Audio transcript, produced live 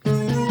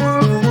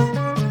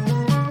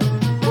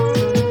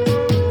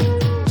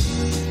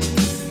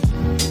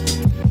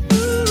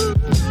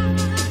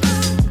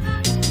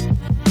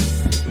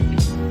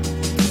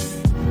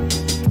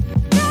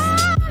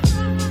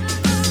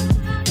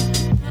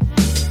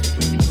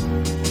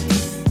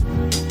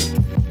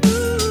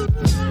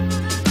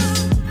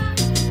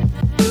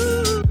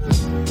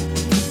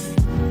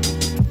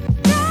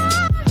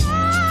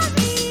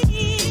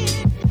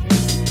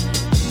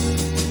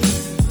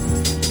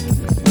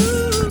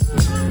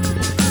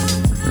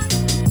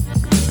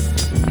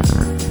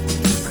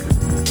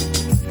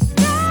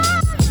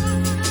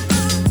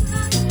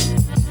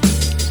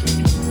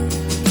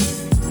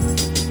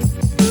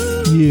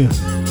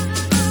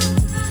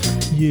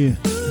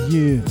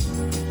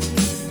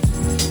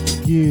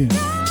Yeah.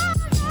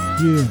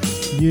 Yeah.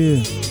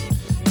 Yeah.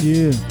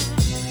 Yeah.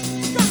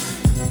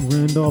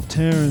 Randolph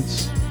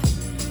Terrence.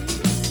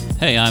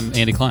 Hey, I'm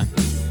Andy Klein.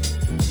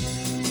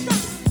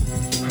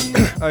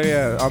 Oh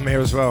yeah, I'm here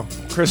as well.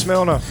 Chris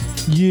Milner.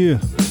 Yeah.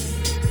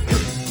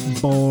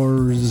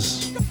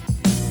 Bars.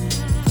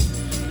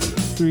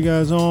 Three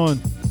guys on.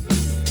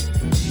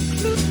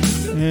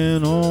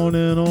 And on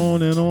and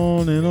on and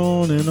on and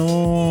on and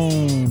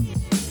on.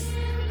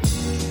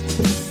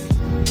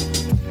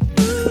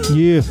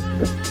 Yeah.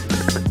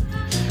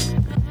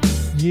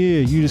 Yeah,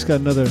 you just got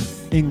another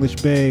English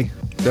Bay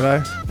Did I?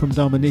 from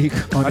Dominique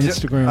on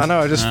Instagram. I know,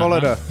 I just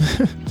followed her.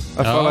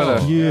 I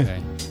followed her. Yeah.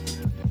 Okay.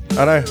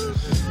 I know.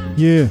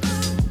 Yeah.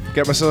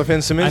 Get myself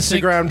in some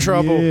Instagram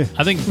trouble. Yeah.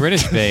 I think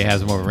British Bay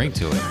has more of a ring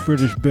to it.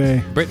 British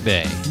Bay. Brit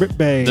Bay. Brit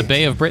Bay. The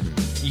Bay of Britain.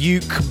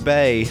 Uke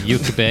Bay.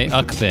 Uke Bay.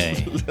 Uck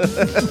Bay.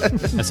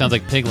 That sounds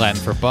like pig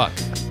Latin for buck.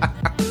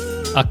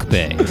 Uck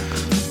Bay.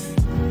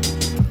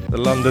 The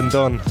London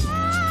Don.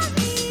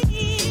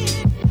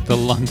 The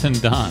London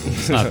Don.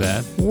 It's not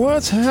bad.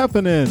 What's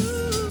happening?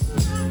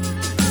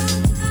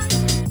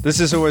 This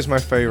is always my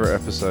favourite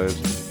episode.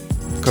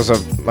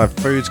 Because my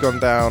food's gone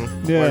down,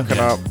 woken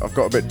up, I've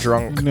got a bit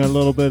drunk, A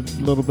little bit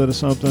of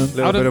something.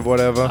 little bit of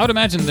whatever. I would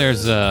imagine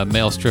there's a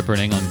male stripper in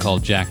England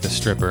called Jack the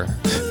Stripper.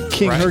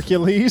 King Right.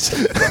 Hercules.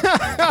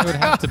 There would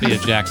have to be a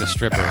Jack the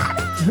Stripper.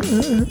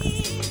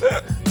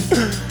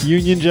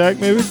 Union Jack,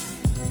 maybe?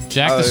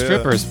 Jack Oh, the yeah.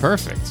 Stripper is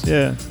perfect.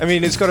 Yeah. I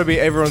mean,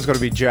 everyone's got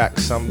to be Jack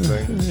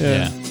something.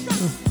 Yeah.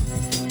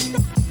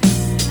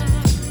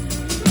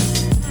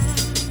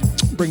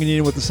 Bringing you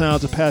in with the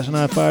sounds of Passion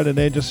I Fire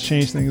today just to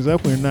change things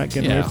up. We're not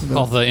getting away from the...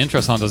 Well, the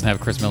intro song doesn't have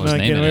Chris Miller's Not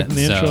name getting in away it. from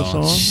the intro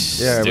so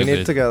song. Yeah, we need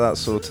stupid. to get that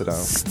sorted out.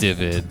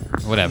 Stupid.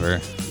 Whatever.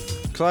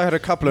 Because I had a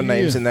couple of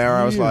names Yeah, in there,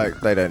 I was yeah.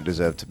 like, they don't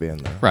deserve to be in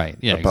there. Right.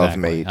 Yeah, Above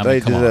exactly. me. I mean,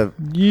 They come on. deserve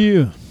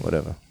Yeah.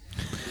 whatever.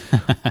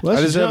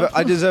 Let's jump-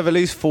 I deserve at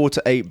least 4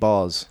 to 8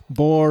 bars.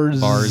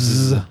 Bars.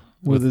 Bars.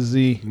 With a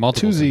Z.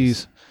 Multiple 2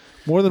 Z's.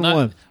 More than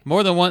one.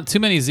 More than one.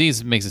 Too many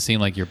Z's makes it seem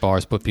like your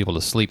bars put people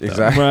to sleep, though.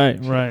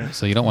 Exactly. Right.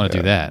 So you don't want to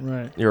do that.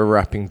 Right. You're a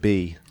rapping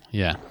bee.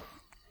 Yeah.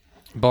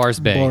 Bars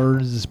Bay.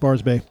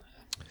 Bars Bay.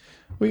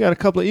 We got a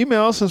couple of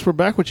emails since we're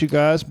back with you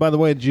guys. By the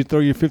way, did you throw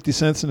your 50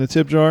 cents in the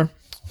tip jar?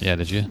 Yeah,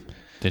 did you?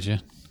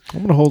 I'm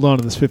going to hold on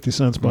to this 50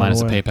 cents, by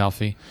Minus the way. a PayPal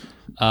fee.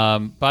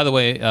 By the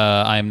way,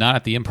 I am not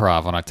at the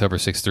Improv on October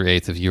 6th through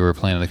 8th if you were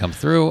planning to come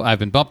through. I've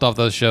been bumped off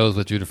those shows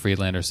with Judah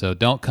Friedlander, so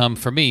don't come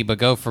for me, but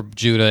go for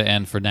Judah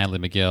and for Natalie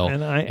McGill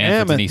And I and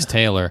am for at- Denise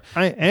Taylor.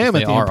 I am if at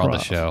they the are Improv on the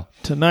show.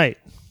 tonight.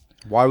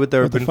 Why would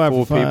there have With the been 5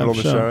 4 for 5 people on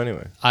the show. show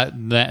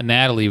anyway?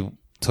 Natalie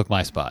took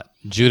my spot.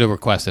 Judah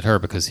requested her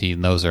because he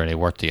knows her and they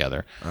work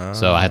together.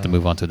 So I had to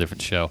move on to a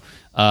different show.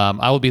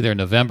 I will be there in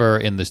November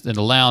in the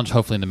lounge,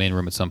 hopefully in the main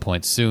room at some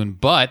point soon.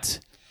 But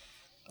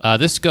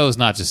this goes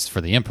not just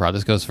for the Improv.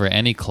 This goes for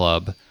any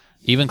club,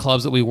 even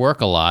clubs that we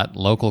work a lot,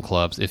 local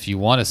clubs. If you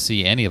want to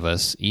see any of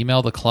us,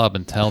 email the club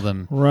and tell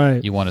them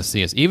Right. you want to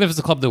see us. Even if it's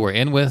a club that we're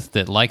in with,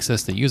 that likes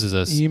us, that uses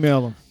us,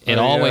 Email them. it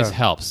Oh, always yeah.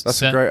 helps.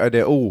 That's a great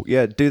idea. Oh,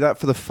 yeah, do that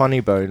for the Funny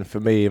Bone for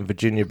me in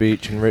Virginia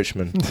Beach and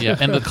Richmond. Yeah,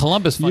 and the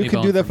Columbus Funny You can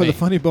Bone do that for me. the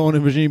Funny Bone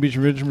in Virginia Beach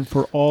and Richmond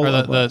for all Or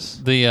of us.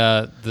 the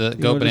Go just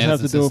Bananas have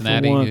in to do it for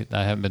Cincinnati. one.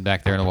 I haven't been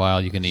back there in a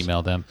while. You can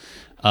email them.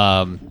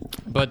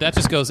 But that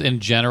just goes in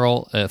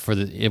general for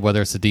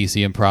whether it's the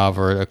DC Improv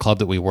or a club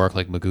that we work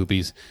like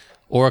Magoobies,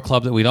 or a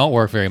club that we don't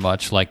work very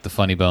much like the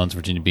Funny Bones,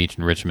 Virginia Beach,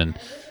 and Richmond.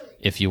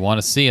 If you want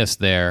to see us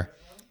there,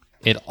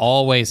 it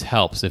always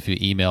helps if you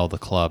email the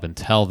club and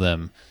tell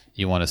them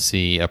you want to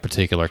see a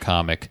particular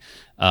comic.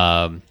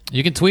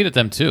 You can tweet at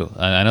them too.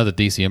 I know the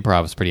DC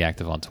Improv is pretty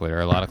active on Twitter.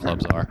 A lot of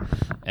clubs are.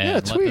 And Yeah,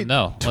 let tweet. them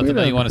know. Let Tweet them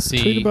know at you want to them.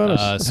 see Tweet about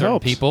us. It certain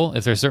helps. people.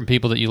 If there's certain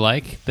people that you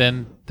like,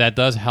 then that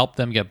does help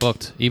them get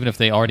booked, even if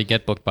they already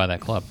get booked by that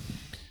club.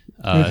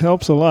 It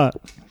helps a lot.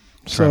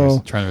 So,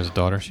 Trevor's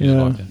daughter, she just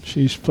yeah, walked in.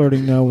 she's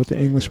flirting now with the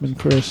Englishman,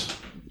 Chris.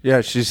 Yeah,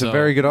 she's a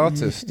very good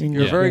artist.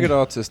 You're a very good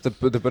artist. The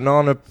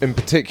banana in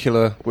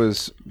particular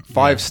was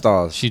 5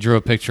 stars. She drew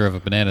a picture of a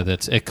banana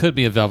it could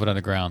be a Velvet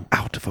Underground.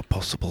 Out of a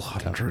possible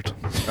 100.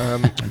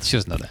 And she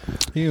doesn't know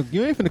that.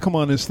 You ain't finna come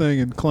on this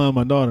thing and clown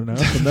my daughter now.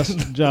 So that's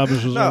the job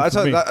is No, I,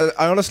 for me.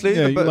 I honestly,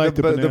 Yeah, you like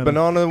the the banana.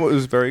 banana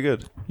was very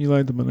good. You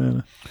like the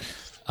banana.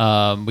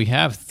 We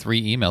have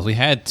 3 emails. We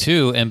had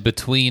 2, and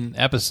between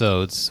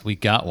episodes, we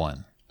got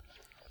one.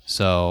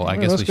 So I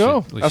guess let's we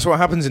go. should. That's what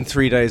happens in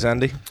 3 days,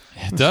 Andy.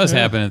 It does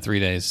happen in 3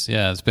 days.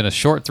 Yeah, it's been a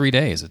short 3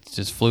 days. It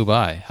just flew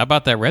by. How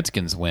about that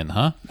Redskins win,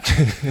 huh?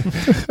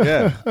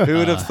 Yeah, who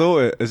would have thought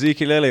it?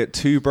 Ezekiel Elliott,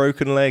 2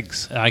 broken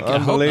legs. I hope not.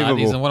 Unbelievable.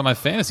 He's in one of my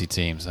fantasy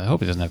teams. I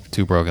hope he doesn't have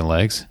 2 broken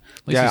legs. At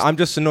least Yeah, he's- I'm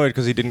just annoyed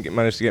because he didn't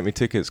manage to get me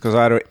tickets because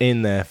I had it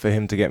in there for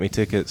him to get me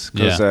tickets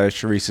because Yeah.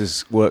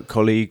 Sharice's work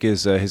colleague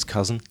is his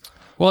cousin.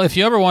 Well, if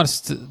you ever want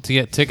us to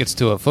get tickets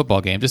to a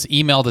football game, just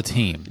email the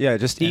team. Yeah,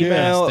 just Ask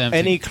email them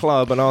any to-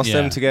 club and ask Yeah.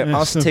 them to get Ask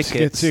us them to get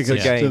tickets to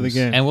tickets to the games.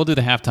 game. And we'll do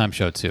the halftime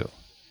show too.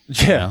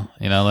 Yeah.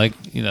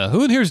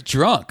 Who in here's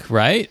drunk,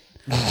 right?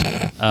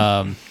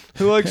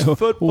 Who likes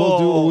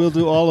football? We'll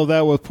do all of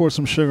that with Pour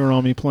Some Sugar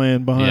on Me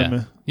playing behind me.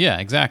 Yeah,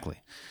 exactly.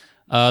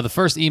 The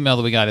first email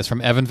that we got is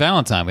from Evan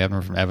Valentine. We haven't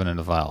heard from Evan in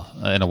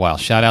a while.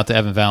 Shout out to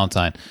Evan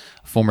Valentine,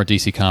 former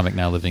DC comic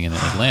now living in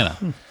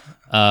Atlanta.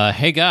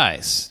 Hey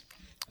guys,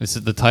 this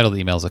is the title of the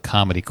email is a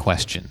comedy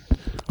question.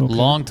 Okay.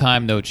 Long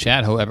time no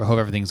chat. Hope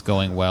everything's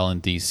going well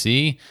in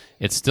DC.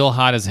 It's still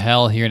hot as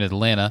hell here in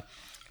Atlanta.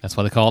 That's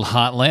why they call it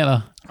Hot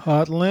Atlanta.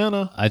 Hot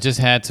Atlanta. I just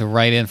had to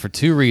write in for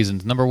two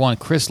reasons. Number one,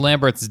 Chris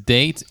Lambert's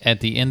date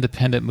at the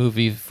independent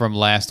movie from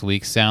last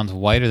week sounds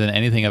whiter than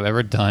anything I've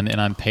ever done, and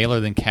I'm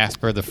paler than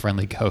Casper the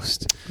Friendly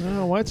Ghost.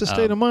 Oh, white's a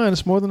state of mind.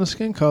 It's more than a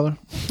skin color.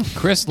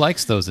 Chris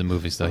likes those in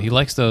movies, though. He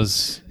likes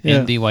those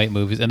indie white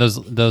movies and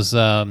those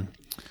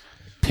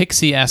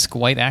pixie-esque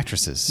white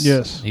actresses.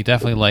 Yes. He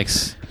definitely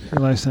likes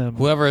them.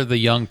 Whoever the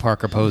young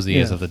Parker Posey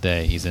is of the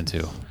day, he's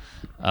into.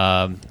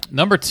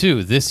 Number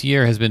two, this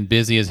year has been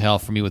busy as hell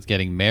for me with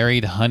getting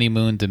married,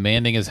 honeymoon,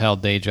 demanding as hell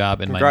day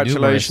job, and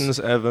congratulations,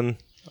 Evan.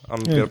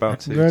 I'm good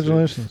about it.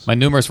 Congratulations. My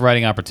numerous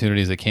writing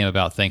opportunities that came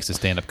about thanks to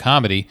stand-up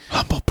comedy.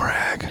 Humble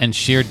brag. And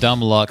sheer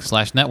dumb luck /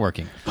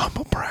 networking.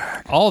 Humble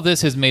brag. All of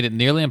this has made it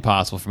nearly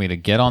impossible for me to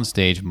get on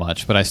stage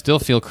much, but I still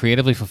feel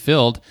creatively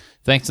fulfilled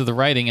thanks to the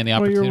writing and the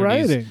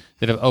opportunities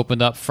that have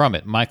opened up from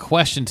it. My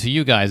question to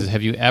you guys is,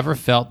 have you ever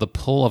felt the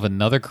pull of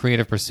another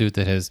creative pursuit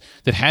that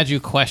had you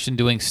question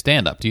doing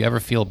stand-up? Do you ever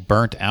feel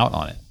burnt out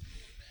on it?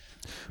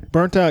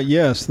 Burnt out,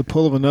 yes. The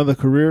pull of another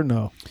career,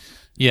 no.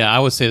 Yeah, I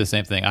would say the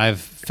same thing. I've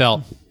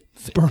felt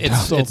burnt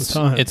out all the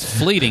time. It's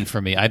fleeting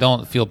for me. I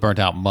don't feel burnt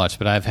out much,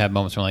 but I've had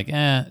moments where I'm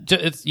like,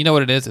 it's, you know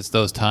what it is? It's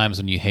those times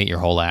when you hate your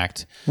whole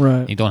act.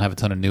 Right. You don't have a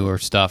ton of newer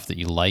stuff that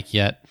you like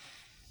yet.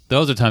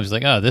 Those are times you're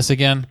like, oh, this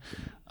again?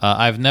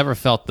 I've never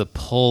felt the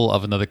pull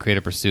of another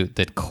creative pursuit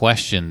that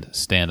questioned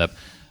stand-up.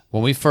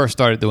 When we first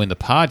started doing the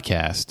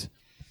podcast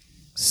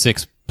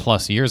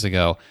 6+ years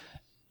ago,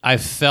 I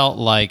felt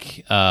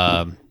like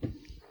I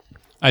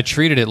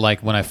treated it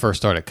like when I first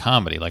started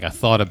comedy. Like I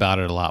thought about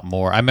it a lot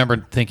more. I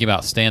remember thinking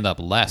about stand-up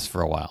less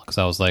for a while because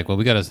I was like, well,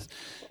 what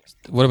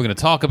are we going to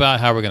talk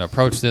about? How are we going to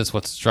approach this?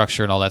 What's the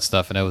structure and all that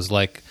stuff? And it was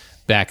like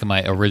back in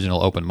my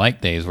original open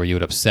mic days where you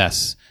would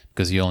obsess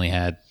because you only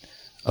had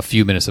a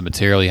few minutes of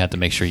material. You had to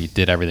make sure you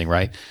did everything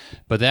right.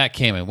 But that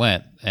came and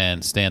went,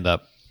 and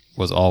stand-up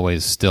was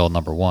always still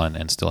number one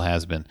and still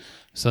has been.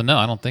 So, no,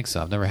 I don't think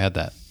so. I've never had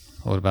that.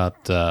 What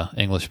about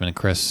Englishman and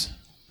Chris?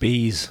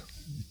 Bees.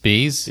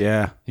 Bees?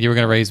 Yeah. You were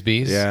going to raise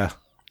bees? Yeah.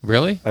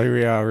 Really? I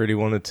really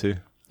wanted to.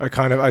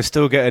 I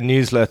still get a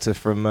newsletter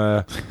from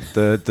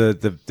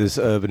this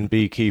urban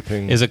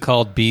beekeeping. Is it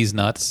called Bees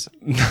Nuts?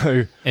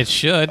 No. It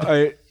should.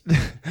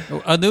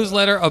 A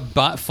newsletter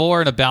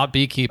for and about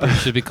beekeeping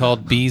should be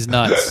called Bees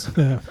Nuts.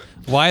 Yeah.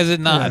 Why is it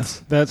not?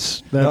 Yeah,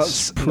 that's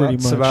pretty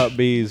nuts much about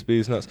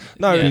bees nuts.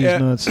 No, bees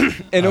nuts.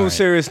 In all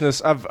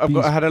seriousness, I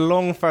had a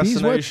long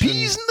fascination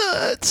bees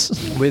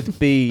nuts with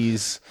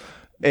bees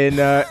in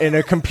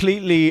a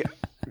completely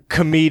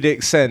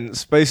comedic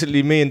sense.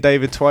 Basically, me and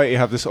David Twitey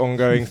have this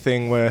ongoing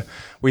thing where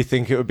we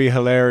think it would be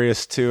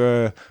hilarious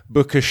to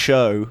book a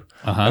show.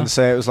 And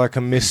say it was like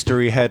a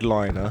mystery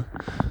headliner,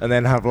 and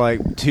then have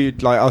like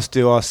us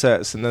do our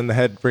sets, and then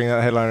bring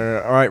that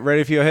headliner. All right,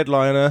 ready for your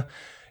headliner?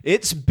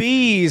 It's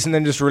bees, and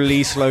then just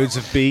release loads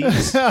of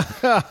bees.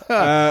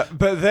 But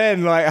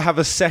then have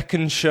a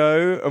second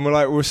show, and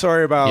we're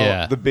sorry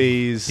about the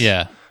bees.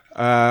 Yeah.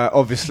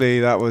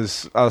 Obviously that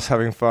was us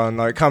having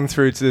fun. Come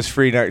through to this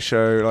free next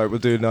show. We'll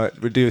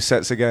do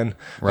sets again.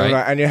 Right.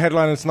 And your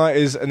headliner tonight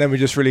is, and then we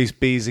just release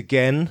bees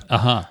again.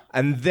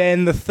 And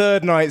then the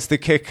third night's the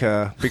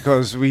kicker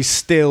because we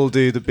still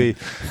do the bee.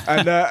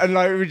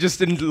 And we just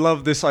didn't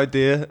love this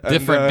idea.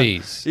 Different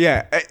bees.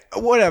 Yeah.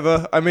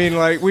 Whatever. I mean,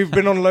 we've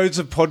been on loads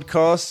of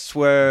podcasts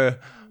where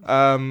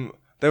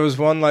there was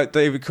one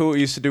David Coulter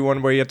used to do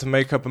one where he had to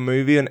make up a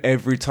movie, and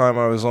every time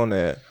I was on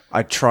it,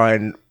 I'd try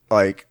and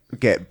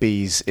get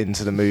bees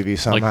into the movie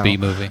somehow. Like bee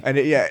movie. And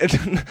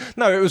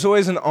no, it was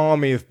always an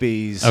army of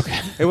bees. Okay.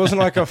 It wasn't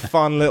like a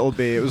fun little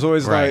bee. It was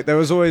always there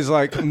was always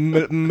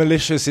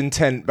malicious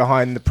intent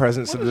behind the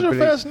presence of the bee. What is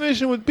your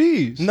fascination with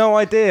bees? No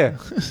idea.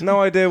 No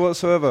idea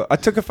whatsoever. I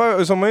took a photo. It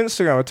was on my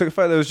Instagram. I took a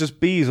photo. There was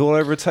just bees all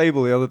over a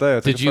table the other day.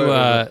 Did you,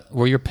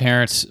 were your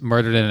parents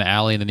murdered in an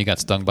alley and then you got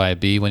stung by a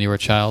bee when you were a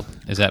child?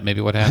 Is that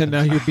maybe what happened?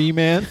 And now you're bee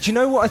man? Do you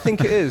know what I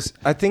think it is?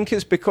 I think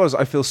it's because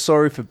I feel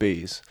sorry for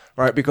bees.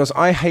 Right, because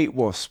I hate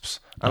wasps,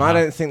 and I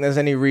don't think there's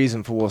any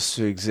reason for wasps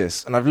to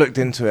exist. And I've looked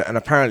into it, and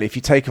apparently, if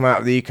you take them out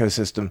of the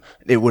ecosystem,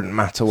 it wouldn't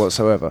matter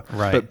whatsoever.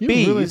 Right, but you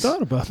bees, really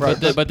thought about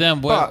that. But then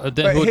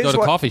who would go to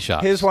coffee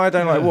shops? Here's why I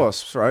don't like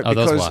wasps, right? Oh,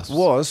 because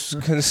wasps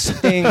can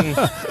sting.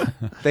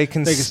 They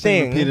can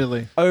sting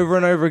repeatedly over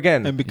and over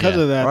again, and because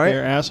of that,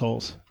 they're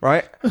assholes.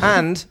 Right,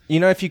 and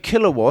if you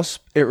kill a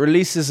wasp, it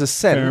releases a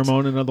scent,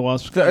 pheromone, and other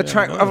wasps that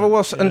attract other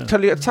wasps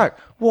until you attack.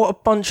 What a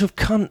bunch of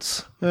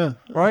cunts! Yeah,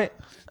 right.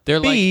 They're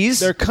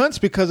bees. They're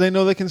cunts because they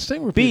know they can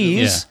sting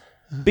repeatedly.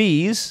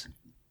 Bees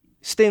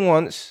sting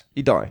once,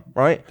 you die,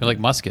 right? They're like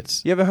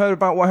muskets. You ever heard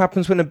about what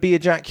happens when a bee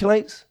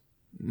ejaculates?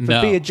 The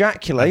bee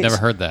ejaculates. I've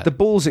never heard that. The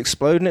balls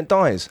explode and it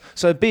dies.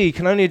 So a bee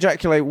can only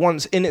ejaculate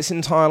once in its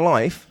entire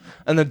life,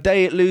 and the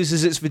day it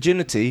loses its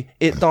virginity,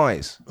 it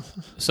dies.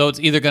 So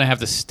it's either going to have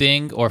to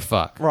sting or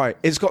fuck. Right.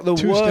 It's got the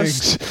Two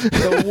worst. stings.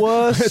 The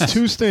worst.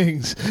 2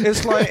 stings.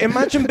 It's like,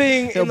 imagine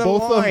being in the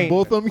line.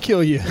 Both of them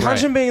kill you.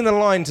 Imagine being in the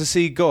line to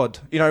see God.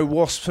 You know,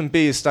 wasps and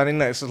bees standing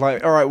next. It's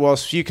like, all right,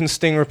 wasps, you can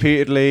sting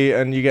repeatedly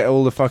and you get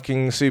all the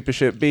fucking super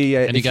shit. Bee,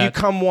 And if you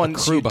come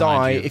once, crew you behind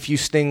die. you. If you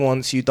sting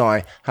once, you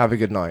die. Have a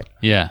good night.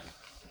 Yeah.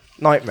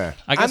 Nightmare.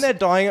 I guess- And they're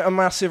dying at a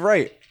massive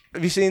rate.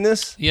 Have you seen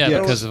this? Yeah,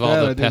 Yeah. because of all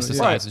Yeah, the I do. pesticides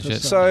Right. and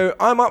shit. So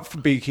I'm up for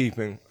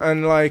beekeeping,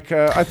 and like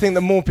I think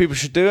that more people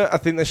should do it. I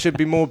think there should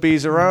be more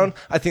bees around.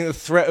 I think the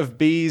threat of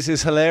bees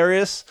is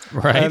hilarious.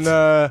 Right. And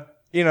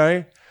you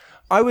know,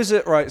 I was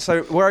at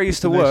So where I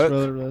used to Next work,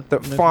 brother,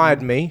 that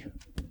fired me,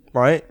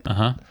 right?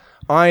 Uh-huh.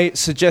 I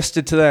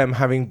suggested to them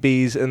having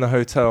bees in the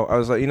hotel. I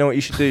was like, you know what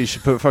you should do? You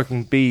should put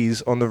fucking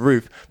bees on the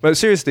roof. But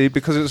seriously,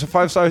 because it was a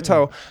 5-star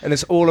hotel and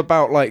it's all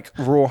about like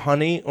raw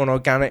honey on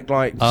organic,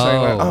 like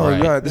saying like, Oh,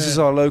 right. yeah, this is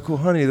our local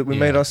honey that we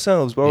made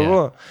ourselves, blah, blah, Yeah.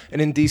 blah.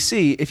 And in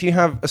DC, if you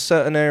have a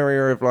certain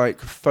area of like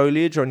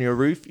foliage on your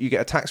roof, you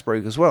get a tax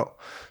break as well.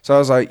 So I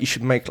was like, you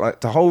should make like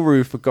the whole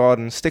roof a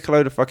garden, stick a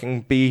load of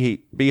fucking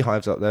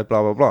beehives up there,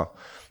 blah, blah, blah.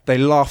 They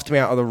laughed me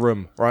out of the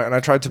room, right? And I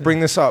tried to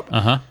bring this up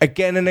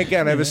again and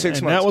again over 6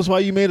 And months. that was why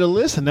you made a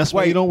list, and that's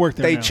why you don't work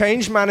there They now.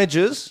 changed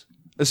managers.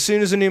 As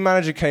soon as a new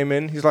manager came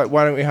in, he's like,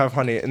 why don't we have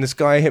honey? And this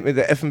guy hit me,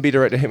 the F&B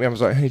director hit me. I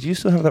was like, hey, do you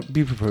still have that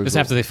bee proposal? This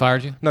after they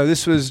fired you? No,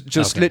 this was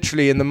just Okay.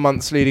 literally in the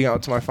months leading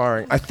up to my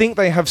firing. I think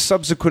they have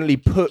subsequently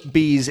put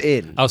bees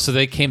in. Oh, so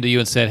they came to you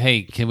and said,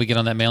 hey, can we get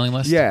on that mailing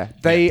list? Yeah,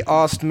 they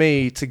asked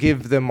me to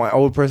give them my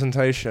old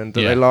presentation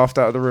that Yeah. they laughed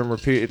out of the room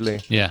repeatedly.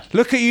 Yeah.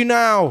 Look at you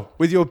now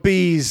with your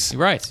bees.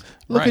 Right.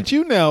 Look at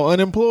you now,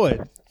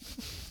 unemployed.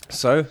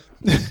 So,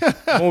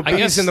 more bees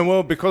guess- in the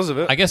world because of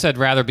it. I guess I'd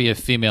rather be a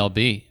female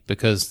bee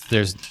because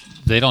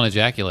they don't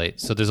ejaculate.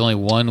 So there's only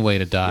one way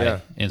to die Yeah.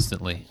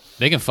 instantly.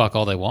 They can fuck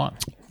all they want.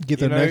 Get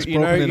their necks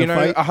broken in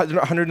a fight.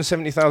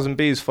 170,000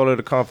 bees followed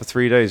a car for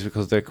 3 days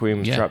because their queen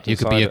was Yeah, trapped you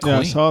could inside be a it. Yeah, I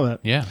queen. saw that.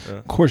 Yeah.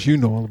 Of course, you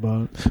know all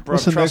about it. Bro,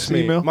 What's the trust next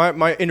me, email?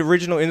 My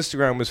original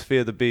Instagram was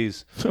Fear the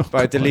Bees, but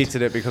I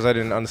deleted it because I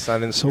didn't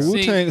understand So Instagram.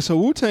 Wu-Tang. So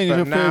Wu-Tang is But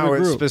your now favorite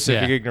it's group.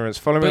 specific Yeah. ignorance.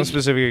 Follow me But on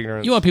specific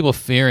ignorance. You want people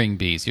fearing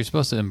bees. You're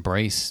supposed to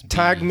embrace bees.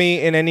 Tag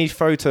me in any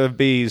photo of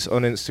bees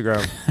on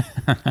Instagram.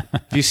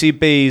 If you see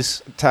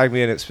bees, tag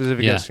me in it.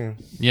 Specific Yeah. Instagram.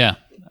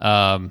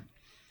 Yeah.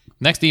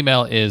 Next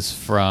email is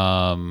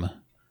from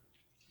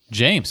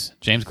James.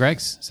 James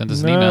Greggs sent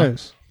us an email.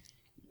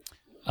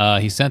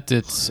 Nice. He sent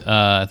it,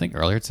 I think,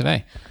 earlier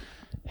today.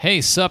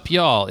 Hey, sup,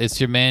 y'all. It's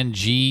your man,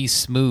 G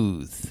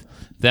Smooth.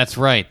 That's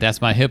right.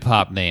 That's my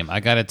hip-hop name. I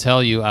got to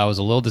tell you, I was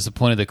a little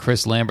disappointed that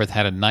Chris Lambert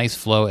had a nice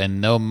flow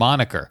and no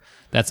moniker.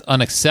 That's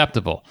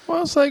unacceptable.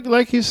 Well, it's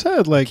like you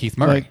said, like Keith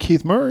Murray. Like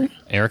Keith Murray.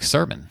 Eric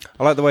Sermon.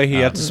 I like the way he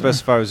had to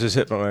specify as his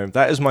hypno name.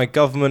 That is my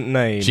government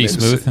name. G It's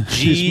Smooth.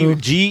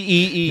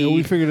 G-E-E. Yeah,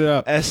 we figured it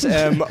out.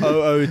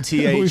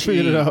 SMOOTHE. We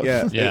figured it out.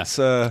 Yeah, Yeah. it's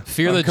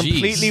Fear the Gs.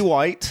 completely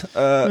white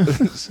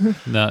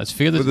No, it's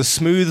Fear with the... the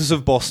smooths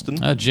of Boston.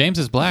 James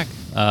is black.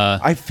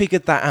 I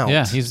figured that out.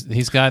 Yeah, he's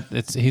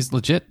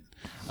legit.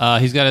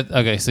 He's got it.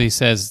 Okay, so he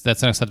says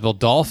that's unacceptable.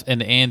 Dolph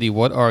and Andy,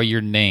 what are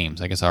your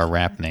names? I guess our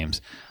rap names.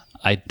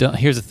 I don't.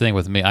 Here's the thing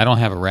with me. I don't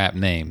have a rap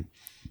name,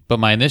 but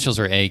my initials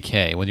are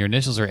AK. When your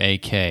initials are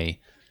AK,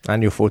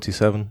 And you're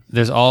 47.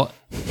 there's all.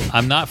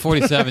 I'm not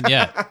 47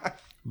 yet,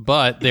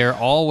 but there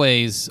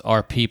always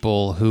are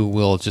people who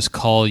will just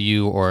call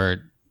you or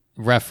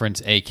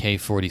reference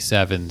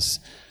AK-47s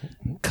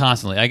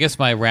constantly. I guess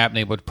my rap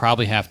name would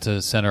probably have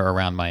to center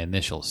around my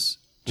initials,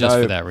 just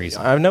for that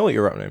reason. I know what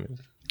your rap name is.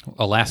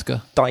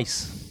 Alaska.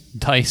 Dice.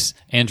 Dice,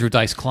 Andrew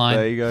Dice Klein.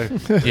 There you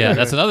go. Yeah,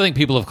 that's another thing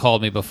people have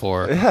called me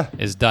before.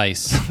 Is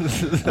Dice.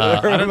 I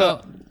don't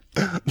know.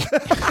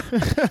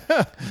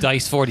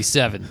 Dice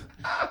 47.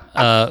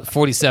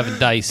 47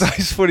 Dice.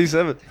 Dice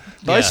 47.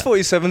 Dice Yeah.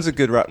 47's a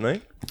good rap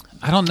name.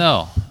 I don't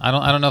know. I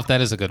don't know if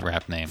that is a good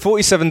rap name.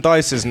 47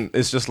 dice isn't.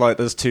 It's just like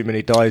there's too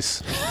many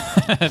dice.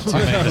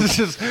 It's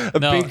just a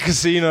No. big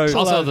casino. lot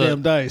Also, of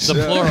damn dice. the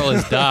plural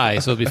is die,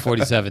 so it'd be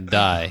 47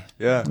 die.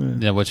 Yeah.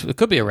 Yeah, which it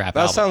could be a rap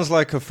That album. sounds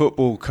like a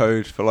football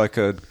code for like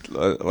a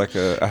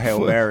Hail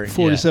Mary.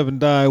 47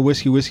 die,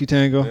 whiskey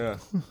tango. Yeah.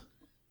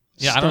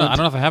 Yeah, I don't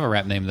know if I have a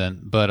rap name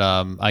then, but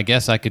I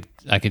guess I could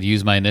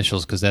use my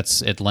initials because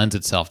it lends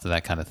itself to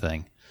that kind of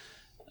thing.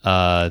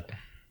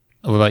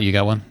 What about you?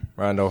 Got one?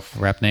 Randolph.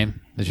 Rap name?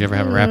 Did you ever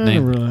have a rap I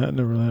name? never really had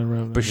a rap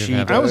name.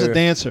 Bushido. I was a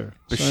dancer.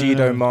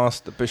 Bushido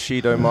Master.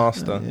 Bushido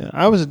Master. Yeah,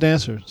 I was a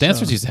dancer.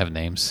 Dancers so. used to have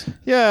names.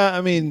 Yeah,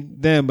 I mean,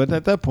 damn, but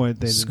at that point,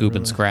 they didn't Scoop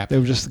and really- Scrap. They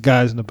were just the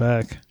guys in the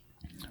back,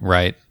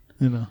 Right.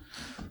 you know.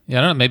 Yeah,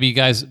 I don't know. Maybe you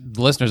guys,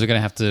 the listeners, are going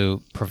to have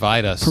to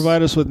provide us.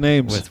 Provide us with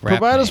names. With rap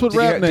Provide us with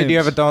rap names. Did you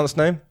have a dance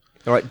name?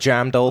 Like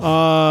Jam Dolph?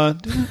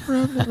 Did I have a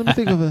rap name? Let me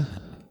think of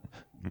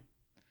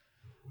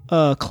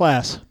a...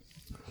 Class.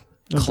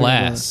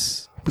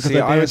 Class. Because See,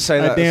 I would say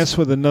I that's- danced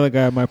with another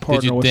guy. My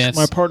partner was dance-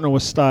 my partner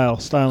was Style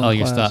and Oh, Class.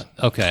 your style.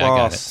 Okay, I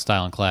got it. Class.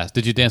 Style and class.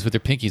 Did you dance with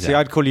your pinkies See, out?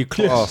 I'd call you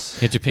class.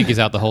 Hit your pinkies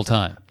out the whole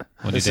time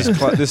when This you is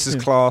dance. this is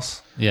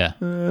class. Yeah,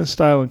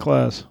 Style and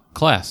Class.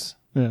 class.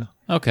 Yeah.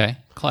 Okay,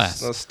 class.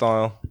 That's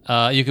style.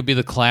 You could be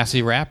the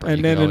classy rapper. And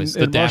you then could always,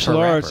 the in dapper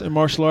rapper.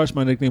 martial arts,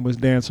 my nickname was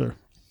Dancer.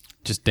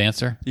 Just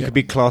dancer. You could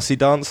be classy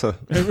dancer.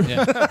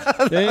 Yeah.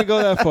 They didn't go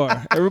that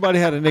far. Everybody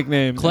had a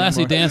nickname.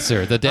 Classy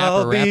dancer. The dapper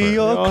I'll rapper. be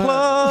your We all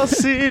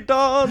classy We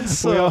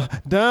dancer. all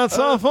dance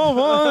off of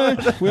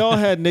one. We all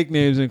had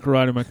nicknames in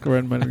karate.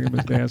 My nickname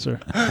was Dancer.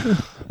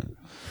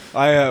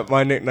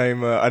 My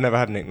nickname. I never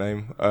had a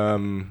nickname.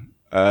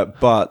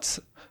 But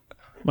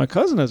My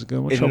cousin has a good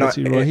one. In Trouble not-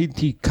 T. Roy.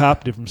 He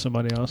copped it from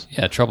somebody else.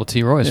 Yeah, Trouble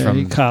T. Roy's Yeah,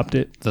 he from copped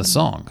it, the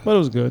song. but it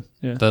was good.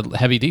 Yeah, The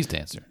Heavy D's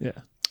dancer. yeah.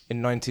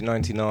 in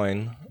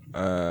 1999,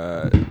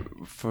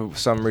 for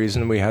some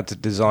reason, we had to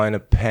design a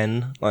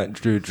pen, like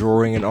do a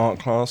drawing in art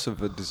class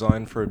of a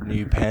design for a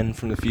new pen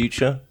from the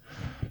future.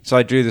 So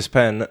I drew this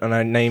pen and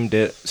I named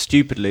it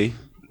stupidly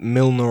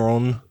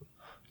Milneron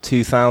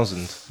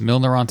 2000,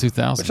 Milner on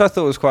 2000. which I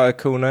thought was quite a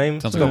cool name.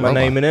 Sounds It's like got a my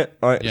robot. name in it.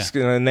 Like Yeah. it's,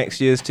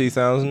 next year's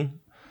 2000.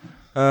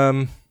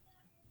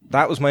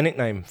 That was my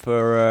nickname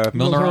for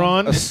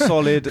Milneron? a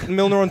solid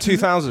Milneron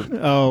 2000.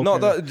 Oh, okay.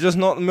 Not that, just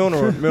not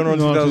Milneron. Milneron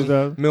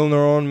 2000.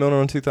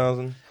 Milneron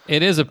 2000.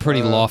 It is a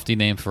pretty lofty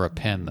name for a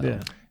pen, though. Yeah,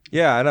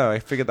 Yeah, I know. I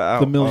figured that out.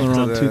 the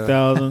Milneron after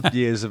 2000.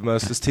 Years of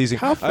merciless teasing.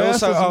 How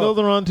fast does the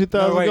Milneron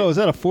 2000 no, wait. go? Is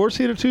that a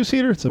 4-seater,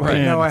 2-seater? It's a Right,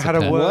 pen. no, I It's had a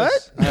a pen.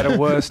 worse. I had a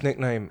worse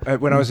nickname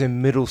when I was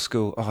in middle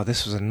school. Oh,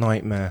 this was a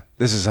nightmare.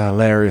 This is a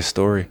hilarious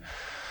story.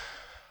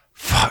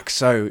 Fuck.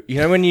 So you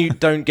know when you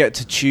don't get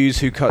to choose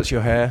who cuts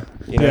your hair.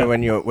 You know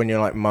Yeah. when you're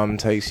like mum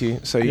takes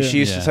you. So Yeah. she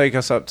used Yeah. to take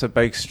us up to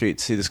Baker Street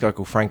to see this guy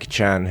called Frankie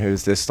Chan,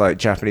 who's this like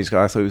Japanese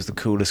guy. I thought he was the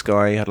coolest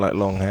guy. He had like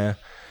long hair.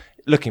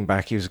 Looking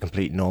back, he was a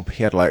complete knob.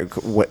 He had like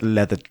wet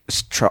leather,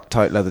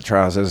 tight leather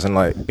trousers and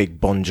like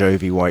big Bon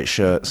Jovi white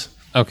shirts.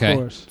 Okay. Of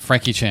course.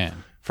 Frankie Chan.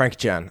 Frankie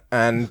Chan,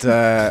 and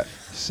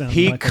Sounds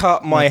he like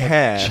cut my like a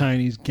hair.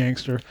 Chinese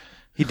gangster.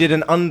 He did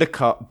an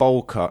undercut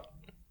bowl cut.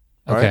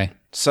 Right? Okay.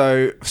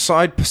 So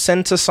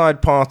center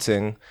side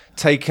parting,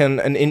 taken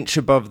an inch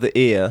above the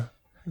ear,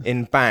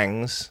 in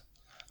bangs,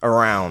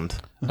 around,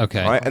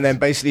 Okay. right, and then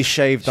basically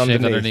shaved Shaved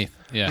underneath. underneath.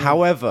 Yeah.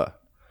 However,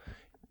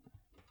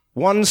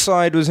 one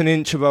side was an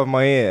inch above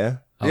my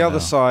ear. The Oh, other no.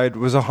 side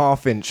was a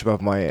half inch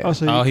above my ear. Oh,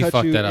 so Oh, he cut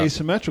fucked you that up.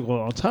 asymmetrical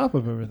on top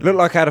of everything. Looked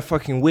like I had a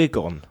fucking wig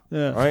on.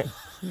 Yeah. Right.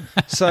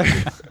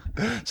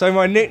 So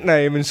my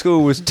nickname in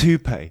school was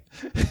Toupee.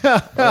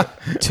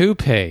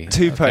 Toupee.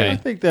 Toupee. I Okay.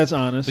 think that's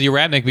honest. So your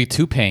rap nick be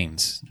Two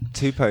Pains.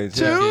 Toupees.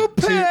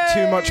 Toupee!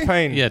 Too much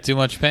pain. Yeah, too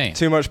much pain.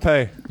 Too much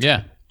pay.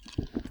 Yeah.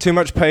 Too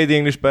much pay the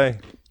English Bay.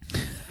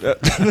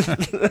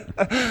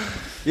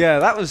 Yeah,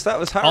 that was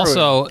harrowing.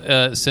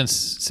 Also,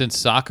 since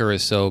soccer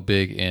is so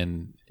big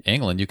in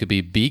England, you could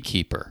be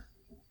beekeeper.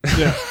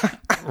 Yeah.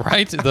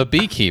 Right? The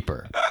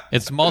beekeeper.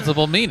 It's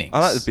multiple meanings. I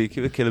like the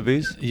beekeeper, killer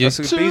bees. You-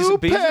 Bees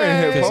are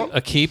in hip hop.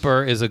 A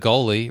keeper is a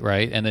goalie,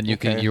 right? And then you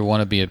can Okay. you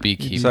want to be a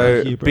beekeeper.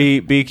 So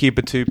Beekeeper.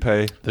 beekeeper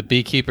toupee. The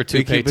beekeeper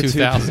Toupee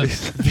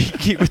 2000.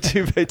 Beekeeper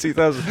Toupee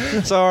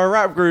 2000. So our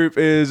rap group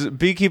is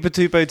Beekeeper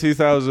Toupee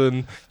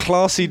 2000,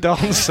 Classy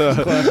Dancer,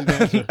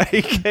 and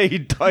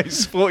AK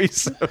Dice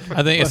 47.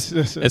 I think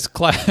it's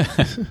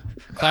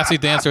classy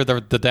dancer, the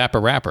dapper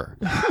rapper.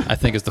 I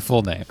think is the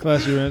full name.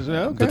 Classy Ranch. Yeah,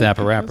 okay. The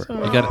dapper rapper. That's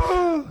all You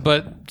got.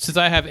 But since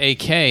I have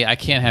AK, I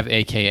can't have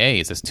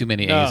AKAs. That's too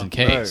many A's and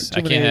K's. too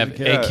I many can't A's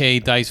have and K's.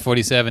 AK Dice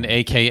 47,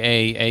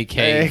 AKA AK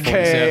AK,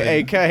 47,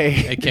 AK.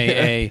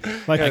 AKA.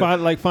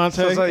 Like Fonte.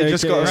 Sounds like you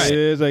just got a- It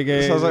is,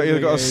 AKA, Sounds like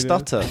you've got a AKA.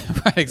 stutter.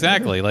 Right,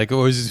 exactly. Like,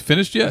 oh, is it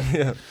finished yet?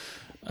 Yeah.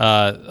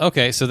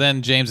 Okay, so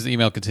then James's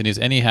email continues.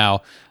 Anyhow,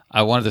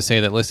 I wanted to say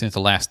that listening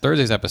to last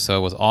Thursday's episode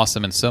was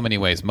awesome in so many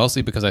ways,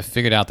 mostly because I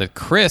figured out that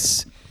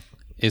Chris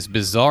is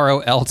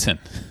Bizarro Elton.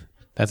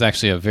 That's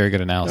actually a very good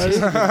analysis.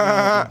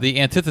 The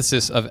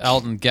antithesis of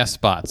Elton guest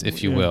spots,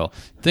 if you will.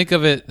 Think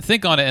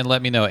on it and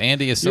let me know.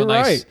 Andy is so You're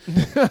nice. right.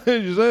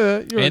 You say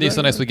that. You're Andy's so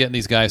right. nice with getting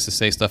these guys to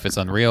say stuff. It's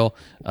unreal.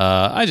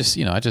 I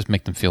just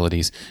make them feel at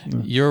ease.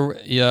 You're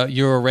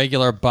a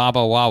regular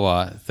Baba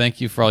Wawa. Thank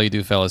you for all you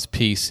do, fellas.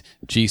 Peace.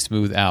 G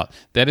smooth out.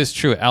 That is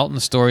true.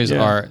 Elton's stories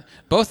Yeah. are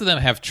both of them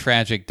have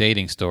tragic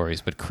dating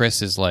stories, but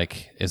Chris is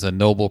a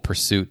noble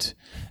pursuit,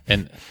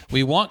 and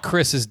we want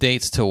Chris's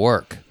dates to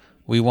work.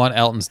 We want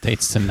Elton's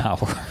dates to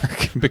not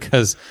work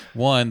because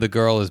one, the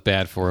girl is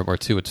bad for him, or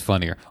two, it's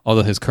funnier.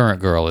 Although his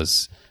current girl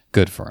is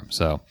good for him,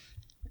 so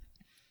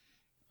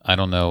I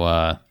don't know.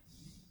 I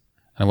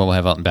don't know when we'll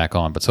have Elton back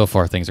on, but so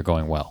far things are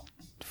going well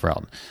for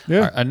Elton.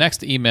 Yeah. Our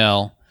next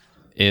email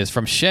is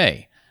from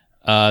Shay.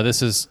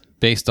 This is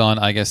based on,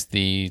 I guess,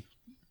 the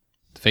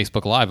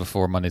Facebook Live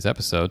before Monday's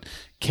episode.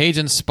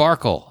 Cajun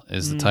Sparkle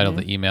is the title of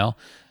the email.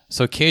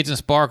 So Cajun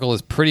Sparkle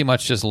is pretty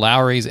much just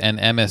Lowry's and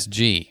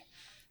MSG.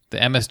 The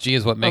MSG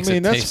is what makes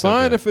it that's taste so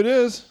fine good. if it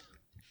is.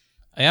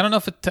 I don't know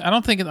if it. I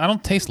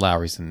don't taste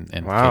Lowry's and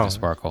Wow. Cajun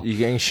Sparkle. You're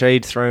getting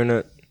shade thrown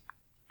at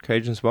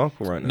Cajun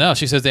Sparkle right now. No,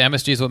 she says the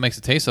MSG is what makes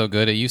it taste so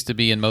good. It used to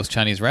be in most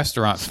Chinese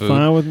restaurant food.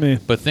 Fine with me.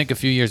 But think a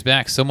few years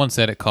back, someone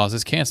said it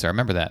causes cancer. I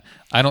remember that.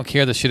 I don't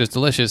care. The shit is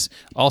delicious.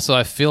 Also,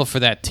 I feel for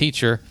that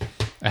teacher.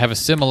 I have a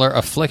similar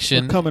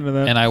affliction. We're coming to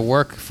that. And I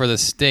work for the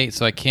state,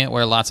 so I can't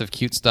wear lots of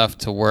cute stuff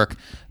to work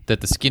that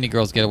the skinny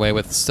girls get away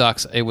with.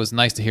 Sucks. It was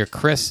nice to hear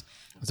Chris.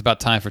 It's about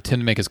time for Tim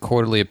to make his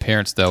quarterly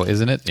appearance, though,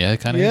 isn't it? Yeah, it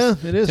kind of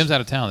is. Yeah, it is. Tim's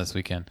out of town this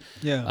weekend.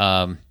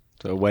 Yeah.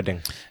 To a wedding.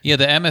 Yeah,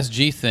 the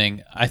MSG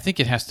thing, I think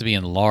it has to be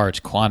in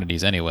large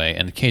quantities anyway,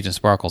 and the Cajun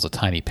Sparkle's a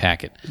tiny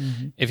packet.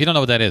 Mm-hmm. If you don't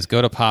know what that is,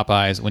 go to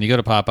Popeyes. When you go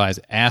to Popeyes,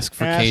 ask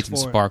for Cajun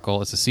for it.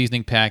 Sparkle. It's a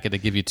seasoning packet. They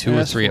give you 2 or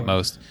Ask 3 at for it.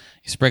 most.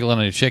 You sprinkle it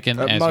on your chicken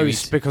At as most, you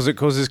eat. because it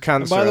causes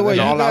cancer. By the way,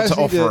 they're not allowed to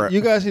offer it.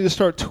 you guys need to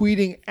start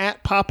tweeting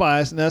at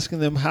Popeyes and asking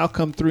them how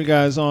come Three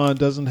Guys On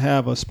doesn't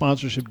have a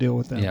sponsorship deal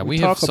with them. Yeah, we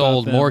talk have about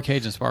sold them. more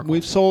Cajun Sparkle.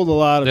 We've sold a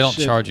lot of They don't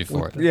shit charge you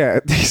for with it. them. Yeah,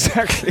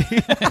 exactly.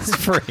 It's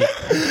free.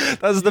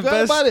 That's the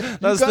gotta best. buy the- you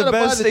That's gotta the buy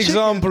best the chicken.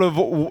 example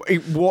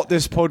of what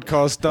this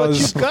podcast But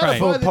does you gotta Right.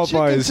 buy for the chicken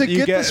Popeyes. to You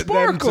get the get them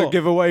sparkle. to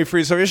give away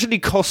free, so it actually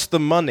costs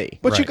them money.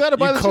 But you Right. got to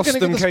buy You the cost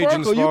chicken and them get the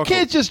Cajun sparkle. You Sparkle.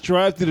 can't just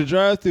drive through the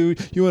drive-through.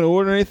 You want to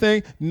order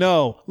anything? No.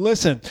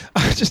 Listen,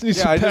 I just need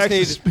Yeah, some I just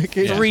packs need of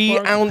Cajun 3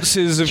 Sparkle.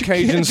 ounces of You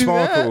Cajun can't do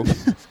that.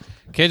 Sparkle.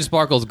 Cajun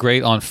Sparkle is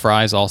great on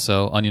fries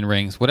also, onion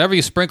rings. Whatever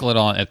you sprinkle it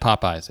on at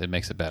Popeyes, it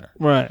makes it better.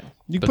 Right.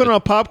 You can But put it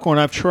on popcorn.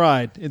 I've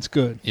tried. It's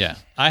good. Yeah.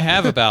 I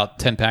have about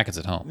 10 packets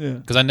at home. Yeah.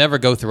 Because I never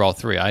go through all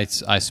 3. I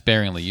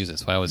sparingly use it,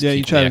 so I always Yeah,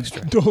 you keep the try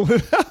extra. to dole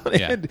it out.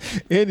 Yeah.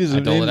 Andy's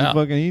I dole it out.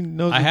 fucking. He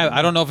knows.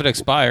 I don't know if it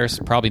expires.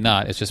 Probably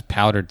not. It's just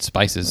powdered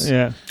spices.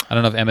 Yeah. I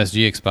don't know if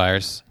MSG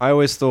expires. I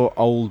always thought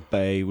Old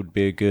Bay would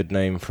be a good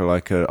name for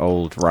like an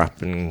old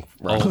rapping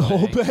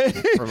Old Bay.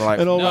 from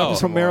like An old No. rapper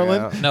from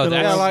Maryland. No, An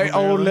that's- Yeah, old like rapper from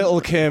old Maryland.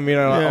 Little Kim, you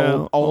know, like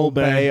Yeah, old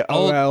Bay,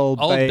 Old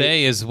Bay.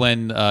 Bay is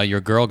when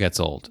your girl gets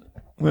old.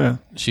 Yeah.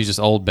 She's just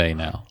Old Bay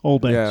now.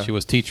 Old Bay. Yeah. She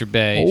was Teacher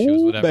Bay. She was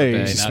Old whatever Bay.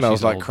 Bay. She Now smells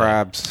she's like Old Bay.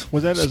 crabs.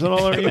 Is that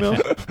all our email?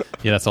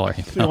 Yeah, that's all our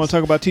You email. want to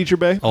talk about Teacher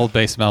Bay? Old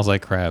Bay smells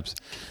like crabs.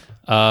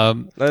 No,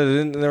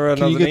 there are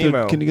Can you another get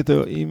email. the? Can you get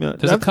the email?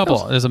 There's a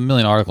couple. There's a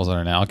million articles on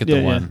her now. I'll get Yeah,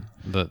 the yeah. one.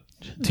 The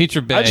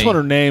Teacher Bay I just want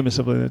her name and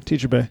stuff like that.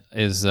 Teacher Bay.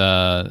 is.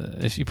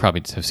 If you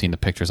probably have seen the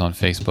pictures on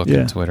Facebook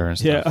Yeah. and Twitter and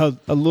stuff. Yeah,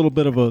 a little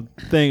bit of a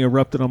thing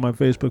erupted on my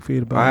Facebook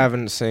feed about. I it.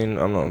 haven't seen.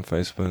 I'm not on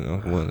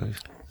Facebook.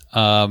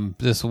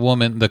 This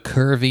woman, the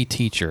curvy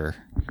teacher,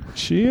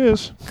 She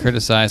is.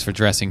 criticized for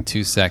dressing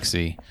too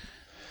sexy.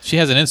 She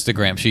has an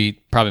Instagram.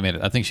 She probably made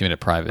it. I think she made it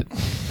private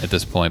at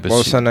this point. But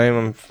What's she, her name?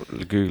 I'm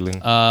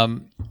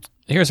googling.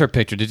 here's her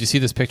picture. Did you see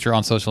this picture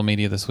on social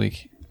media this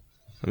week?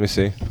 Let me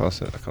see.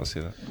 Pass it. I can't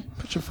see that.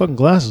 Put your fucking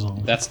glasses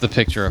on. That's the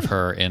picture of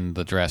her in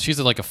the dress. She's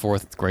like a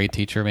 4th grade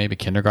teacher, maybe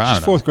kindergarten. I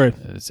She's don't know. 4th grade.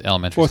 It's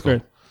elementary 4th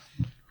school.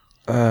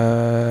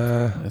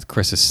 grade.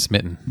 Chris is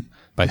smitten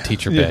by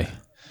Teacher Yeah. Bay.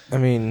 I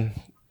mean,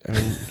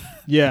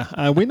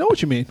 Yeah, we know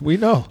what you mean. We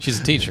know. She's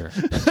a teacher.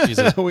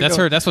 We That's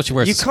know. her. That's what she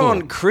wears. you to school.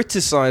 can't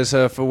criticize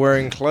her for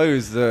wearing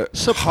clothes that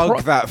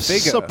hug that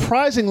figure.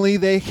 Surprisingly,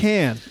 they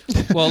can.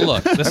 Well,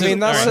 look. This I mean,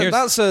 is, all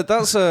right,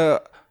 that's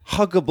a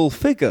huggable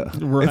figure.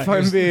 Right. If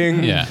I'm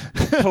being yeah.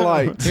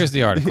 polite. Here's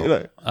the article. You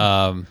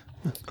know.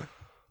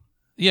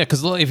 Yeah,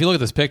 because if you look at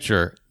this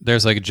picture,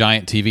 there's like a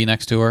giant TV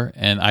next to her,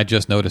 and I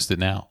just noticed it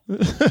now.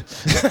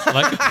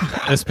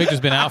 Like this picture's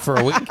been out for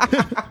a week.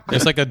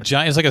 There's like a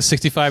giant, it's like a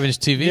 65-inch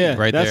TV Yeah,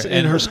 right that's there. in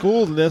And, her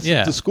school. That's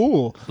Yeah. the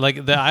school.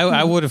 Like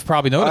I would have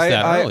probably noticed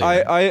that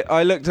earlier.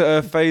 I looked at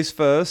her face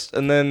first,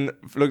 and then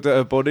looked at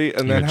her body,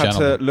 and You're then a had to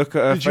gentleman. look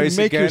at her Did you face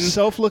make again.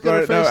 yourself look at her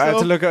No, face, I had though?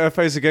 to look at her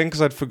face again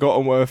because I'd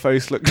forgotten what her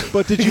face looked.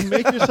 But did you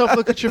make yourself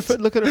look at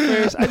look at her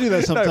face? I do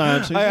that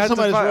sometimes. So you I see had to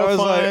somebody's find- real I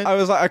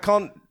was fine. like, I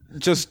can't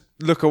just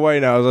look away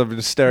now as I've been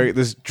staring at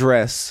this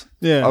dress.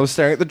 Yeah. I was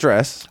staring at the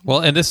dress. Well,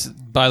 and this,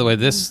 by the way,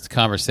 this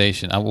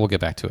conversation, we'll get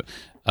back to it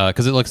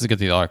because it looks good.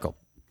 The article.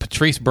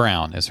 Patrice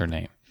Brown is her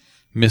name.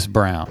 Miss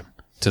Brown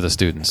to the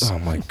students. Oh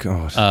my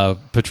god.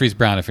 Patrice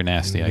Brown, if you're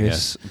nasty, I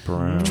guess.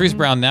 Patrice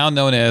Brown, now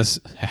known as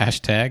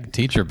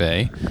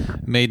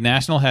 #TeacherBay, made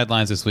national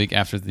headlines this week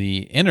after the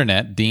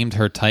internet deemed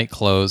her tight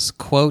clothes,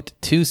 quote,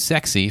 too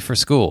sexy for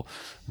school.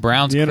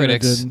 Brown's The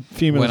internet critics didn't.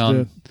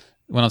 Females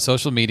went on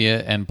social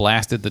media and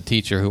blasted the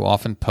teacher who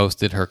often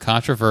posted her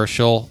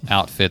controversial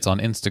outfits on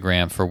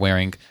Instagram for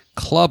wearing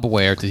club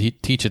wear to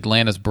teach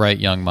Atlanta's bright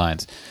young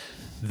minds.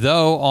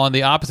 Though on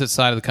the opposite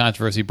side of the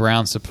controversy,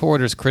 Brown's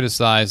supporters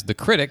criticized the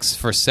critics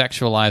for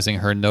sexualizing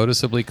her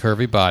noticeably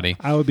curvy body.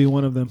 I would be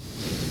one of them.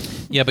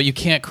 Yeah, but you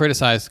can't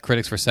criticize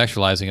critics for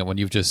sexualizing it when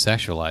you've just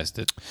sexualized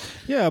it.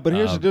 Yeah, but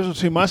here's the difference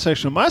between my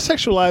sexualizing. My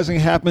sexualizing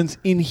happens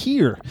in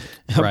here.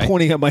 I'm Right.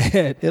 pointing at my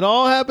head. It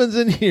all happens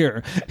in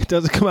here. It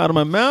doesn't come out of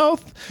my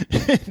mouth.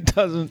 It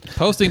doesn't.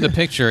 Posting the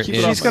picture Keep it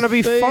is... off She's going to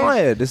be face.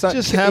 fired. Is that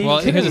Just are you have- Well,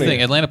 kidding here's the me?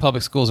 thing. Atlanta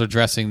public schools are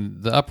addressing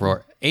the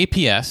uproar.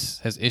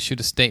 APS has issued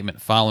a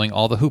statement following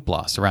all the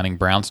hoopla surrounding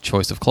Brown's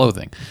choice of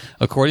clothing.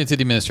 According to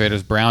the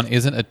administrators, Brown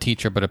isn't a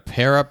teacher but a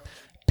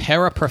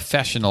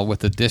paraprofessional with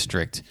the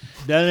district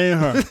That ain't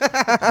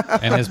her.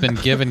 and has been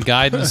given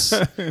guidance.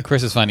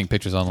 Chris is finding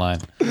pictures online.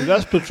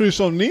 That's Patrice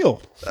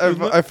O'Neill.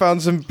 I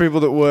found some people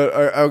that were.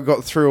 I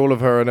got through all of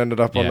her and ended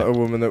up on Yeah. a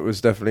woman that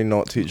was definitely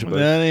not teachable.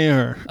 That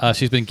ain't her.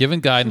 She's been given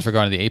guidance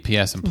regarding the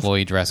APS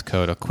employee dress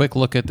code. A quick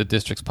look at the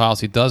district's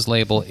policy does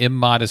label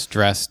immodest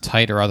dress,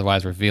 tight or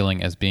otherwise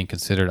revealing, as being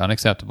considered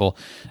unacceptable,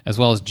 as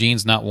well as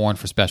jeans not worn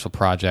for special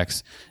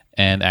projects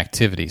and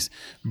activities.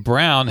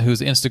 Brown, whose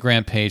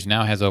Instagram page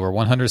now has over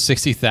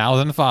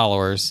 160,000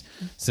 followers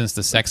since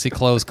the sexy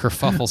clothes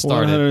kerfuffle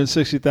started,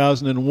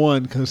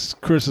 160,001 because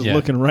Chris is Yeah.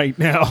 looking right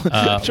now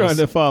trying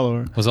to follow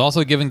her. was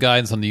also given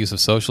guidance on the use of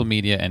social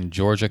media and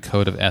Georgia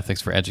Code of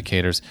Ethics for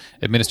Educators.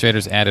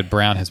 Administrators added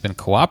Brown has been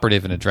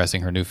cooperative in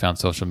addressing her newfound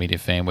social media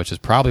fame, which is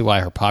probably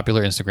why her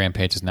popular Instagram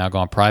page has now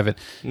gone private.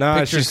 Nah,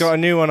 Pictures- she's got a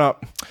new one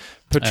up.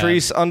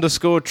 Patrice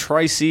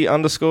 _Tracy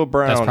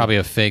 _Brown. That's probably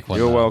a fake one.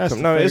 You're though. That's welcome.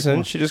 the No, it fake isn't.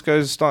 one. She just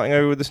goes starting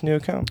over with this new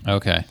account.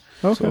 Okay.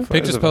 Okay.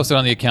 Pictures posted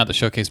on the account that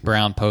showcase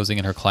Brown posing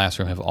in her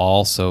classroom have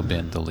also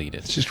been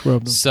deleted. Just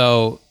rubbed them.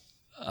 So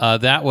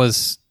that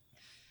was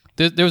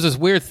there was this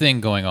weird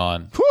thing going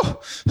on.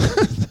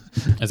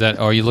 Is that?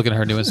 Are you looking at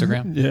her new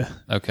Instagram? Yeah.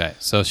 Okay,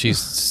 so she's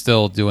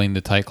still doing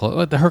the tight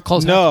clothes. Her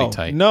clothes have to No, be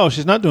tight. no,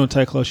 she's not doing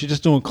tight clothes. She's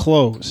just doing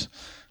clothes.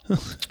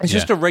 It's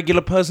just a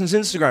regular person's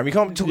Instagram. You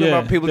can't be talking Yeah,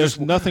 about people there's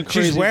just. nothing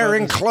crazy She's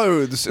wearing about this.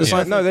 clothes. It's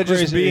like no, they're just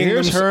Crazy. being.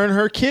 Here's her and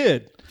her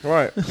kid.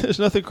 Right. There's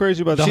nothing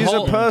crazy about that. She's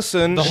whole- a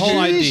person. the whole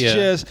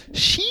idea-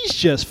 She's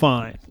just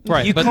fine.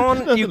 Right, You but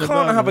can't Nothing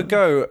about have a it.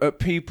 go at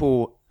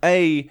people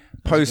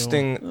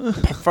posting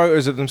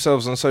photos of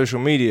themselves on social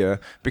media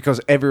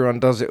because everyone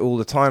does it all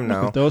the time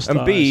now, at those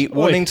and B thighs.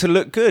 wanting Oi. to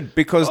look good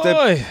because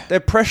Oi. they're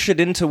pressured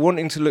into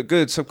wanting to look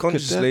good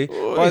subconsciously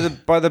Oi.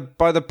 by the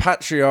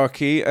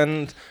patriarchy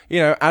and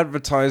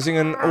advertising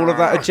and all of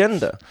that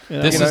agenda.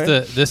 This You is know?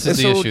 the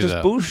It's all issue just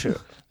though. bullshit.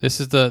 This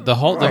is the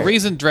whole the Right.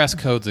 reason dress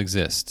codes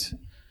exist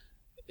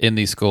in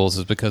these schools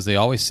is because they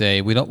always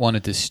say we don't want to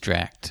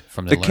distract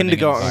from the The learning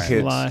kindergarten environment.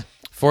 kids. Lie.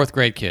 Fourth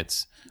grade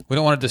kids. We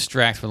don't want to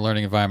distract from the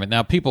learning environment.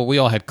 Now, we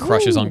all had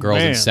crushes on girls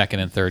in man. second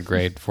and third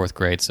grade, fourth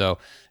grade. So,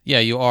 yeah,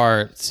 you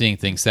are seeing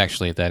things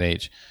sexually at that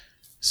age.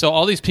 So,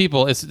 all these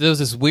people, there was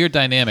this weird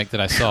dynamic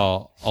that I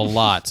saw a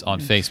lot on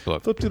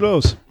Facebook Flip to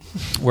those.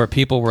 where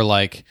people were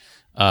like,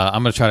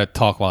 I'm going to try to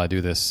talk while I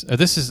do this.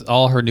 This is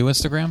all her new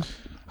Instagram?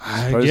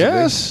 I Supposedly.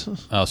 guess.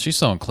 Oh, she's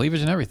showing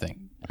cleavage and everything.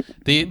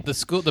 The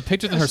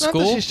pictures in her It's not that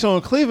school. she's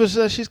showing cleavage.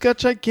 That she's got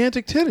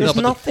gigantic titties. There's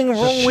but nothing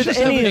wrong She's with just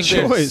any having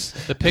of a this.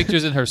 choice. The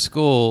pictures in her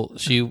school,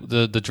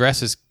 the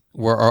dresses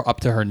are up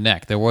to her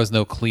neck. There was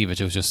no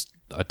cleavage. It was just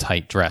a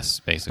tight dress,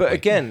 basically. But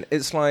again,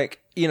 it's like,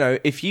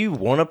 if you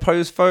want to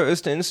post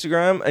photos to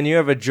Instagram and you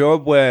have a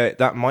job where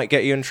that might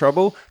get you in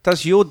trouble,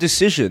 that's your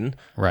decision.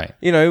 right.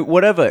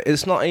 Whatever.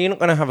 It's not, you're not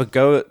going to have a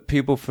go at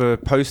people for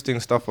posting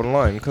stuff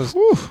online because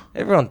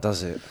everyone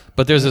does it.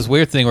 But there's this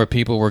weird thing where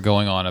people were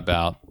going on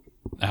about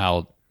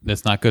how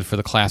it's not good for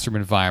the classroom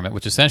environment,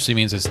 which essentially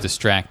means it's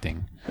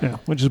distracting. Yeah,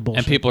 which is bullshit.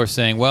 And people are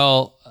saying,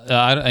 well,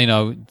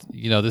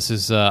 this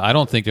is, I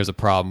don't think there's a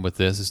problem with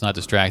this. It's not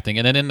distracting.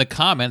 And then in the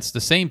comments,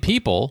 the same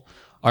people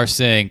are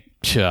saying,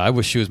 I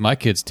wish she was my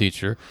kid's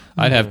teacher.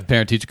 I'd have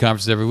parent-teacher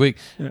conferences every week.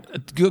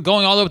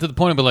 Going all the way up to the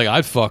point of being like,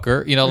 I'd fuck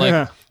her.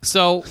 Yeah.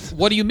 So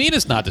what do you mean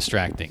it's not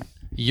distracting?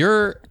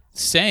 You're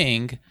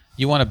saying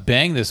you want to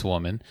bang this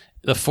woman.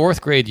 The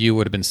fourth grade you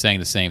would have been saying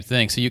the same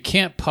thing. So you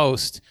can't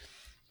post,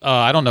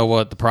 I don't know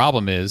what the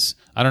problem is.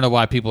 I don't know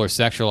why people are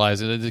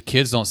sexualizing. The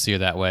kids don't see her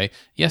that way.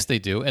 Yes, they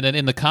do. And then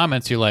in the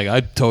comments, you're like,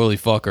 I'd totally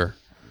fuck her.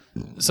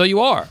 So you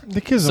are.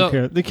 the kids So don't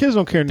care. The kids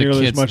don't care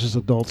nearly kids- as much as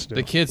adults do.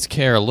 The kids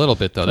care a little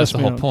bit, though. That's the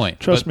whole point.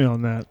 Trust me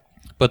on that.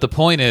 But the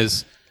point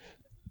is,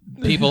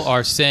 people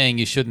are saying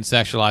you shouldn't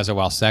sexualize her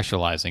while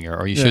sexualizing her,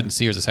 or you shouldn't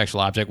see her as a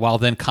sexual object while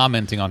then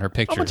commenting on her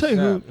I'm gonna pictures. tell you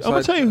who. It's I'm gonna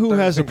like, tell you who don't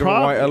has a think of white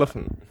problem.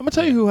 elephant. I'm gonna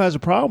tell you who has a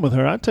problem with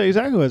her. I'll tell you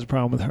exactly who has a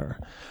problem with her.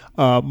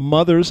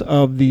 Mothers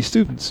of the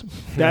students.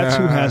 That's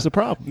who has the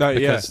problem. No,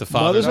 Because the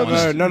fathers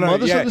Mothers of the No.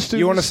 mothers Yeah, of the students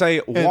you want to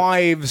say and-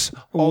 wives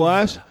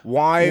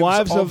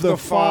of the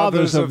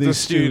fathers of the these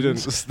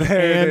students. There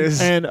it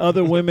is. and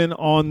other women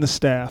on the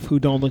staff who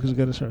don't look as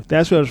good as her.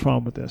 That's who has a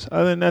problem with this.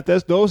 Other than that,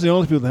 those are the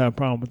only people that have a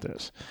problem with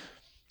this.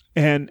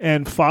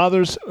 And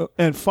fathers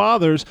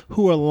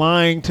who are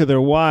lying to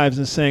their wives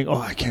and saying, "Oh,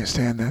 I can't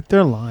stand that."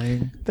 They're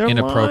lying. They're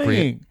Inappropriate.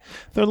 lying.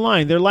 They're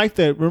lying. They're like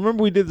that.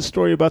 Remember, we did the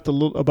story about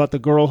the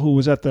girl who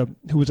was at the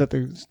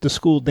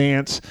school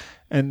dance,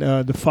 and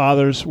the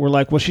fathers were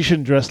like, "Well, she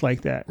shouldn't dress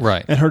like that."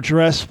 Right. And her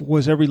dress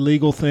was every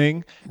legal thing.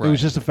 It Right.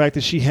 was just the fact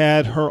that she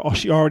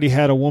already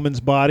had a woman's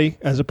body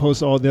as opposed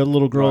to all the other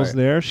little girls Right.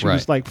 there. She Right.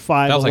 was like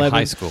 5'11". That was like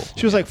high school.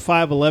 She was like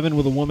 5'11"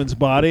 with a woman's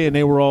body, and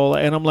they were all.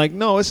 And I'm like,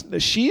 no,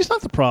 she's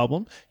not the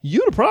problem.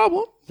 You the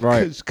problem,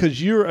 Right.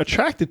 Because you're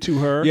attracted to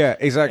her. Yeah,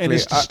 exactly. And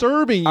it's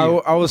disturbing you.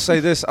 I will say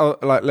this.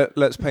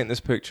 Let's paint this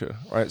picture.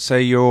 Right.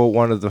 Say you're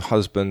one of the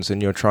husbands and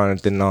you're trying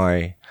to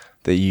deny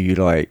that you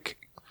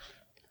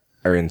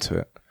are into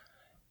it.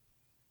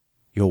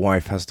 Your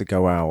wife has to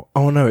go out.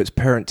 Oh no, it's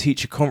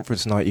parent-teacher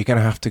conference night. You're going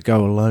to have to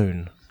go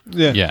alone.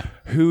 Yeah. Yeah.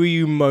 Who are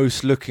you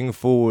most looking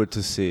forward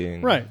to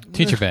seeing? Right.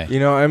 Teacher Bay. You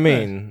know what I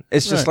mean?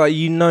 It's just Right. like,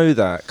 you know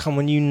that. Come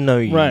on, you know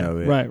it.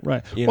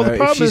 Right. You Well, know, the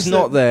problem if she's is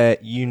not that, there,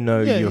 you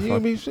know yeah, you're I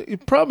fucking... mean, the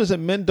problem is that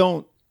men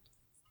don't.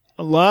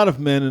 A lot of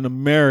men in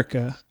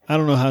America, I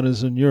don't know how it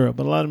is in Europe,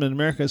 but a lot of men in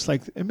America, it's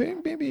like, and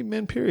maybe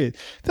men, period.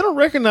 They don't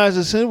recognize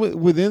this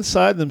with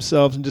inside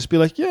themselves and just be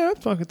like, yeah, I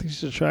fucking think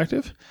she's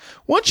attractive.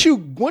 Once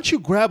you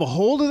grab a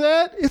hold of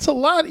that, it's a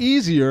lot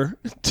easier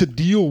to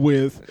deal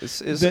with. It's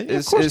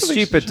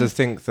stupid to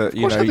think that,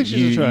 you course know, I think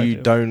she's you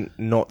attractive. don't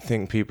not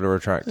think people are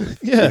attractive.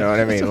 Yeah. You know what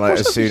I Of mean? course Like, I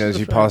as think soon she's as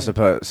you pass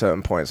a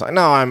certain point, it's like,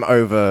 no, I'm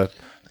over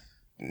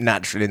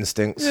natural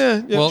instincts. Yeah,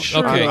 Well,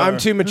 sure okay. you I'm are.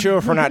 too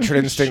mature for natural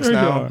instincts Sure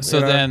you now. are. So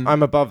You know, then-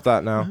 I'm above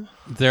that now.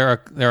 There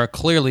are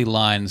clearly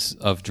lines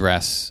of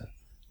dress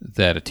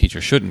that a teacher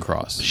shouldn't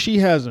cross. She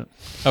hasn't.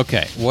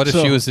 Okay. What if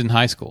So- she was in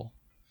high school?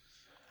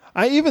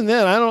 Even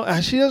then, I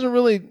don't. She doesn't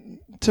really.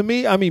 To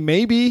me, I mean,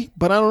 maybe,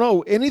 but I don't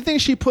know. Anything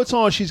she puts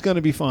on, she's going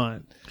to be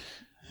fine.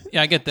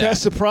 Yeah, I get that.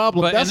 That's the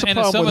problem. But That's and the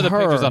problem some with of the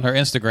her. pictures on her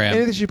Instagram,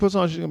 Anything she puts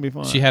on, she's going to be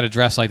fine. she had a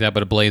dress like that,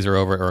 but a blazer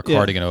over it or a Yeah.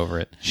 cardigan over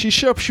it. She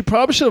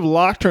probably should have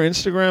locked her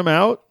Instagram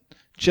out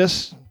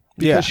just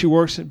because Yeah. she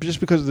works, just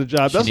because of the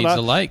job. She That's needs what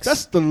the likes.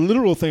 That's the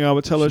literal thing I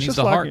would tell her. She Just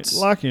needs the lock, hearts.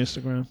 lock your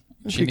Instagram.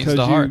 She needs Because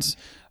the hearts.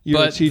 You're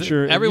But a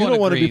teacher. And you everyone don't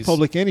want to be agrees-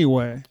 public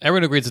anyway.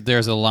 Everyone agrees that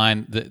there's a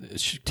line that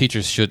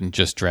teachers shouldn't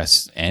just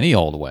dress any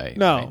old way.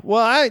 No. right?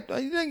 Well,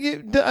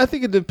 I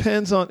think it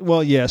depends on.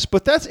 Well, yes,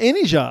 but that's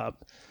any job.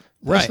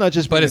 That's Right. not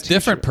just. But being a it's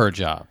different teacher. per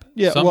job.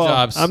 Yeah. Some well,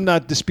 jobs. I'm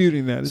not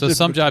disputing that. It's So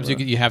some different jobs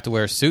per- you have to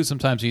wear a suit.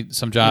 Sometimes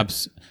some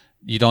jobs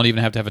you don't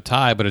even have to have a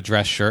tie, but a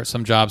dress shirt.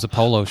 Some jobs a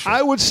polo shirt.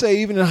 I would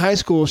say even in high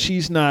school,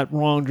 she's not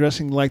wrong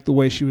dressing like the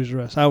way she was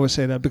dressed. I would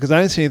say that because I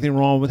didn't see anything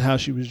wrong with how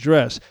she was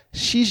dressed.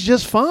 She's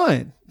just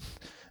fine.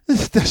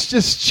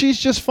 She's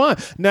just fine.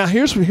 Now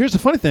here's the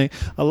funny thing.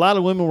 A lot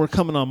of women were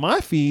coming on my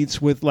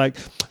feeds with like,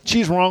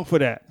 she's wrong for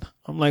that.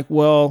 I'm like,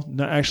 well,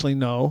 no, actually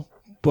no,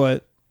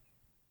 but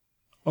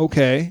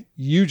okay,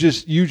 you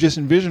just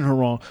envision her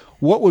wrong.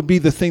 What would be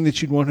the thing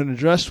that you'd want her to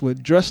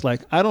dress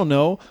like? I don't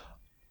know,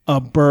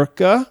 a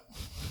burqa.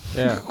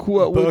 Yeah.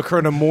 What would- Burqa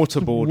and a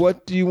mortarboard.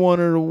 What do you want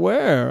her to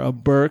wear? A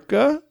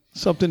burqa?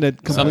 Something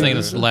Something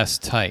that's less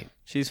tight.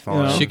 She's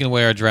fine. No. She can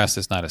wear a dress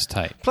that's not as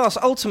tight. Plus,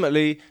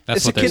 ultimately, That's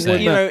it's what they're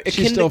saying. you know, a,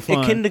 She's still a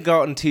fine.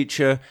 kindergarten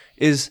teacher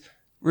is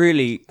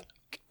really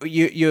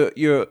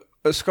you're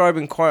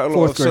ascribing quite a lot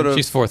Fourth of sort grade. of.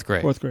 She's fourth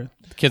grade. fourth grade.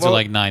 Kids Well, are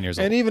like 9 years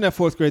old. And even at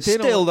fourth grade, they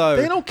Still, though,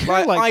 they don't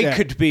care like I that.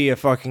 could be a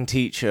fucking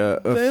teacher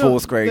of They don't-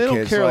 fourth grade they don't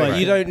kids. care like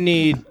you that. don't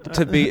need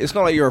to be. It's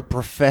not like you're a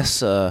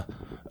professor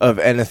of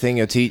anything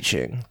you're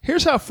teaching.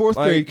 Here's how fourth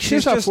Like, grade. she's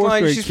Here's how just fourth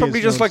like grade she's probably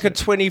kids just like a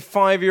notice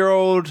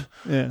 25-year-old it.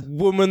 Yeah.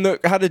 woman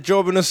that had a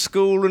job in a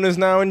school and is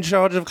now in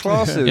charge of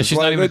classes. Yeah, she's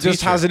not like, even a that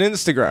just teacher. has an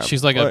Instagram.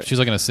 she's like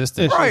an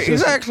assistant. Yeah, right,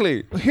 she's-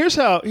 exactly. Here's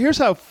how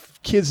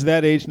kids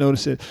that age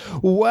notice it.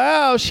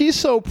 Wow, she's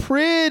so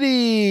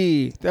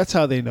pretty. That's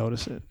how they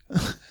notice it.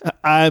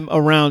 I'm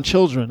around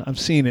children. I've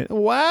seen it.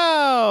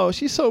 Wow,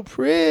 she's so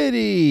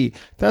pretty.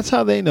 That's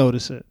how they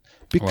notice it.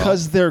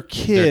 Because they're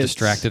kids. They're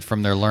distracted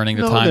from their learning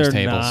the No, times they're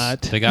tables.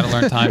 not. They got to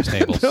learn times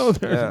tables. No,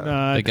 they're Yeah.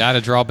 not. They got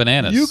to draw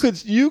bananas.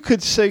 You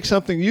could say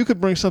something. You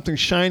could bring something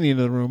shiny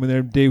into the room,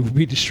 and they would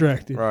be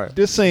distracted. Right.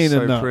 This ain't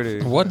so enough.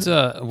 pretty.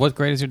 What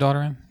grade is your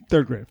daughter in?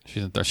 Third grade.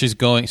 She's in third.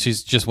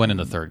 She's just went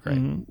into third grade.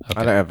 Mm-hmm. Okay.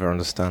 I don't ever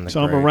understand the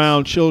So I'm grades.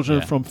 around children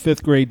Yeah. from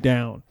fifth grade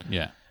down,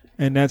 Yeah.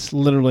 and that's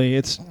literally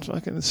it's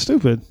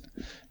stupid.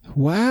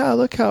 Wow,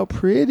 look how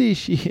pretty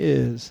she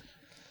is.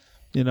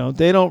 You know,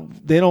 they don't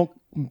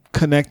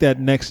connect that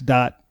next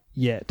dot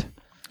yet.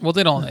 Well,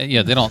 they don't.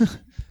 Yeah, they don't.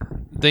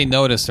 They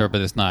notice her,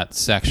 but it's not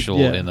sexual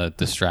Yeah. in a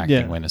distracting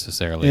Yeah. way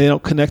necessarily. They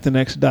don't connect the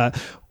next dot.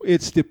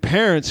 It's the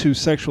parents who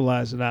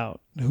sexualize it out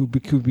who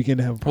begin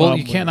to have a problem. Well,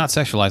 you with cannot it.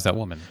 sexualize that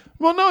woman.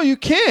 Well, no, you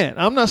can't.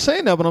 I'm not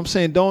saying that, but I'm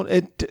saying don't.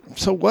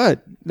 So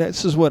what?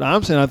 This is what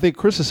I'm saying. I think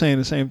Chris is saying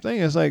the same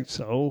thing. It's like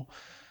so.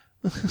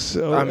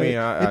 So I mean,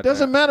 it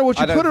doesn't matter what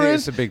you I don't put her think in.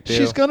 it's a big deal.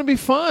 She's gonna be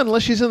fine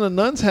unless she's in a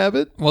nun's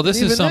habit. Well,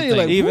 this is Even then, you're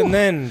something- like, Even "Whew."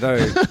 then,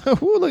 though,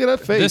 Ooh, look at that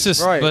face. This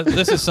is, Right. but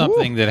this is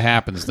something that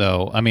happens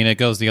though. I mean, it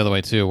goes the other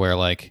way too, where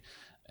like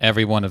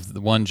every one of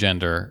the one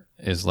gender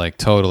is like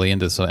totally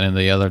into so, and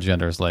the other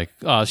gender is like,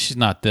 oh, she's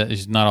not that,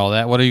 she's not all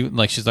that. What are you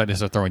like? She's like they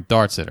start throwing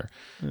darts at her.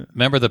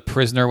 Remember the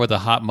prisoner with the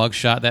hot mug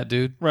shot? That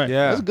dude. right.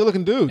 Yeah. That's a good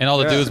looking dude. And all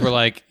the Yeah. dudes were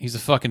like, he's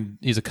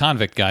a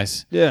convict,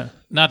 guys. yeah.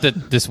 Not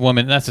that this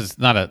woman, that's just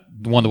not a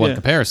one-to-one Yeah.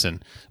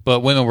 comparison,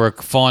 but women were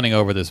fawning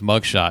over this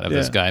mugshot of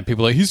this Yeah. guy, and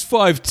people were like, he's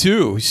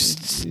 5'2",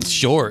 he's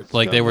short.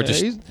 Like they were Yeah,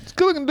 just, he's a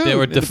good looking dude. they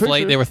were in the deflate,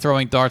 picture. they were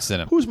throwing darts at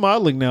him. Who's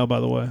modeling now, by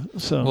the way?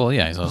 So Well,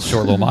 yeah, he's a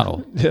short little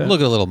model. Yeah. Look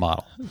at a little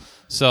model.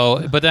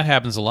 So, but that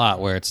happens a lot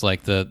where it's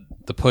like the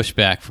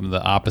pushback from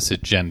the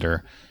opposite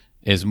gender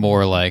is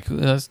more like,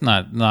 that's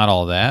not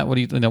all that. What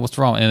do you know? What's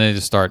wrong? And they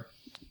just start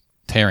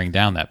tearing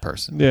down that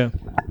person. yeah.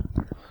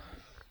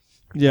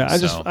 Yeah,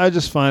 So- I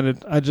just find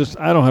it. I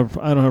don't have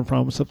a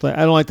problem with stuff like.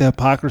 I don't like the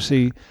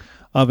hypocrisy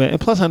of it, and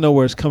plus I know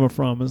where it's coming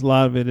from. A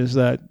lot of it is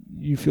that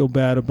you feel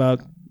bad about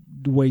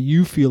the way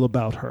you feel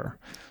about her.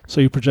 So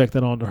you project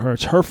that onto her.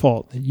 It's her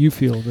fault that you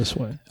feel this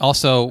way,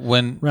 Also,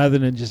 when rather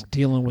than just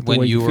dealing with the when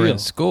way you were feel. in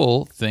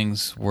school,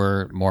 things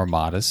were more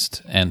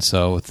modest, and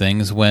so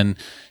things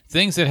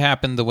that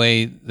happened the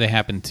way they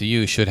happened to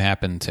you should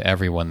happen to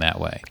everyone that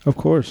way. Of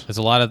course. There's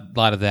a lot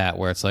of that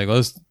where it's like,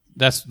 well,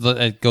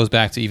 it goes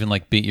back to even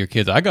like beat your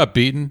kids. I got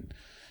beaten.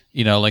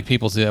 Like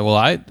people say,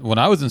 well, when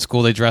I was in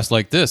school, they dressed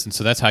like this, and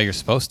so that's how you're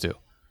supposed to.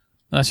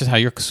 And that's just how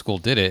your school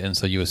did it, and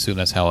so you assume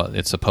that's how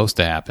it's supposed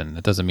to happen.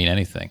 It doesn't mean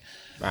anything.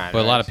 But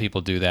a lot of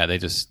people do that. They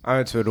just. I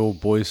went to an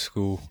all-boys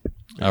school.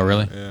 Oh,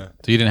 really? Yeah.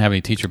 So you didn't have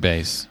any teacher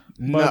base?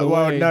 By the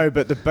way, no,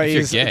 but the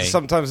bays, gay.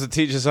 sometimes the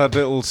teachers had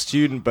little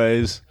student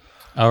bays.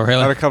 Oh,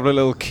 really? I had a couple of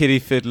little kiddie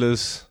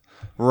fiddlers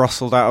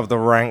rustled out of the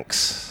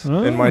ranks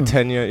in my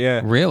tenure,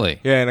 yeah.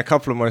 Really? Yeah, in a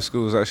couple of my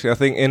schools, actually. I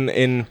think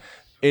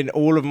in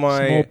all of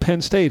my... Small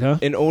Penn State, huh?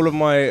 In all of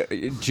my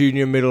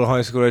junior, middle,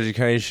 high school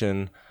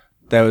education,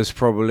 there was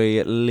probably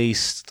at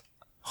least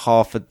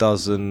half a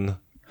dozen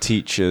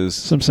teachers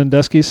Some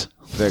Sandusky's.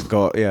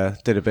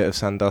 that did a bit of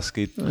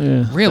Sandusky.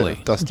 Yeah. Really?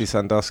 Dusty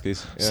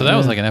Sandusky's. Yeah. So that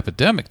was like an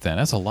epidemic then.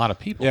 That's a lot of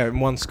people. Yeah, in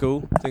one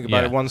school. Think about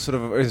Yeah. it. One sort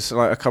of, it's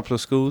like a couple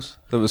of schools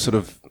that was sort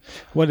of...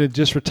 What, did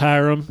just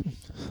retire them?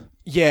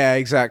 Yeah,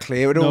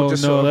 exactly. It would all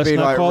just No, sort of let's be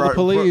not like call the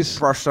police.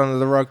 brushed under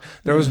the rug.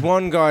 There was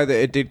one guy that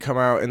it did come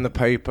out in the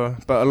paper,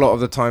 but a lot of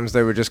the times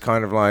they were just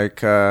kind of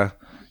like,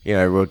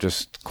 we'll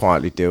just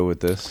quietly deal with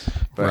this.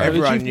 But Right.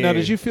 everyone knew. Now,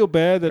 did you feel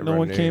bad that no Everyone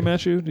one knew. came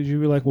at you? Did you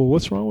be like, well,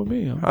 what's wrong with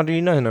me? How do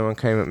you know no one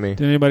came at me?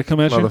 Did anybody come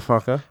at you?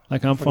 Motherfucker.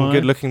 Like, I'm Fucking fine.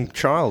 good-looking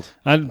child.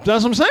 That's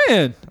what I'm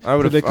saying. I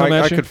would Did they have. come I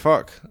at you? could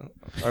fuck.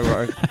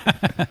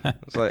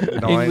 It's like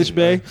 9. English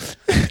Bay?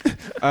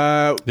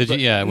 Did you?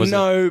 Yeah. Was it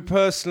no,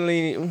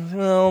 personally,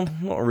 well,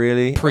 not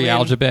really.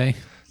 pre-algebra bay?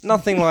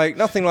 Nothing like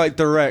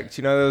direct.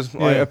 There was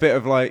like Yeah. a bit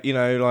of like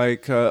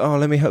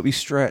let me help you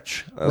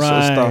stretch, that sort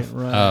of stuff.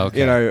 Right. Oh,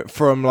 okay.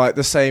 From like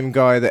the same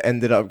guy that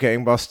ended up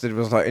getting busted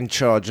was like in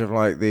charge of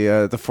like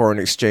the foreign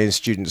exchange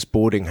students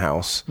boarding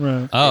house.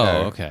 Right. Oh,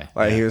 know, okay.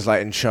 Like he was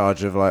like in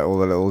charge of like all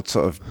the little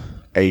sort of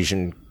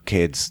Asian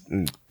kids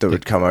that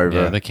would come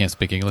over. Yeah, they can't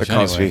speak English They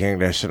can't anyway. speak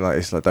English, and like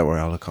it's like, don't worry,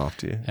 I'll look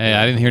after you. Hey,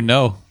 I didn't hear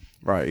no.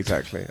 Right,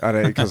 exactly. I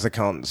don't because they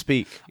can't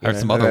speak. I heard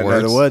some They other don't know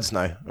the words. words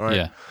now. Right.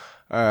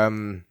 Yeah.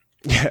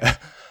 Yeah.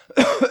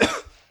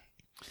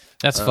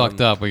 That's fucked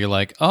up. Where you're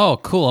like, oh,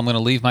 cool. I'm going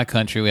to leave my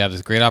country. We have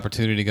this great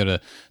opportunity to go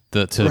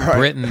to Right.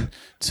 Britain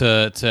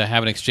to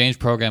have an exchange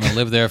program and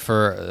live there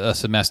for a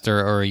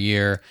semester or a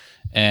year,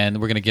 and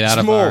we're going to get out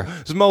of our.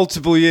 It's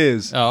multiple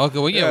years. Oh, okay.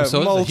 Well, yeah.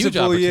 So it's a huge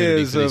multiple opportunity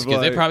years for these of,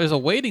 kids. like, There's a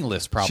waiting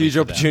list probably. Huge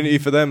for them. opportunity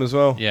for them as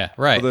well. Yeah.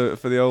 Right.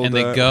 For the old. And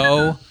they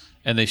go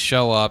and they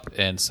show up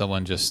and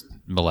someone just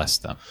molests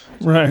them.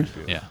 Right.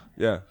 Yeah.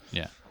 Yeah.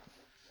 Yeah.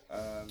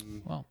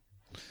 Well.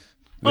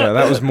 Yeah,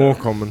 that was more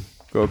common.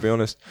 Gotta be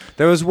honest.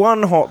 There was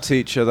one hot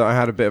teacher that I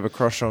had a bit of a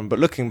crush on, but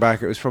looking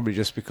back, it was probably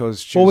just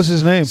because she What was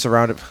his name?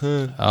 surrounded.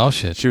 Oh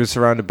shit. She was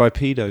surrounded by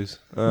pedos.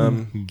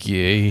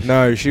 Gay.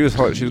 No, she was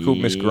hot. She was called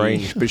Miss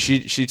Grange, but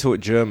she taught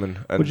German.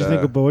 And, What'd you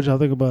think about? What'd y'all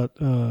think about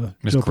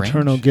Miss Joe Grange?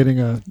 Paterno getting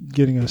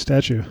a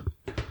statue?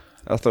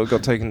 I thought it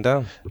got taken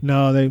down.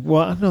 No, they.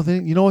 Well, no, they.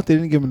 You know what? They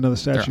didn't give him another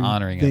statue.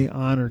 honoring They him.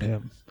 honored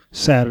him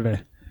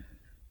Saturday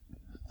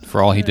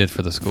For all he did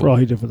for the school. for all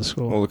he did for the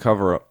school. All the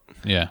cover up.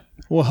 Yeah.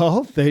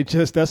 Well, that's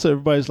what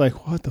everybody's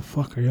like, what the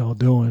fuck are y'all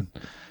doing?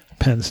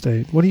 Penn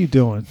State, what are you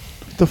doing?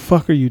 What the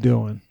fuck are you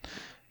doing?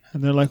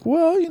 And they're like,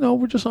 well,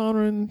 we're just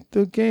honoring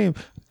the game.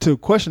 The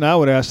question I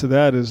would ask to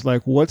that is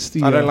like, what's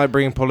the... I don't like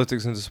bringing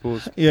politics into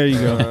sports. Yeah, you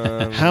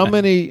go. How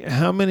many,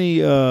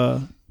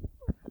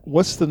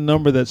 what's the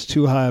number that's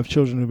too high of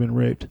children who've been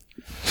raped?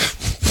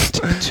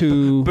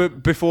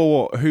 But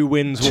before what? Who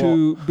wins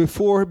what?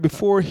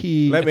 Before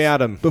he... Let me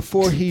at him.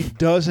 Before he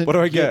doesn't... What do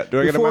I get? Do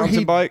I get a before mountain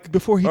he- bike?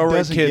 Before he Or rape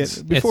doesn't kids?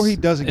 get... Before he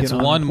doesn't get It's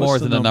honored, one what's more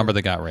than the number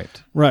that got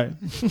raped. Right.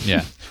 Yeah.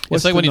 What's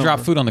It's like when the you drop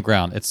number? food on the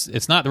ground.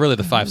 It's not really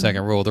the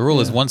 5-second rule. The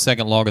rule is 1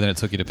 second longer than it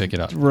took you to pick it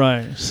up.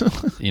 Right.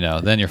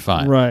 Then you're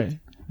fine. Right.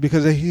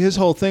 Because his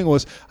whole thing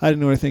was, I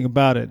didn't know anything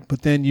about it.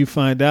 But then you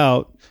find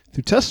out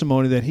through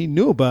testimony that he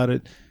knew about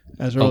it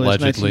as early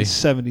Allegedly.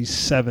 as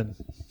 1977.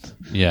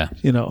 Yeah.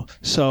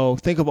 So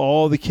think of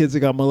all the kids that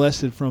got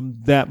molested from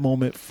that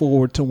moment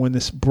forward to when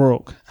this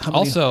broke.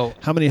 How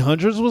many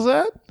hundreds was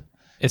that?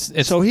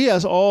 It's So he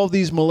has all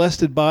these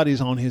molested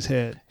bodies on his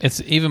head.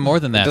 it's even more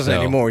than that. Doesn't though.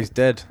 anymore. He's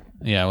dead.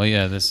 Yeah. Well,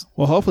 yeah. This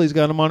Well, hopefully he's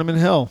got them on him in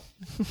hell.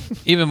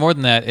 even more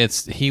than that.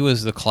 He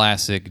was the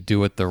classic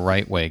do it the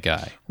right way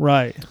guy.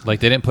 Right. Like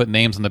they didn't put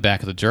names on the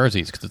back of the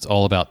jerseys because it's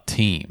all about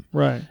team.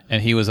 Right.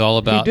 And he was all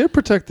about. He did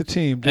protect the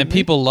team. And didn't he?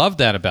 people love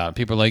that about him.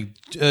 People are like,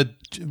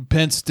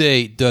 Penn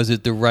State does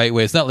it the right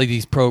way. It's not like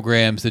these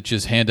programs that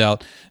just hand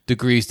out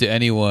degrees to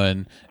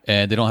anyone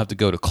and they don't have to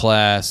go to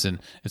class and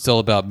it's all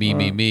about me,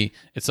 me.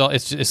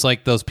 It's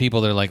like those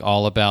people that are like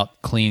all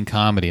about clean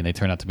comedy and they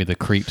turn out to be the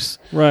creeps.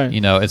 Right. He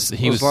It was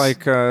was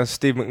like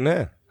Steve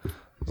McNair.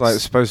 Like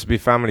supposed to be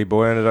family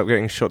boy, ended up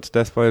getting shot to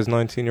death by his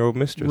 19-year-old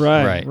mistress.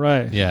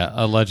 Right. Yeah,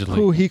 allegedly.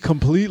 Who he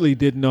completely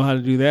didn't know how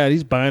to do that.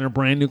 He's buying her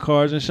brand new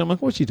cars and shit. I'm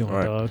like, what you doing,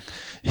 Right. dog?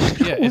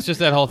 Yeah, it's just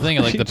that whole thing.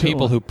 Like you the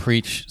people doing? who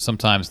preach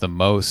sometimes the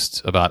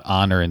most about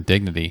honor and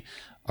dignity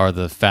are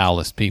the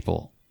foulest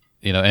people.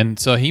 You know, and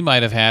so he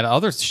might have had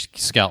other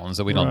skeletons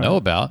that we don't know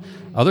about,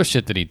 other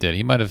shit that he did.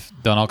 He might have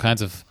done all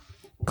kinds of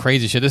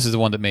crazy shit. This is the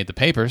one that made the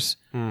papers.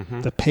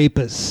 The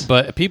papers.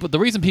 But the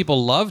reason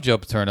people love Joe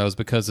Paterno is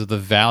because of the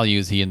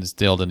values he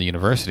instilled in the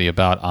university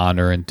about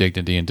honor and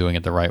dignity and doing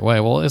it the right way.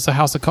 Well, it's a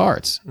house of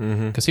cards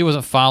because he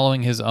wasn't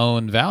following his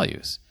own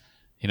values.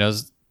 You know,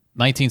 it's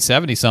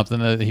 1970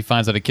 something. He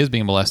finds out a kid's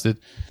being molested.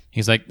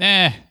 He's like,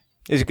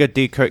 He's a good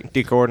D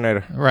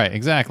coordinator. right,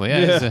 exactly.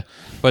 Yeah.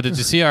 But did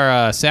you see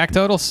our sack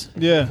totals?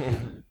 Yeah.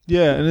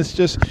 Yeah, and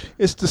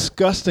it's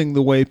disgusting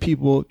the way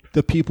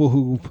the people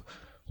who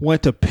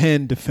went to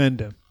Penn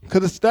defend him.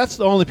 Because that's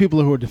the only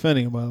people who are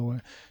defending him, by the way.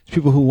 It's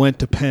people who went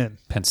to Penn.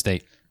 Penn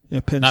State. Yeah,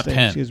 Penn Not State,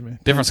 Penn. excuse me.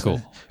 Different Penn State.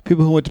 school.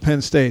 People who went to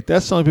Penn State.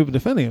 That's the only people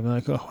defending him. They're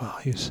like, oh, wow,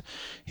 he's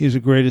the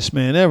greatest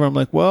man ever. I'm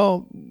like,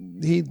 well,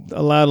 he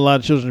allowed a lot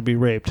of children to be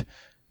raped.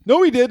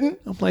 No, he didn't.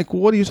 I'm like,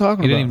 well, what are you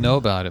talking You about? didn't even know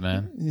about it,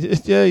 man.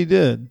 Yeah, he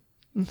did.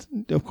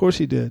 Of course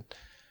he did.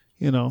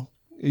 You know,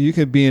 you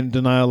could be in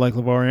denial like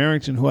LeVar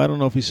Arrington, who I don't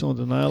know if he's still in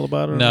denial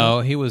about it or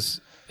No, not.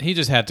 he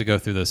just had to go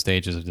through those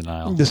stages of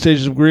denial. The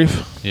stages of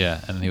grief.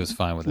 Yeah, and he was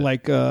fine with it.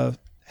 Like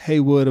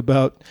Haywood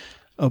about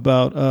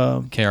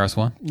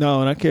KRS-One?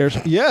 no, not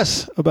KRS.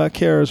 Yes, about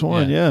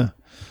KRS-One. Yeah.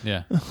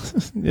 Yeah.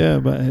 Yeah,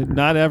 but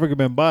not Africa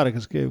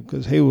Bambaataa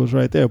because Haywood was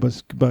right there, but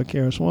it's about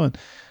KRS-One.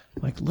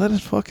 Like, let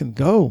it fucking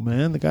go,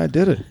 man. The guy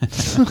did it.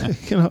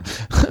 You know,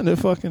 let it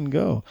fucking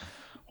go.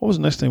 What was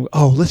the next thing?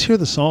 Oh, let's hear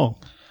the song.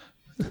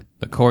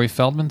 The Corey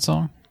Feldman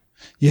song?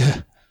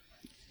 Yeah.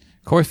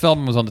 Corey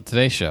Feldman was on the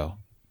Today Show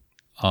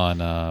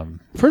on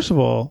First of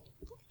all,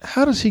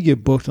 how does he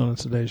get booked on a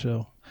Today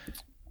Show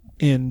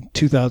in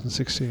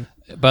 2016?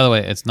 by the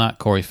way, it's not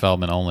Corey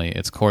Feldman only.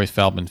 It's Corey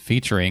Feldman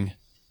featuring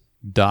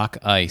Doc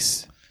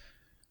Ice.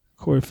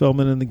 Corey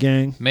Feldman and the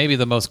gang. Maybe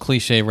the most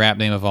cliche rap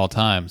name of all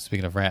time.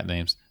 Speaking of rap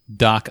names,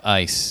 Doc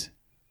Ice.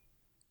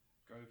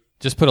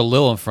 Just put a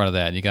Lil in front of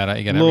that. You got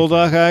Lil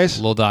Doc Ice.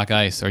 Lil Doc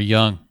Ice or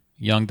young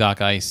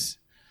Doc Ice.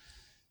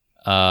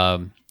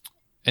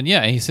 And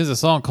yeah, he sings a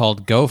song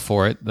called "Go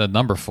For It," the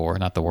number 4,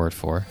 not the word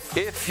 4.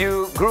 If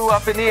you grew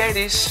up in the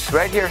 80s,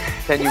 right here,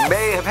 then you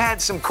may have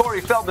had some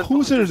Corey Feldman.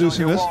 Who's posters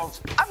introducing on your this?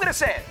 walls. I'm going to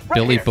say it. Right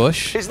Billy here.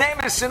 Bush? His name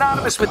is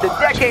synonymous with the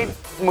decade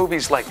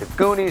movies like The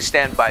Goonies,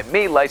 Stand By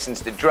Me, License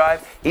to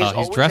Drive. He's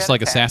always dressed had a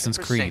like passion Assassin's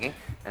for Creed. singing,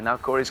 and now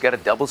Corey's got a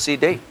double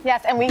CD.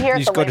 Yes, and we hear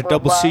He's it's a got a labor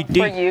double of love CD.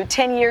 for you.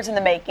 10 years in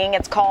the making.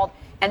 It's called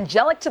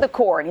Angelic to the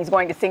Core, and he's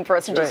going to sing for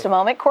us in just a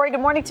moment. Corey, good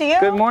morning to you.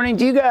 Good morning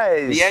to you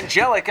guys. The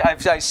angelic,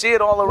 I see it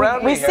all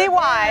around We me. see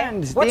why.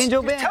 And the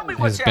Angel Band. Tell me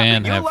what's His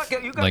band happening.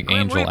 have, You got like,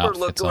 Grim angel Reaper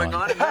look outfits going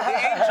on. and the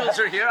angels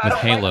are here. I With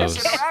don't halos.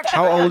 Like this interaction.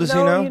 How old is he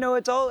No, now? you know,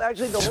 it's all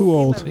actually the Too whole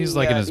old. theme of He's the,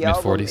 like in his the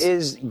album mid-40s.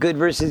 Is good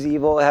versus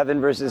evil,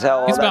 heaven versus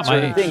hell. He's all about that sort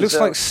my of age. thing. Looks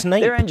So like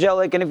Snape. They're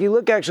angelic, and if you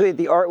look actually at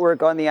the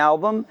artwork on the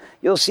album,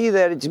 you'll see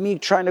that it's me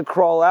trying to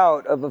crawl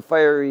out of a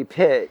fiery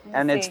pit,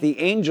 and it's the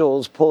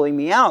angels pulling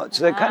me out.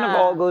 So that kind of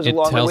all goes It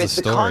along tells with a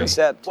the story.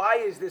 concept. Why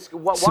is this?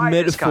 Why It's a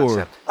this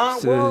metaphor.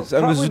 concept? Well, I was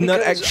probably not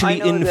because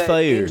actually I know in that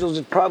fire. Angels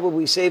have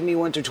probably saved me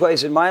once or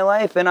twice in my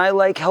life, and I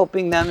like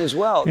helping them as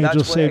well. Angels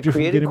That's why saved I you from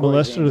created getting Corey's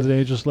molested, or Angels. did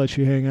they just let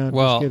you hang out?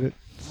 Well, Just get it.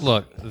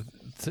 look,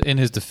 in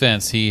his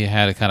defense, he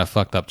had a kind of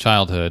fucked up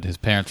childhood. His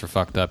parents were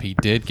fucked up. He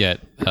did get,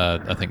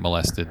 I think,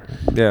 molested.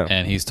 Yeah.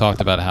 And he's talked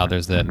about how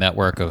there's that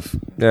network of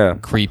Yeah.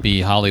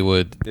 creepy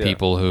Hollywood Yeah.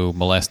 people who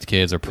molest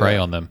kids or prey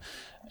on them.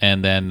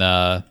 And then,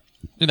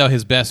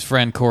 his best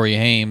friend, Corey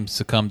Haim,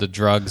 succumbed to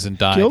drugs and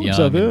died Killed young.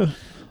 himself, and yeah.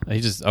 He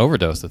just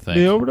overdosed, I think.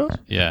 He overdosed?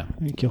 Yeah.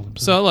 He killed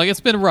himself. So, look, it's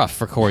been rough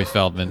for Corey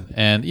Feldman.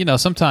 And,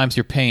 sometimes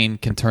your pain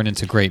can turn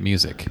into great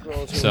music.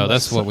 So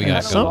that's what we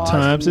got Some- going.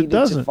 Sometimes it needed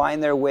doesn't. To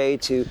find their way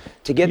to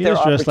get He their is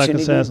dressed like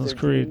opportunities, Assassin's their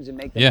Creed. dreams, and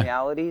make them Yeah.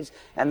 realities.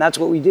 And that's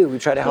what we do. We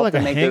try to He's got help like a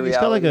them make their he's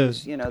got like a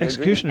realities. Their dreams.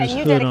 executioner's And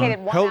you hood dedicated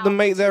on. one Help them album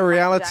make to their Michael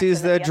realities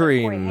Jackson their and the other Corey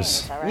dreams. Haim,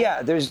 is that right?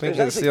 Yeah, there's think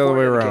actually it's the other four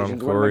way around,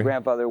 dedications. One to Corey. my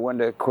grandfather, one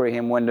to Corey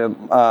Haim, one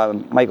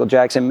to Michael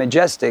Jackson.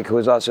 Majestic, who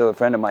was also a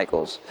friend of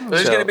Michael's.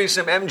 There's So- going to be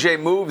some MJ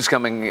moves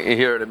coming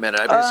here in a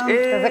minute. Does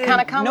it kind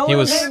of come? No, He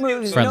was MJ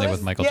moves. friendly No,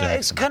 with Michael yeah, Jackson.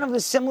 it's kind of a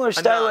similar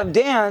style nod. of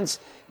dance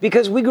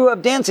because we grew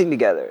up dancing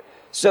together.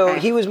 So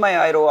he was my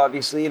idol,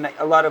 obviously, and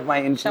a lot of my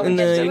influence. And,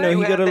 he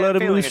You got have a that lot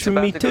of feeling moves it's from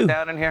about me to go too.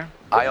 down in here?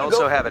 I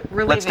also have it.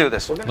 We're Let's do leaving.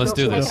 this. Let's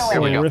do this. A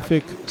Here we go.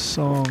 horrific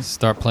song.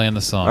 Start playing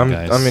the song, I'm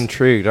guys.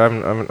 intrigued. I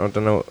don't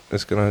know what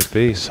it's gonna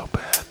be. So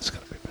bad. It's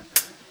gonna be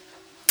bad.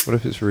 What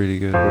if it's really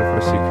good? What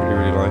if I secretly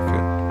really like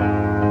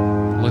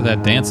it? Look at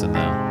that dancing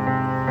now.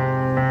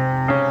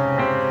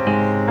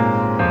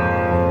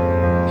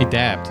 He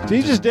dabbed.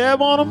 Did he just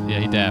dab on him? Yeah,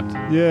 he dabbed.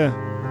 Yeah.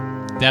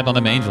 Dabbed on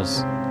them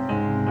angels.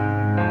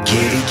 Get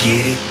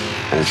it.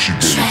 All she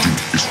wanna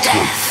do is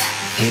twerk.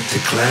 Hit the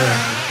club.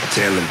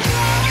 Tell him.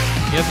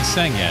 He hasn't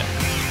sang yet.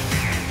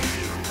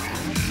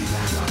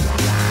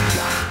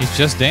 He's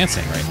just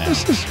dancing right now.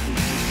 This is,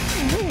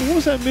 what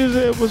was that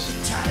music? It was.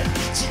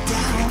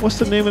 What's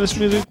the name of this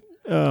music?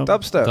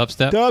 Dubstep.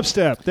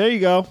 Dubstep. There you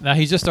go. Now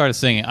he just started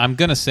singing. I'm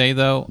gonna say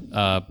though,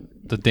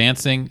 the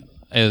dancing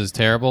is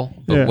terrible,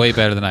 but way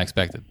better than I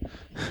expected.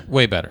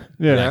 Way better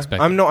than I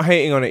expected. I'm not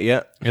hating on it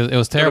yet. It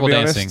was terrible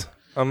Gotta be dancing. honest.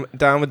 I'm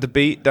down with the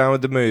beat, down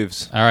with the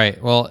moves. All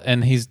right. Well,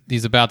 and he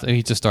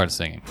just started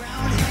singing.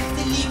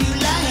 They leave you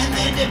lying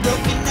there, they're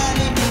broken down,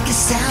 they make a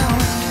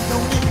sound.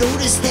 Don't you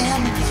notice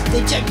them?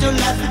 They check your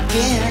life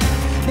again.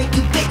 Make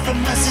you beg from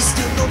us, and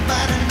still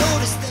nobody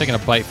notice them. Taking a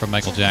bite from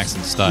Michael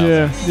Jackson's style.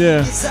 Yeah.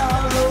 It's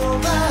all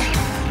over,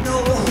 no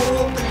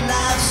hope in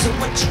life, so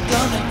what you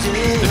gonna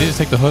do? Did he just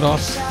take the hood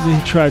off? He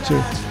tried to.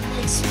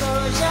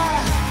 Exposure,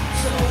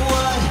 so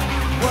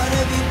what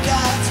have you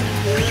got to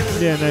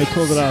lose? Yeah, now he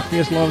pulled it off. He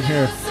has long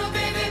hair. So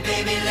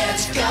baby,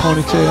 let's go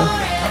Ponytail. for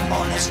it. Come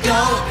on, let's go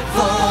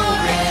for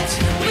it.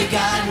 We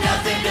got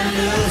nothing to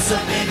lose, so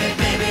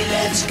baby,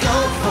 let's go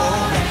for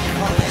it.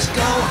 Come on, let's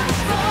go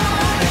for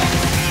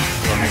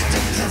it.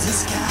 To the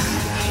sky.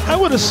 I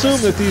would assume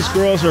that these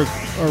girls are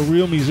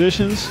real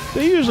musicians.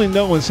 They usually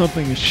know when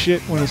something is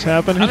shit when it's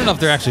happening. I don't know if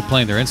they're actually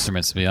playing their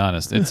instruments, to be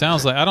honest. It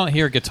sounds like I don't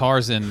hear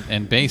guitars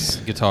and bass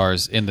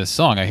guitars in this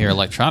song. I hear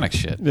electronic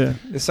shit. Yeah.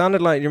 It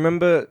sounded like, you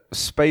remember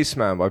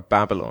Spaceman by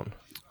Babylon?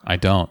 I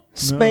don't.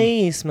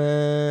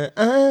 Spaceman,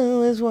 I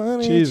always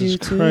wanted Jesus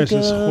Christ,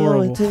 it's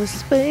horrible.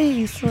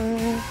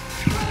 spaceman.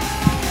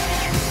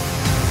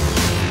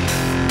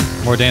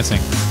 More dancing.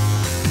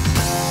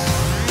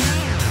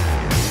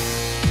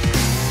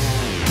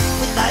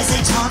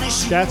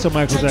 That's a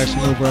Michael Jackson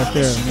move right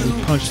there.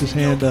 He punched his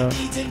hand up.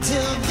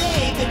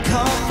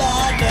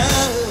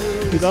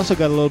 He's also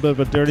got a little bit of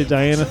a Dirty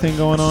Diana thing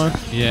going on.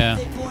 Yeah.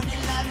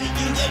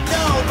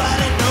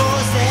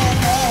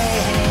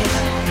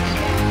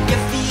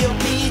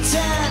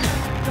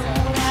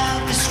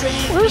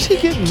 Where's he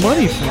getting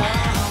money from?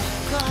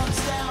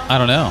 I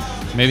don't know.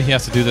 Maybe he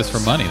has to do this for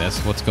money. That's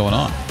what's going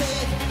on.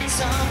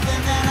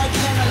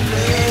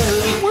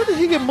 Where did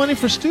he get money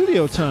for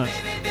studio time?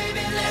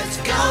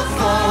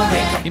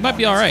 He might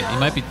be all right. He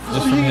might be just Where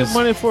did from he his get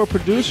money for a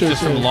producer?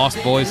 just from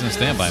Lost Boys and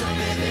Stand By Me.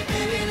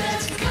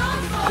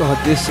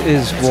 God, this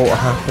is what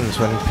happens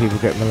when people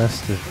get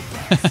molested.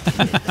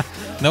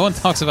 No one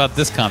talks about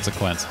this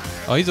consequence.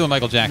 Oh, he's doing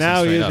Michael Jackson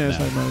Now he straight is up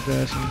dancing now. like Michael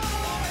Jackson.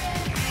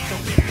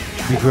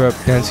 We grew up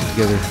dancing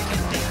together.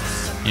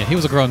 Yeah, he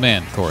was a grown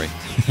man, Corey.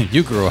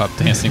 You grew up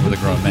dancing with a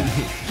grown man.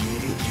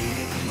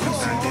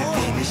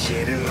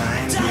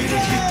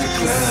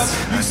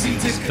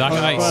 Doc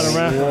Ice.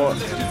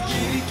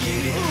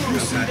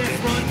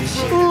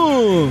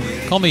 Ooh.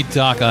 Call me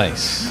Doc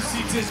Ice.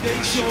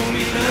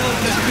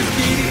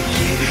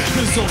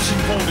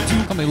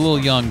 Call me little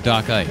young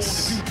Doc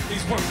Ice.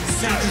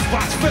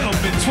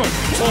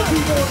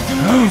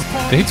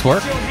 Did he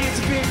twerk?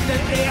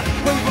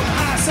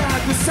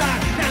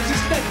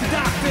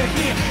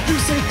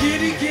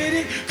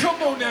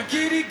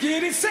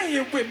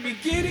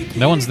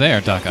 No one's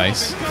there, Doc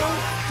Ice.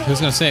 Who's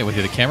gonna say it with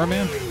you? The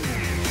cameraman?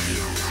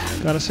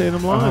 Gotta say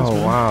them lines, Oh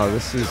man. wow,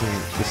 this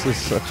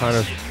is a kind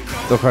of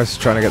Doc Ice is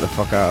trying to get the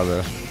fuck out of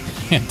there.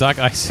 Yeah, Doc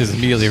Ice has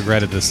immediately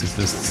regretted this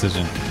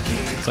decision.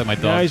 It's like my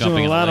dog Now he's jumping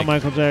doing a in the lot of lake.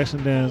 Michael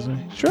Jackson dancing.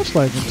 He's dressed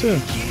like him, too.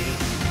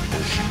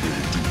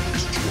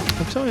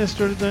 I'm telling you, it's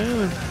Dirty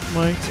Diana,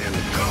 Mike.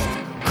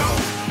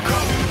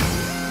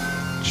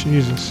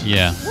 Jesus.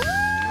 Yeah.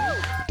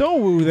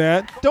 Don't woo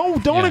that.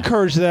 Don't Yeah.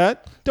 encourage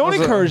that. Don't Was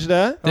it- encourage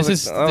that. This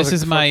was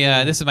is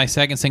a my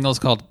second single. It's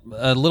called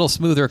 "A Little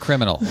Smoother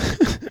Criminal."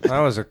 That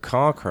was a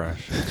car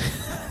crash.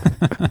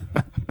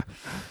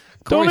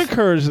 Don't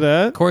encourage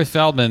that. Corey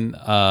Feldman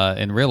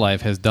in real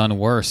life has done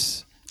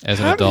worse as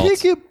an How adult. did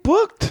he get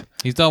booked?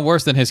 He's done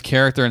worse than his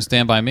character in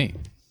Stand By Me.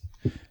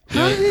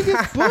 How did he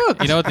get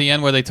booked? You know, at the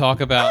end where they talk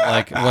about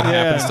like what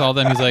happens to all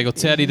them, he's like, "Well,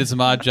 Teddy did some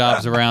odd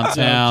jobs around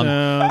town.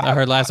 I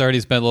heard last he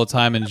spent a little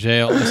time in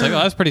jail." It's like, oh,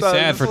 that's pretty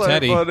sad for so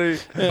Teddy. funny.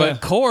 But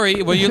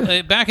Corey, well,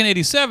 you back in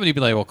 '87, you'd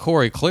be like, "Well,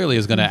 Corey clearly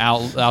is going to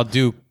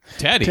outdo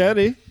Teddy.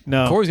 Teddy?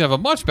 No. Corey's gonna have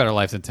a much better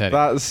life than Teddy.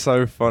 That's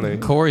so funny.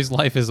 Corey's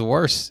life is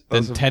worse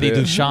than That's a Teddy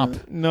bit.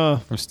 Duchamp No.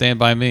 from Stand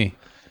By Me.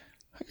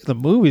 The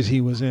movies he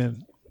was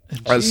in.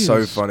 That's so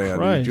Jesus funny. I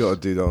Christ. you got to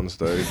do that on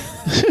stage.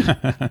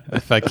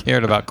 If I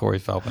cared about Corey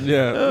Feldman.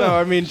 Yeah. No,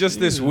 I mean just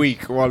this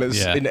week while it's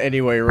Yeah. in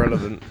any way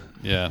relevant.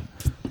 Yeah.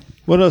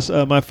 What else?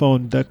 My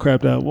phone that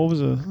crapped out.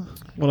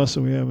 What else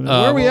do we have? Where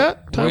are we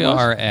at? We Time-wise?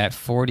 are at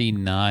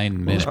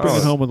 49 minutes. Let's bring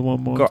it home with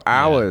one more. We've got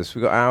hours.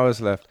 We've got hours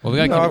left. Well, we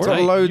gotta keep I've it got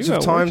tight. loads You of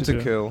got time work to to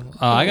do. kill.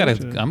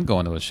 I'm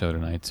going to a show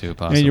tonight too.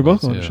 Possibly. you're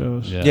both going to too.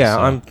 shows. Yeah,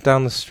 so- I'm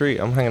down the street.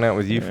 I'm hanging out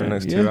with you for the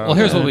next 2 Yeah. hours. Well,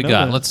 here's Yeah, what we I know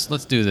got. that.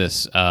 Let's do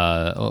this.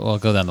 We'll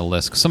go down the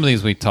list. Some of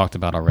these we talked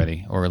about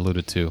already or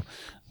alluded to.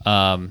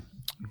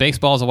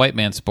 Baseball is a white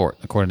man's sport,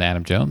 according to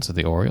Adam Jones of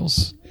the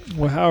Orioles.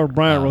 Well, Howard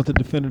Bryant wrote the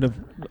definitive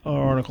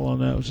article on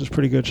that, which is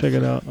pretty good. Check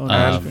it out. On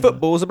And ESPN.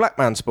 football is a black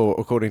man's sport,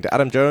 according to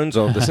Adam Jones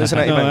of the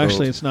Cincinnati No, Bengals.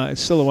 actually, it's not.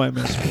 It's still a white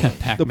man's sport. The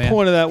Pac-Man.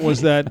 point of that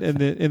was that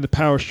in the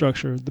power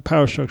structure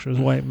is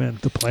white men.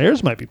 The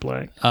players might be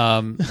playing.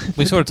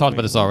 We sort of talked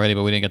about this already,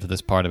 but we didn't get to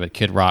this part of it.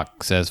 Kid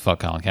Rock says, fuck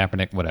Colin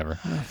Kaepernick, whatever.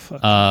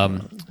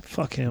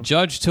 Fuck him.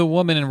 Judge to a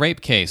woman in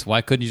rape case.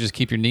 Why couldn't you just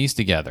keep your knees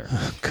together?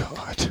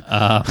 God.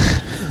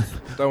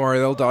 Don't worry,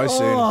 they'll die soon.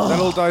 They'll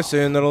all die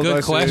soon. They'll all die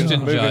Good question, soon.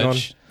 Moving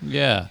Judge.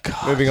 Yeah.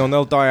 on. Moving on.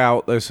 They'll die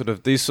out.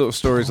 These sort of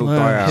stories will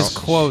die out. His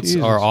quotes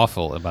Jesus. are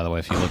awful, by the way,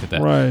 if you look at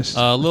that. Christ.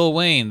 Lil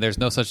Wayne, there's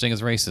no such thing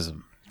as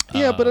racism.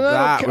 Yeah, but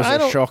that was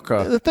a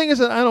shocker. The thing is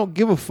that I don't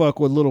give a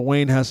fuck what Little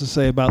Wayne has to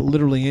say about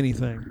literally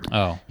anything.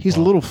 Oh. He's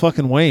well, Little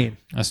fucking Wayne.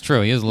 That's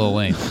true. He is Lil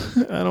Wayne.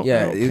 I don't.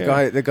 Yeah, I don't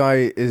care. the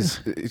guy is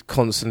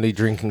constantly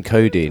drinking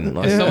codeine.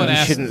 Like, Someone you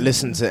asked- shouldn't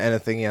listen to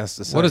anything he has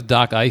to say. What does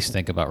Doc Ice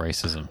think about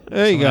racism?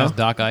 There you Someone go. asked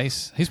Doc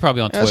Ice. He's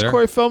probably on Ask Twitter.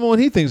 Corey Feldman what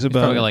he thinks He's about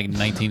probably it. got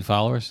like 19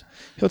 followers.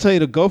 He'll tell you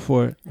to go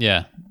for it.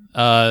 Yeah.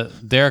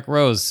 Derek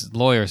Rose,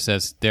 lawyer,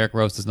 says Derek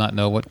Rose does not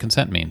know what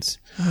consent means.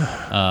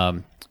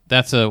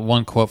 That's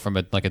one quote from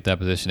a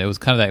deposition. It was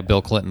kind of that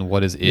Bill Clinton,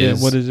 what is. Yeah,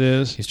 what it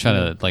is. He's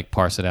trying to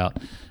parse it out.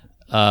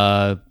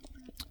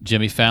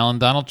 Jimmy Fallon,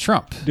 Donald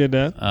Trump. Did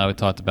that. We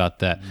talked about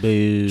that.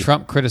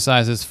 Trump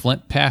criticizes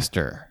Flint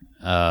pastor.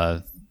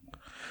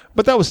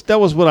 But that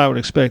was what I would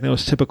expect. That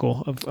was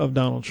typical of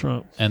Donald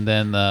Trump. And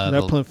then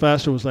That Clint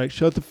Faster was like,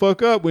 "Shut the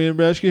fuck up. We didn't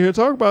ask you here to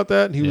talk about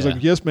that." And he was Yeah.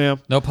 like, "Yes, ma'am."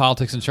 no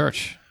politics in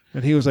church.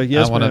 And he was like,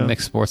 "Yes, I want ma'am." to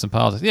mix sports and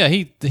politics. Yeah,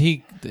 he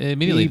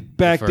immediately He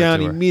backed deferred down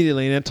to her.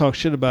 immediately and then talked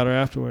shit about her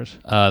afterwards.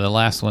 The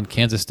last one,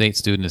 Kansas State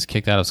student is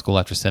kicked out of school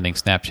after sending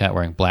Snapchat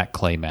wearing black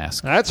clay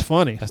mask. That's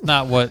funny. That's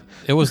not what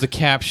it was. The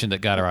caption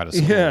that got her out of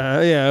school.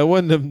 Yeah. It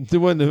wouldn't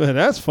have.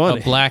 That's A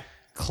funny. black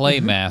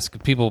clay mask.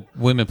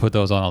 Women put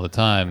those on all the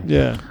time.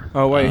 Yeah.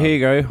 Oh wait, here you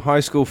go.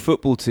 High school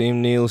football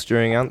team kneels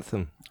during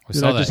anthem. We Did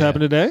saw that just yeah. happen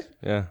today?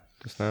 Yeah,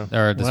 just now.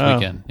 Or this Wow.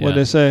 weekend. What'd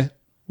they say?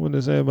 What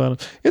did they say about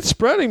it? It's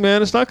spreading,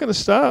 man. It's not going to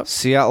stop.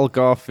 Seattle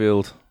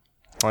Garfield.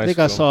 I think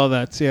I saw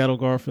that. Seattle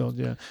Garfield,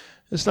 yeah.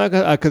 It's not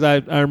because I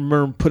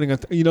remember putting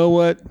you know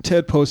what?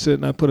 Ted posted it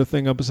and I put a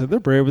thing up and said, they're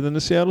braver than the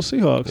Seattle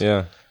Seahawks.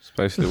 Yeah, that's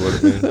basically what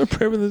it means. They're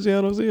braver than the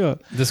Seattle Seahawks.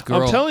 This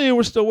girl. I'm telling you,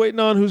 we're still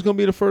waiting on who's going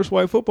to be the first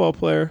white football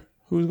player.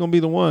 Who's going to be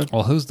the one?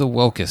 Well, who's the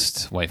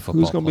wokest white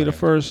football Who's going to be the player?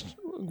 first?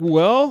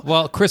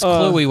 Well, Chris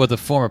Kluwe was a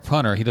former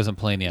punter. He doesn't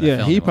play in the NFL yeah,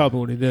 he anymore. probably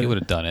would have did He it. would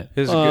have done it.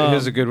 Here's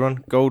a good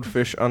one.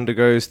 Goldfish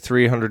undergoes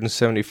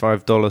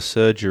 $375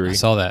 surgery. I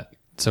saw that.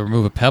 So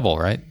remove a pebble,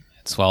 right?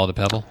 Swallowed a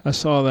pebble. I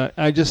saw that.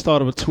 I just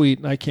thought of a tweet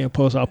and I can't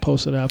post. I'll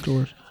post it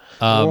afterwards.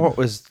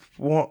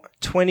 What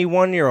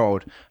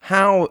 21-year-old?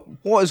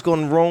 What has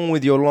gone wrong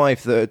with your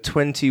life that at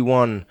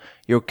 21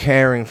 you're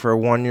caring for a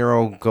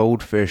 1-year-old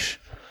goldfish?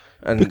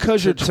 And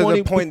Because you're to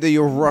 20 the point that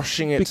you're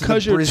rushing it to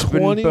because the you're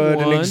Brisbane Bird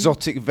and 21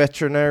 Exotic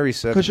Veterinary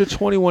Service. Because you're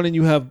 21 and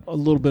you have a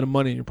little bit of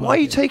money in your pocket. Why are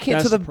you taking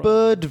it to That's the problem.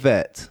 bird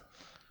vet?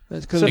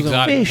 That's because It's it was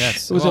exotic only- fish.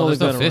 It was Well, only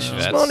there's no vet fish around.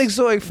 vets. It's not an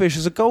exotic fish.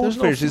 It's a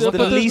goldfish. It's but the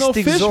there's least no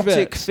fish exotic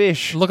vets.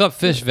 fish. Look up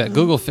fish vet.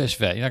 Google fish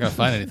vet. You're not going to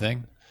find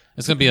anything.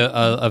 It's going to be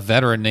a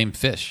veteran named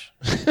Fish.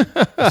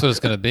 That's what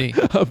it's going to be.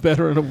 A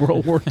veteran of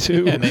World War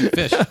II. Yeah, named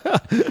Fish.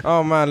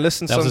 Oh man,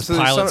 listen That was his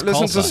pilot's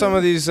call sign. some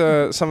of these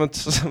some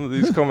of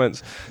these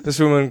comments. This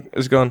woman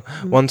has gone.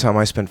 One time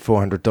I spent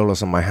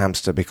 $400 on my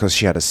hamster because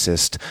she had a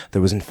cyst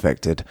that was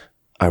infected.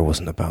 I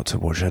wasn't about to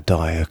watch her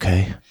die.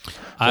 Okay.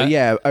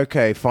 Yeah.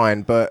 Okay.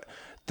 Fine. But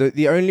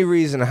the only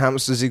reason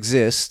hamsters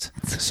exist,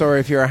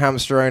 sorry if you're a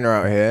hamster owner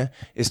out here,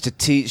 is to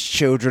teach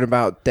children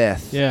about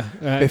death. Yeah.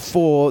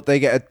 Before they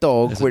get a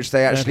dog, which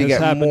they actually That has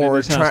get happened more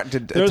in his house.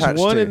 attached There's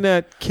one to. in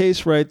that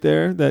case right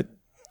there, that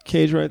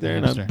cage right there,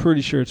 and Hamster. I'm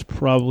pretty sure it's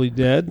probably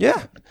dead.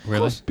 Yeah.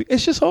 Really?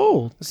 It's just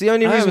old. It's the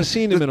only I reason. haven't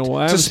seen him in a while.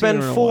 I To haven't seen spend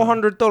her in a while.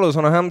 $400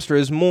 on a hamster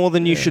is more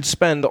than you should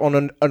spend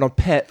on a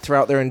pet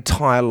throughout their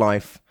entire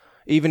life,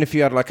 even if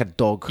you had like a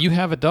dog. You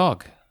have a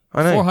dog.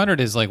 I know. 400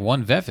 is like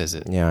one vet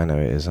visit. Yeah, I know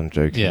it is. I'm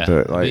joking. Yeah.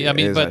 But like, I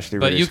mean, it is but actually you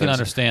really can expensive.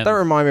 understand. Don't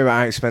remind me about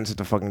how expensive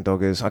the fucking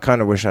dog is. I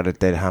kind of wish I had a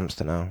dead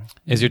hamster now.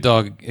 Is your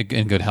dog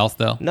in good health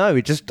though? No,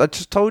 I just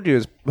told you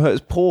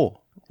it's paw.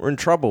 We're in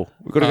trouble.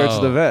 We've got to go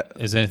to the vet.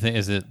 Is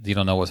it? You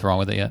don't know what's wrong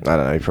with it yet? I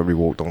don't know. He probably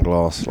walked on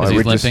glass. Is Like, he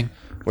we just- limping?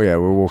 Well, yeah,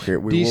 we're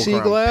walking. We DC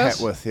walk around glass?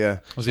 Petworth, yeah.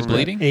 Was he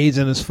bleeding? AIDS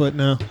in his foot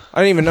now.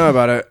 I didn't even know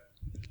about it.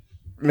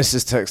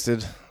 Mrs.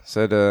 texted,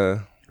 said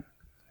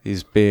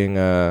he's being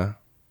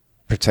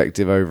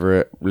protective over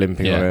it,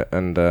 limping Yeah. on it,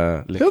 and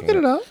licking He'll get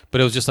it out.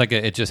 But it was just like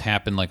it just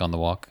happened like on the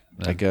walk.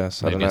 I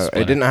guess. I Maybe don't a know. It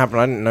splinter. didn't happen.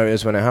 I didn't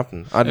notice when it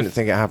happened. I didn't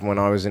think it happened when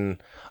I was in.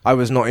 I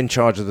was not in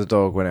charge of the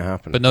dog when it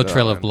happened. But no You know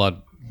trail what of I mean?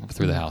 blood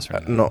through the house. Or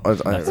anything. Not. I'm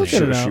Nothing. sure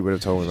Get it she out. would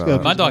have told me She's about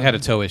got- My that. dog had a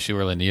toe issue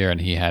early in the year,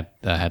 and he had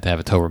to have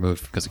a toe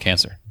removed because of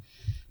cancer,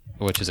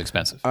 which is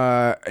expensive.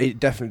 He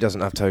definitely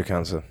doesn't have toe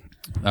cancer.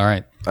 All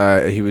right.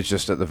 He was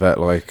just at the vet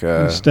like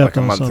stepped a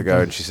on month something.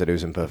 ago, and she said he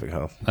was in perfect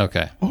health.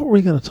 Okay. What were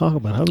we going to talk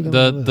about? How are we going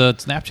to The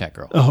Snapchat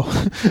girl.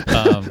 Oh.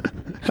 Um,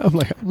 I'm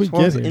like, how we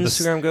What was get it? here?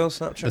 Instagram girl,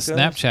 Snapchat the girl?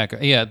 Snapchat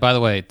girl. Yeah. By the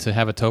way, to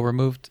have a toe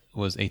removed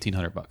was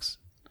 $1,800.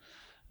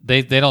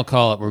 They don't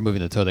call it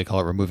removing the toe. They call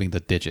it removing the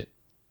digit.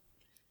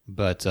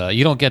 But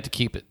you don't get to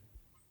keep it.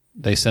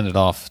 They send it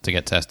off to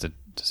get tested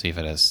to see if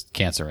it has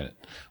cancer in it,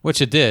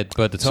 which it did.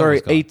 But the toe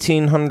was gone.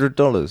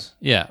 $1,800.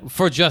 Yeah,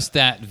 for just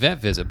that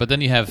vet visit. But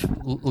then you have,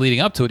 leading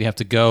up to it, you have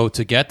to go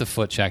to get the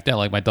foot checked out.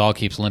 Like my dog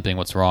keeps limping,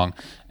 what's wrong?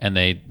 And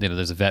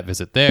there's a vet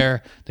visit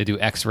there. They do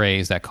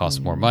x-rays, that costs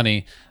more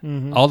money.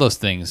 All those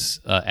things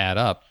add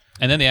up.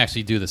 And then they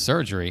actually do the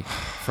surgery.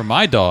 For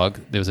my dog,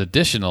 there was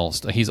additional,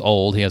 he's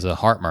old, he has a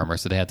heart murmur,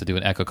 so they had to do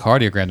an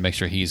echocardiogram to make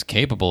sure he's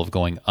capable of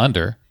going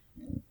under.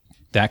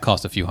 That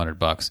cost a few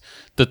 $100.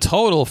 The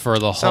total for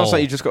the whole... Sounds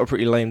like you just got a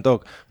pretty lame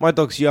dog. My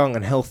dog's young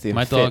and healthy and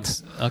my fit.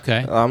 dog's...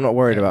 Okay. I'm not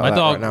worried about my that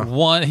dog right now.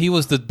 won. He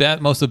was the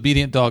most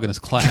obedient dog in his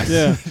class.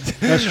 Yeah,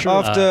 that's true.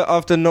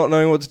 After not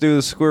knowing what to do with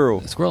a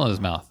squirrel. Squirrel in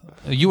his mouth.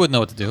 You wouldn't know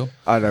what to do.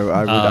 I know.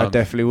 I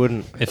definitely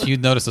wouldn't. If you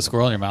noticed a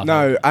squirrel in your mouth.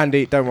 No,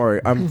 Andy, don't worry.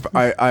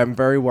 I'm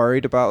very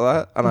worried about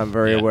that, and I'm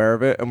very aware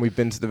of it. And we've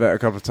been to the vet a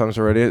couple of times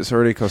already. It's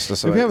already cost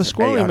us. If you have a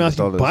squirrel in your mouth,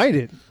 you bite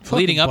it.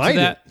 Leading up Bite to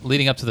that,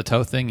 leading up to the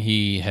toe thing,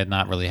 he had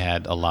not really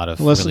had a lot of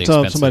Unless really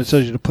somebody expensive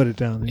tells you to put it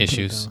down. then you put it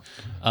issues.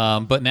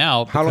 down. But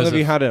now, How long have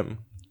you had him?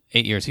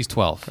 8 years. He's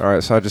 12. All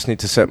right, so I just need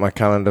to set my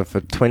calendar for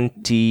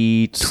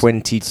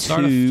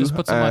 2022 just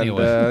put some money and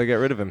away. get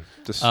rid of him.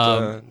 Just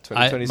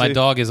 2022. My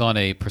dog is on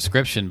a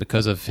prescription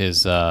because of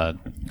his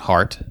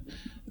heart,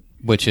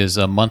 which is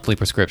a monthly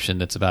prescription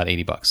that's about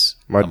 $80.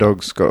 My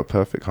dog's got a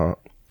perfect heart.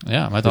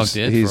 Yeah, my dog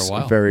did He's for a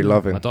while. very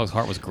loving. My dog's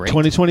heart was great.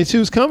 2022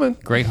 is coming.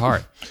 Great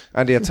heart.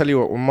 Andy, I tell you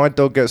what, when my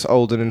dog gets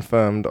old and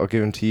infirmed, I'll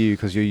give him to you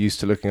because you're used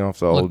to looking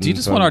after old. Look, do you and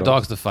just want our infirmed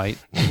dogs to fight?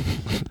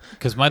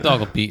 Because my dog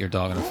will beat your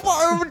dog in a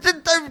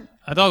fight.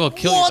 My dog will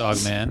kill your dog,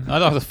 man. My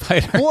dog's a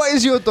fighter. What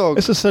is your dog?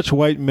 This is such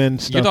white men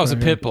stuff. Your dog's a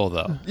right here. pit bull,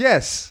 though.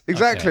 Yes,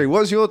 exactly. Okay.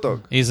 What's your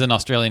dog? He's an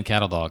Australian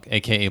cattle dog,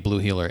 a.k.a. Blue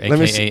Heeler, Let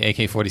me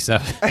a.k.a.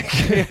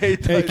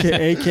 AK-47,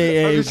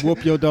 AKA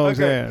whoop your dog's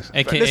ass.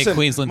 a.k.a. Listen,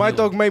 Queensland my Heeler.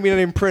 dog made me an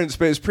name in Prince,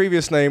 but his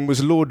previous name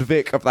was Lord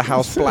Vic of the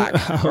House Black.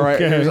 All right,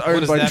 Okay. he was What owned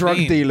does by that drug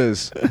mean?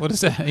 dealers. What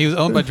is that? He was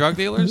owned by drug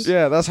dealers?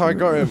 Yeah, that's how I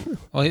got him.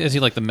 Well, is he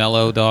like the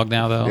mellow dog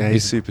now, though? Yeah,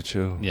 he's super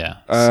chill. Yeah.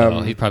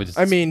 So he probably just...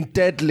 I mean,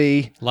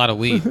 deadly. a lot of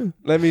weed.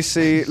 Let me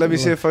see a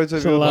photo of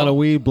There's your a lot dog. of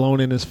weed blown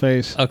in his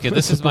face. Okay,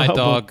 this is my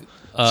dog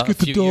Let's a get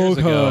the few years dog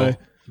ago high.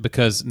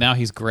 because now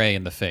he's gray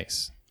in the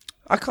face.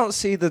 I can't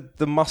see the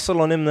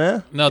muscle on him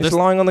there. No, it's this-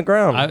 lying on the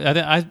ground.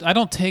 I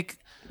don't take...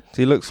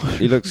 he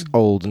looks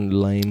old and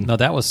lame. No,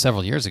 that was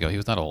several years ago. He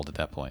was not old at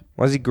that point.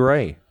 Why is he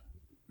grey?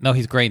 No,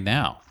 he's gray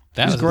now.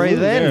 That He's was grey blue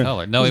then.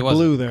 Color. No, It he was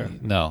wasn't. blue there.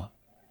 No,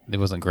 it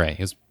wasn't gray.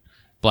 He was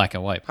black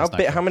and white.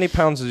 How many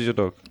pounds is your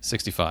dog?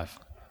 65.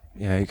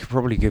 Yeah, you could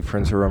probably give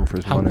Prince a run for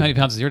his How money. many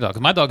pounds is your dog?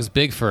 'Cause my dog is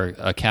big for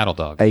a cattle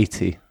dog.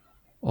 80.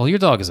 Well, your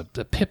dog is a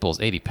pit bull's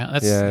 80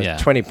 pounds. That's, yeah.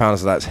 20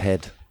 pounds of that's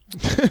head.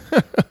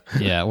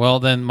 Yeah. Well,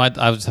 then I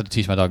just had to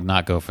teach my dog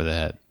not go for the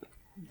head.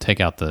 Take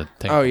out the.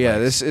 Oh yeah,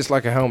 this is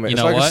like a helmet. You It's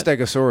know like what? a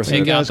stegosaurus.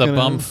 Take you out guys the gonna-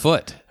 bum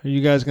foot. Are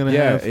you guys going to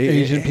Yeah, have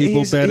Asian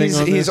people betting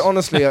on this? He's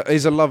honestly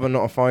he's a lover,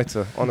 not a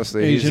fighter.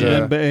 Honestly,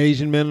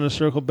 Asian men in a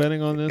circle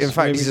betting on this. in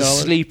fact, maybe he's a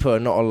dollars? sleeper,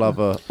 not a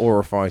lover or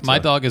a fighter. My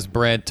dog is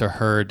bred to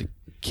herd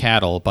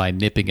cattle by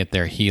nipping at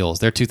their heels.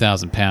 They're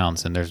 2,000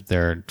 pounds and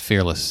they're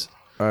fearless.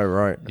 Oh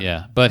right.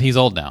 Yeah, but he's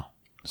old now,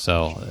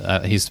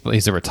 so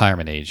he's a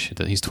retirement age.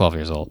 He's 12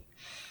 years old.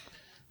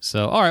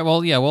 So all right,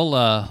 well, yeah,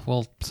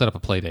 we'll set up a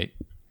play date.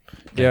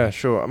 Yeah,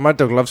 sure. My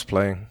dog loves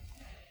playing.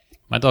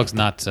 My dog's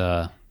not.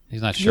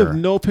 He's not You sure. have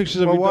no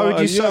pictures of Well, your why dog.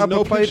 would you set have up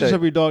no a play pictures date?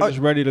 of your dog just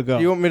ready to go.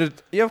 You want me to?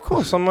 Yeah, of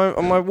course. On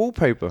my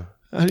wallpaper.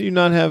 How do you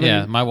not have Yeah,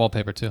 any? my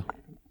wallpaper too.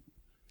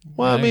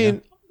 Well, I There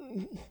you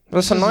mean,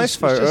 That's a nice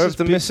photo of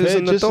the missus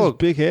and the just his dog.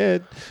 big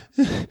head.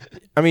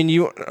 I mean,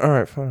 you. All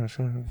right, fine.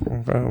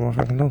 My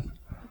fucking dog.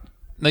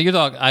 No, your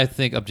dog. I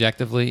think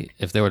objectively,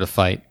 if they were to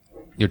fight,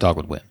 your dog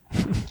would win.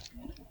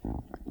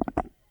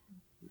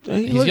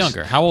 He's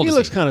younger. How old he is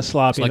looks he? kind of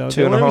sloppy. He's like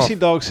though. 2.5. Whenever you see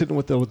dogs sitting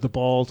with the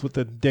balls, with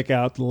the dick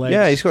out, the legs.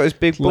 Yeah, he's got his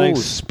big legs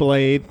balls.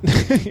 splayed.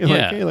 You're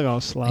Yeah. like, you look all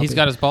sloppy. He's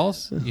got his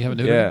balls. You haven't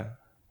neutered Yeah, him?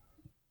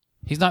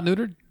 He's not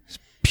neutered.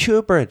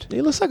 purebred.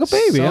 He looks like a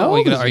baby. So, How are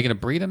old you is he? gonna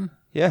breed him?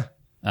 Yeah,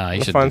 You I'll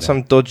shouldn't find do that.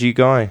 some dodgy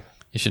guy.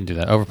 You shouldn't do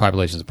that.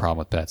 Overpopulation is a problem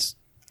with pets.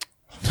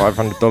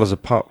 $500 a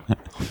pup.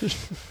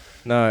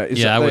 No, it's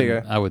Yeah, there you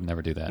go. I would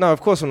never do that. No,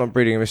 of course I'm not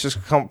breeding him. It's just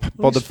I can't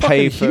bother He's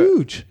pay fucking for.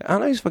 huge. I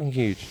know he's fucking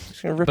huge.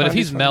 He's gonna rip But out if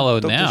he's his mellow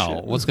fucking dog to now,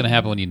 shit. what's going to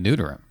happen when you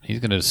neuter him? He's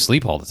going to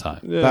sleep all the time.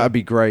 Yeah. That'd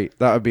be great.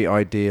 That would be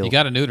ideal. You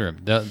got to neuter him.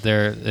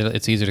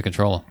 It's easier to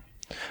control him.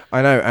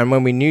 I know, and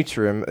when we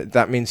neuter him,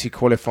 that means he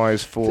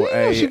qualifies for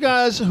Yes, you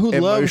guys who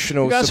love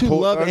emotional you guys who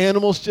support. love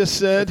animals just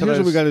said, Look at here's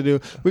what we those. got to do.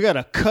 We got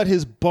to cut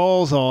his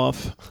balls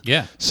off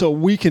Yeah. so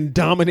we can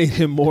dominate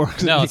him more.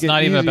 No, it's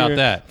not even about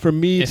that. For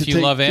me, if to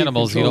you love keep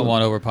animals, you control don't of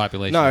want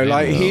overpopulation. No, of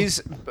like animals.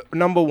 he's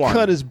number one.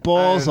 cut his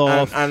balls And-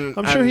 off. and-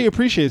 I'm sure and- he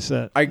appreciates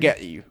that. I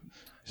get you.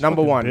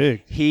 Number fucking one,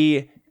 big.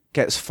 he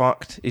gets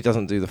fucked. He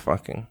doesn't do the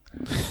fucking.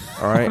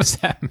 All right. What does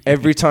that mean?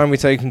 Every time we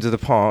take him to the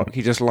park,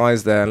 he just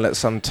lies there and lets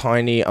some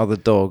tiny other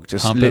dog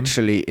just Hump him?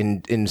 literally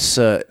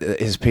insert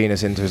his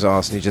penis into his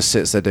ass, and he just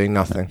sits there doing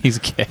nothing. He's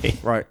gay.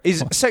 Right.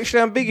 He's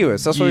sexually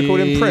ambiguous. That's why we call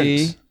him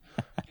Prince.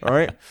 All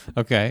right.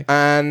 Okay.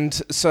 And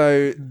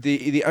so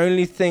the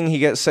only thing he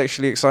gets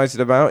sexually excited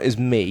about is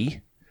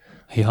me.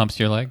 He humps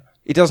your leg?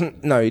 He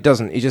doesn't. No, he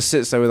doesn't. He just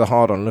sits there with a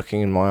hard on,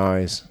 looking in my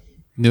eyes,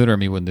 Neuter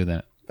me wouldn't do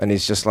that. and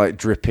he's just like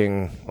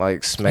dripping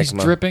like smegma. He's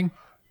dripping?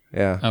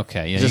 Yeah.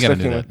 Okay, yeah, Just you gotta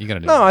do looking that. at- You gotta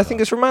do No, that. I think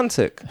it's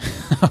romantic.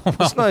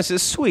 It's nice.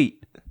 It's sweet.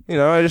 You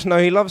know, I just know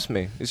he loves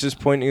me. He's just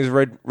pointing his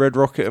red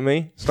rocket at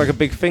me. It's like a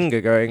big finger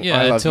going, Yeah,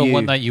 I love until you.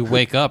 one night you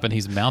wake up and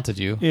he's mounted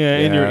you Yeah,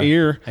 in your Yeah.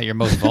 ear. at your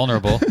most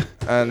vulnerable.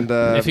 And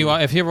if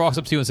he ever walks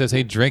up to you and says,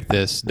 "Hey, drink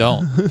this,"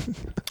 don't.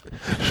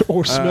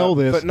 Or smell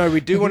this. But no, we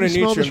do Can want you to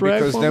smell neuter this him rag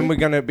because for then me? we're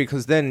gonna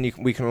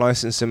we can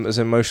license him as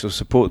an emotional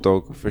support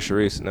dog for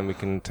Charisse, and then we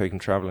can take him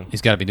traveling.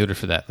 He's got to be neutered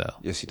for that, though.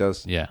 Yes, he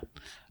does. Yeah.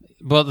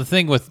 Well, the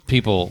thing with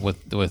people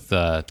with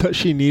Does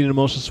she need an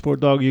emotional support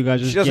dog? You guys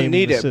just She doesn't gaming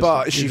need the it, system.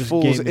 but You're she just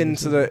falls gaming the into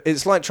system. the.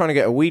 It's like trying to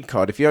get a weed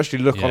card. If you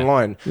actually look Yeah.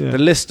 online, Yeah. the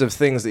list of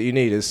things that you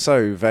need is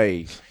so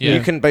vague. Yeah.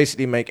 You can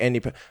basically make any.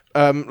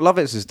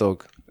 Lovett's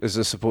dog is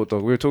a support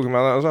dog. We were talking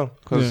about that as well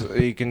because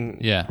he can.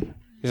 yeah.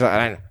 He's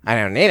like, I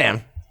don't need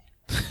him.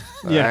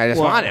 I just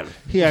want him.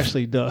 He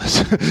actually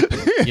does.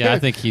 Yeah, I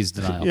think he's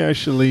denial. He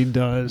actually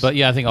does. But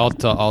yeah, I think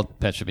all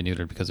pets should be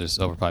neutered because there's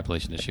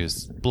overpopulation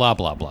issues. Blah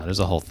blah blah. There's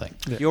a whole thing.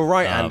 You're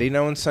right, Andy.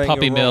 No one's saying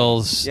Puppy you're wrong.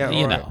 mills. Yeah, you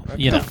all right. know.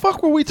 Okay. You the know.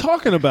 fuck were we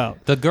talking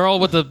about? The girl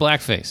with the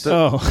black face.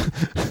 Oh.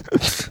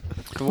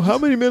 Well, how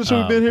many minutes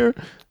have we been here?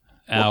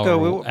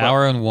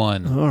 Hour and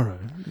one. All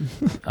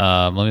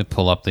right. Let me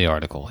pull up the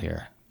article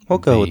here.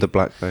 What girl with the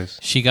black face?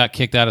 She got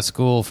kicked out of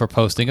school for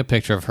posting a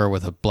picture of her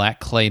with a black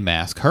clay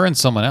mask. Her and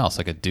someone else,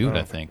 like a dude,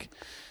 I think.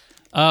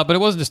 But it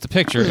wasn't just a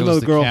picture. There's It was another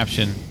the girl.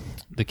 caption.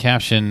 The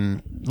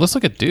caption looks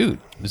like a dude.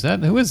 Who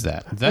is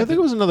that? I think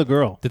it was another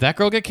girl. Did that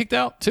girl get kicked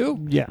out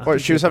too? Yeah.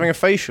 What, she was having a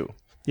facial.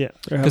 Yeah.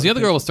 Because the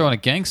other girl was throwing a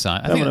gang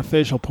sign. I having think a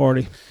facial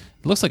party.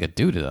 it looks like a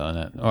dude though. In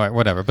it. All right,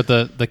 whatever. But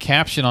the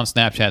caption on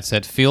Snapchat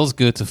said, "Feels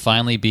good to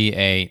finally be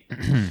a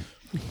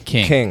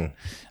king."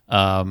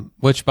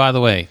 Which, by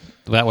the way,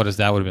 that would have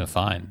been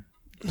fine.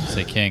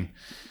 Say king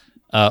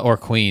or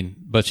queen.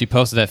 But she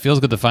posted that feels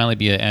good to finally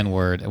be an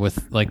N-word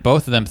with like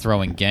both of them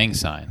throwing gang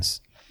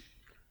signs.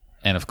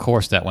 And of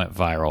course that went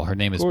viral. Her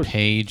name is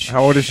Paige.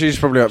 How old is she? She's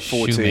probably like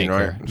 14,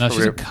 Shoemaker. right? No, she's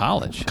probably in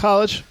college.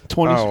 College,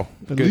 20s. Oh,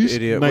 at good least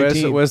idiot.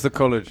 19. Where's the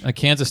college? A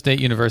Kansas State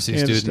University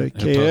Kansas student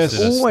State, who KS. posted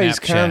a Always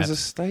Snapchat, Kansas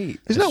State.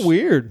 Isn't that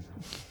weird?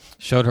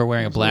 showed her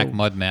wearing a black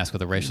mud mask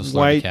with a racial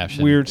slur White,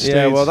 caption. weird states.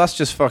 Yeah, well, that's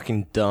just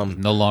fucking dumb.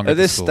 No longer At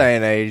the this school. day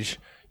and age,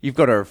 you've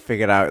got to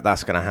figure out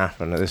that's going to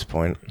happen at this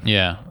point.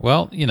 Yeah.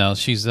 Well, you know,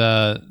 she's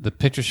the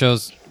picture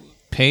shows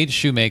Paige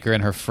Shoemaker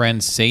and her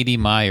friend Sadie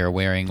Meyer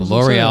wearing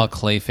L'Oreal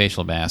clay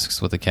facial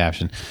masks with the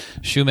caption.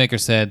 Shoemaker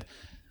said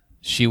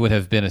she would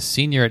have been a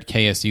senior at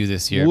KSU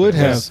this year, Would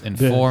but was have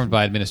informed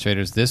by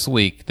administrators this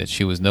week that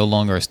she was no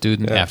longer a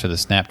student after the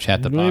Snapchat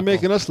You debacle. ain't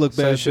making us look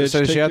bad, So bitch.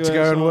 she Take had to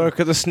your go ass and on. work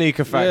at the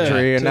sneaker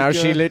factory, and take now your-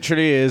 she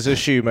literally is a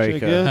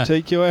shoemaker.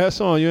 Take your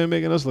ass on. You ain't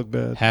making us look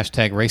bad.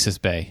 Hashtag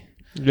racist bay.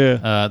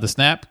 Yeah. The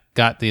snap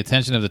got the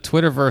attention of the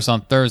Twitterverse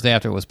on Thursday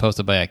after it was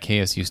posted by a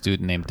KSU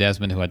student named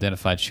Desmond, who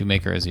identified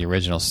Shoemaker as the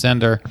original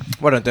sender.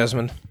 What a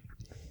Desmond.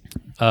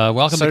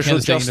 Welcome to Social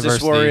Kansas State justice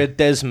University, warrior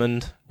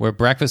Desmond. where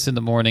breakfast in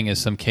the morning is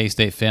some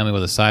K-State family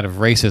with a side of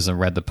racism,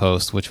 read the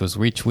post, which was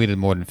retweeted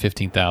more than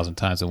 15,000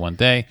 times in one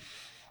day.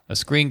 A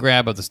screen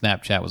grab of the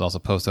Snapchat was also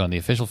posted on the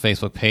official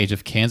Facebook page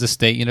of Kansas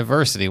State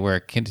University, where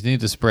it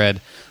continued to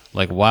spread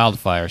like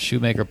wildfire.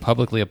 Shoemaker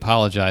publicly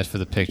apologized for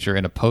the picture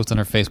in a post on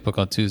her Facebook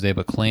on Tuesday,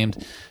 but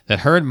claimed that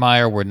her and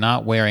Meyer were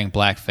not wearing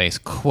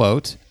blackface.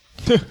 Quote,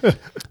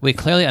 "We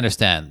clearly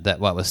understand that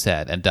what was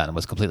said and done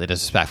was completely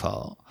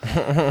disrespectful.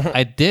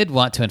 I did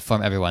want to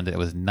inform everyone that it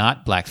was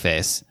not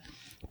blackface,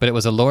 but it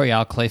was a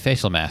L'Oreal clay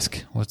facial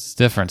mask. What's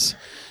the difference?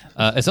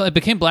 It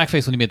became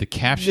blackface when you made the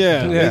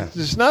caption. Yeah.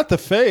 It's not the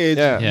fade.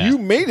 Yeah. You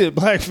made it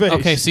blackface.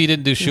 Okay, so you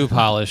didn't do shoe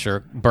polish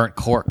or burnt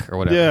cork or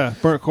whatever. Yeah,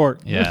 burnt cork.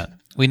 Yeah.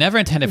 We never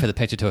intended for the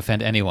picture to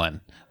offend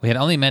anyone. We had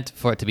only meant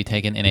for it to be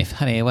taken in a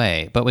funny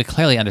way, but we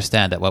clearly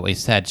understand that what we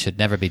said should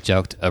never be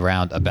joked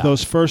around about.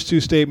 Those first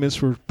two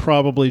statements were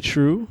probably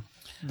true.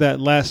 That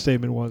last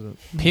statement wasn't.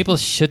 People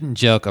shouldn't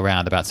joke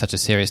around about such a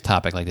serious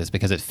topic like this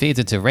because it feeds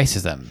into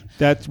racism.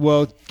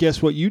 Well,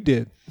 guess what you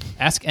did?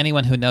 Ask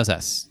anyone who knows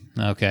us.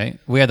 Okay.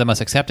 We are the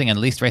most accepting and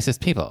least racist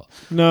people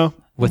No.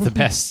 with the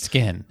best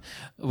skin.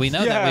 We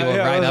know that we will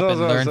Yeah, write that's up what and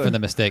I was learn saying. from the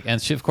mistake.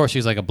 And she, of course,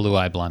 she's like a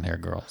blue-eyed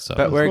blonde-haired girl. So,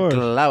 But we're course.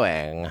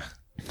 glowing.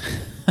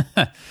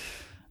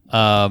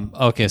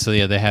 okay, so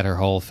yeah, they had her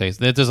whole face.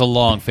 There's a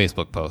long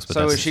Facebook post. But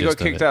So that's she the got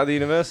gist of kicked it. out of the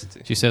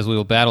university? She says we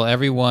will battle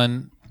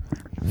everyone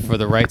for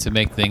the right to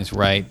make things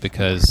right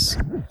because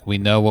we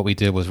know what we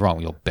did was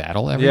wrong. We'll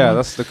battle everyone. Yeah,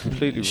 that's the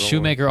completely wrong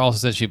Shoemaker also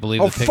said she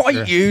believed I'll the picture.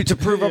 fight you to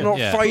prove I'm not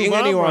Yeah. fighting Prove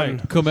I'm anyone.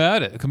 right. Come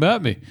at it. Come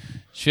at me.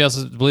 She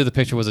also believed the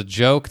picture was a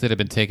joke that had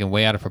been taken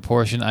way out of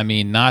proportion. I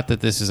mean, not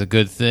that this is a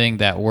good thing.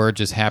 That word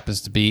just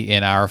happens to be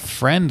in our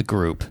friend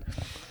group.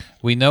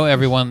 We know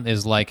everyone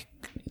is like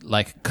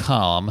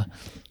calm.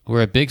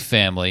 We're a big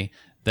family.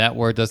 That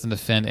word doesn't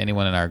offend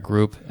anyone in our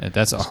group.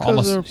 That's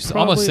she's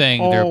almost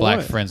saying there are black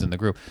white. friends in the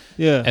group.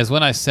 Yeah. As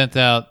when I sent it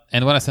out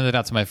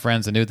to my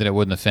friends, I knew that it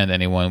wouldn't offend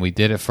anyone. We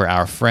did it for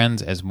our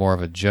friends as more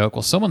of a joke.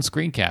 Well, someone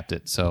screen capped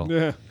it,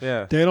 so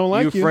Yeah. They don't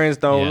like you. Your friends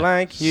don't Yeah.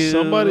 like you.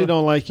 Somebody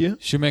don't like you.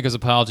 Shoemaker's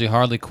apology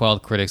hardly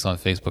quelled critics on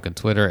Facebook and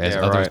Twitter as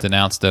Yeah, others right.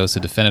 denounced those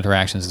who defended her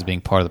actions as being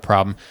part of the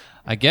problem.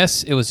 I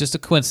guess it was just a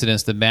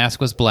coincidence the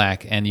mask was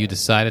black and you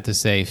decided to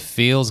say,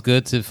 feels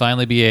good to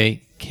finally be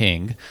a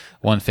king,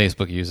 one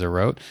Facebook user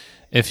wrote.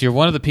 If you're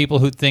one of the people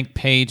who think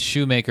Paige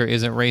Shoemaker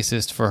isn't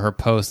racist for her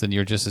post, then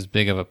you're just as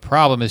big of a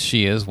problem as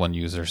she is, one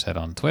user said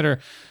on Twitter.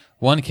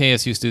 One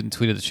KSU student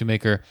tweeted that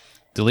Shoemaker,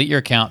 delete your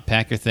account,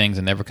 pack your things,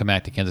 and never come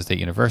back to Kansas State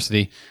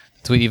University.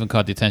 The tweet even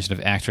caught the attention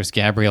of actress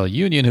Gabrielle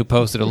Union, who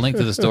posted a link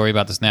to the story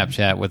about the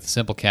Snapchat with the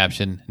simple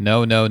caption,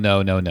 no, no,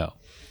 no, no, no.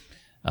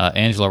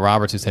 Angela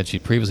Roberts, who said she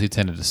previously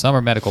attended a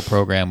summer medical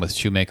program with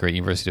Shoemaker at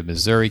University of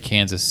Missouri,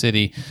 Kansas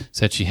City,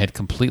 said she had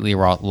completely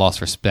lost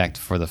respect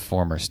for the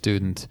former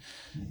student,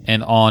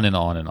 and on and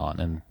on and on.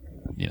 And,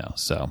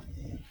 so.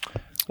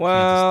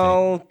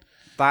 Well,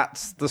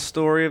 that's the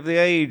story of the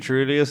age,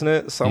 really, isn't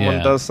it? Someone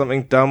Yeah. does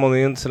something dumb on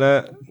the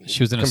internet.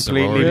 She was in a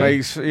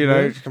completely sorority.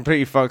 makes,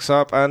 completely fucks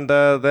up, and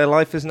their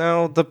life is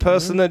now the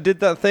person that did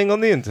that thing on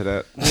the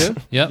internet.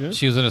 Yep,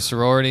 she was in a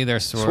sorority. Their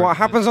That's sorority. what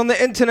happens on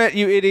the internet,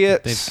 you They've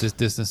idiots. just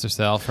distanced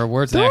herself. Her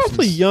words They're and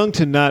awfully actions. young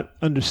to not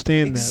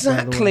understand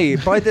Exactly.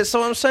 that. By the way. That's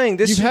what I'm saying.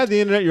 This You've had the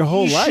internet your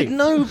whole you life. should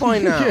know by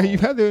now. Yeah,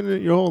 you've had the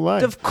internet your whole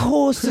life. Of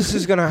course, this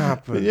is going to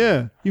happen.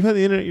 Yeah, you've had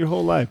the internet your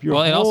whole life. Your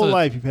Well, it whole also-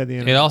 life you've had the It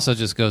internet. also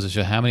just goes to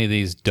show how many of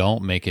these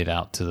don't make it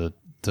out to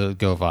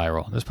go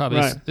viral. There's probably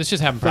Right. this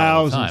just happens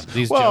all the time. Thousands.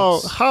 These Well,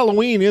 jokes.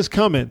 Halloween is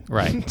coming.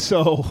 Right.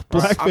 So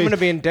blackface. I'm gonna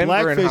be in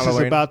Denver in Blackface is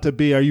Halloween. about to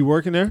be. Are you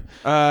working there?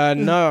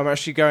 No, I'm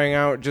actually going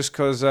out just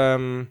because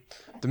the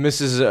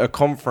missus is at a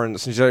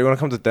conference, and she's like, "You want to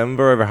come to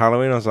Denver over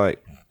Halloween?" I was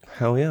like,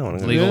 "Hell yeah, I want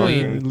to go Legal to weed.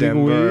 fucking Legal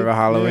Denver weed. over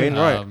Halloween."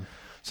 Yeah. Right.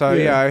 So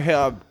Yeah. I hit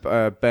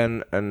up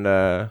Ben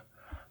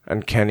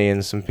and Kenny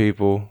and some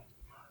people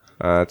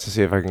to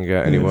see if I can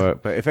get any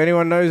work. But if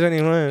anyone knows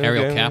anyone,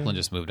 Ariel okay. Kaplan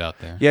just moved out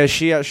there. Yeah,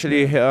 she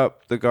actually hit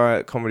up the guy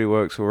at Comedy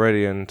Works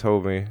already and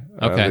told me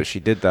Okay. that she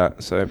did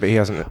that. So, but he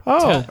hasn't.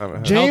 Oh,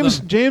 Tell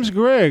James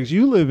Greggs,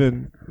 you live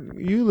in.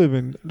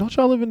 Don't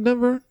y'all live in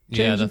Denver? Yeah,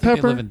 James I and think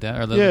Pepper. they live in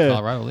Denver, or live Yeah. in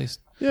Colorado at least.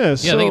 Yeah, Yeah, I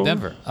so, think in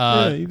Denver.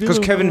 you do Because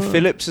live Kevin in Colorado.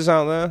 Phillips is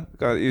out there. The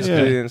guy that used to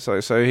Yeah. do the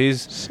Insight. So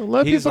he's. So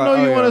let he's people like,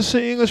 know you oh, want yeah. to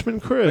see Englishman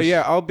Chris. But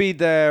yeah, I'll be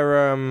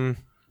there.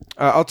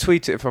 I'll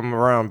tweet it if I'm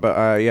around.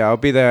 But yeah, I'll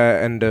be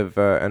there end of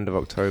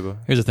October.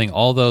 Here's the thing: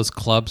 all those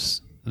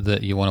clubs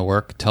that you want to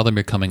work, tell them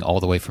you're coming all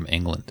the way from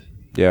England.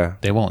 Yeah,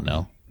 They won't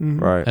know.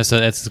 right. That's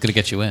going to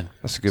get you in.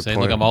 That's a good Say,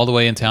 point. look, I'm all the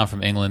way in town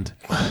from England,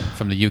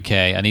 from the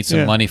UK. I need some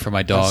Yeah. money for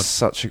my dog. That's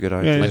such a good Yeah,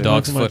 idea. My yeah,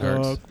 dog's my foot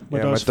dog- hurts. My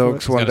dog's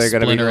dog's foot. one got a day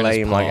going to be splinter in his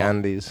lame like paw.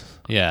 Andy's.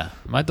 Yeah,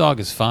 my dog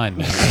is fine,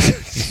 man.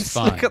 He's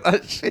fine. Look at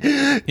that shit.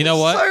 You know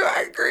what? So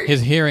angry. His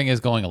hearing is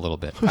going a little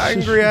bit,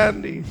 Angry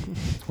Andy.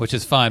 which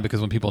is fine because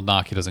when people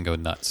knock, he doesn't go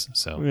nuts.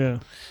 So,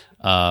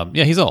 Yeah.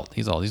 yeah, he's old.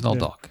 He's old. He's an old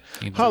dog.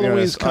 Halloween's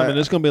honest, coming.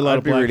 There's going to be a lot I'd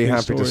of be really blackface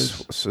happy to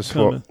stories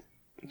swap. coming.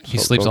 He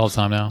sleeps all the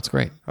time now. It's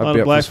great. A lot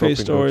of blackface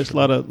stories. A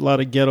lot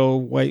of ghetto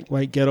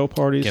white ghetto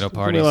parties. Ghetto There's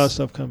gonna be a parties. lot of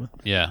stuff coming.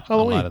 Yeah,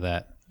 Halloween. a lot of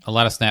that. A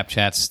lot of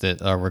Snapchats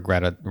that are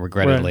regretted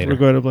Right, later.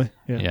 regrettably.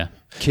 Yeah.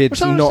 Kids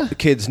Which I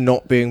kids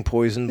not being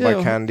poisoned by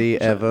Yeah, candy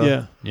ever.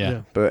 Yeah.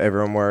 Yeah. But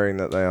everyone worrying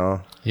that they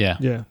are. Yeah.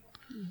 Yeah.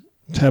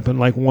 It's happened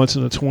like once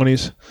in the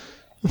 20s,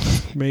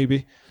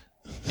 maybe.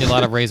 A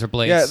lot of razor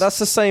blades. Yeah, that's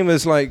the same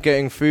as like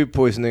getting food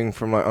poisoning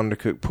from like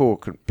undercooked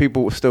pork.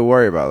 People still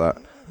worry about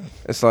that.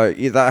 It's like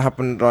that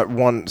happened like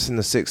once in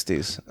the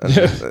 60s. And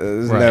it's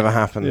Right. never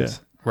happened. Yeah.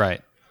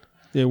 right.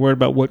 Yeah, worried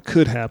about what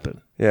could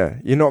happen. Yeah,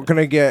 you're not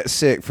gonna get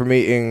sick from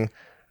eating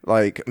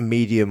like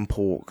medium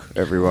pork.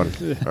 Everyone,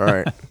 all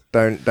right?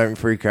 Don't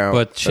freak out.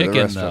 But at the chicken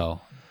restaurant.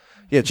 though.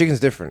 Yeah, chicken's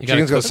different. You gotta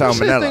Chicken's got cook it. What's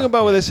that thing salmonella.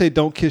 about where they say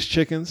don't kiss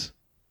chickens?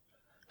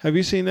 Have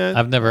you seen that?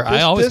 I've never.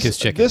 I always kiss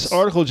chickens. This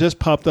article just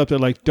popped up. They're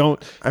like,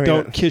 don't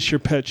kiss your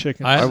pet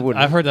chicken. wouldn't.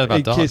 I've heard that about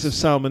in dogs. case of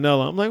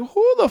salmonella. I'm like,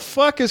 who the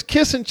fuck is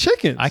kissing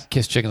chickens? I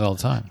kiss chickens all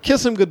the time.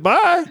 Kiss them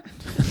goodbye.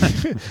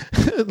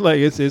 Like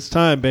it's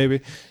time,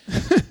 baby.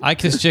 I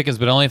kiss chickens,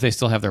 but only if they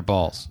still have their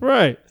balls.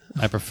 Right.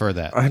 I prefer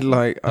that. I'd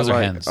like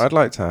hens.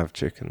 to have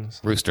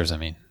chickens. Roosters, I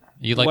mean.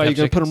 You like Why to you have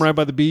gonna put chickens? them right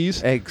by the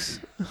bees? Eggs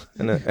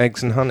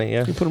eggs and honey.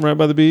 Yeah. You put them right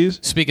by the bees.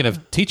 Speaking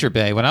of teacher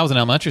bay, when I was in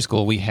elementary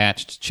school, we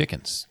hatched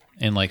chickens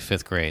in like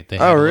 5th grade. They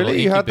Oh, had a really?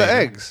 little You had the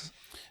incubator. eggs?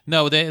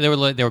 No, they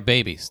were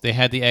babies. They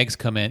had the eggs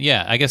come in.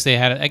 Yeah, I guess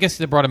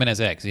they brought them in as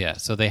eggs. Yeah,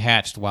 so they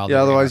hatched while. Yeah.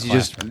 they were in Otherwise, our you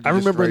just. classroom. I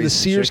remember in the raise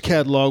Sears chicken.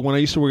 catalog when I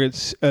used to work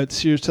at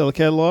Sears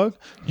Telecatalog,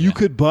 you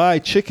could buy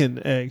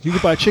chicken eggs. You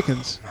could buy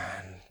chickens.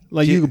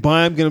 Like you could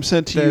buy them, get them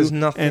sent to There's you,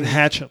 nothing and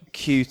hatch them.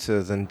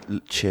 cuter than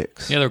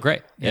chicks. Yeah, they're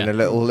great. Yeah. In a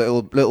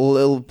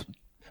little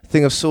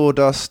thing of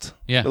sawdust.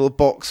 Yeah. Little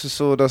box of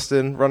sawdust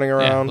in, running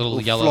around, little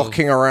all yellow-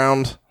 flocking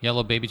around.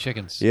 Yellow baby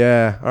chickens.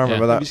 Yeah, I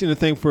remember Have you that. seen the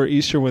thing for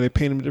Easter where they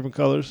paint them different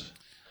colors?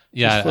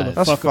 Yeah, Just for the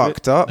That's fuck of it?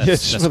 fucked up. Yeah,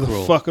 That's- just that's for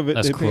cruel. the fuck of it.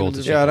 That's they paint cruel them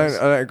to different- Yeah,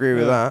 I don't agree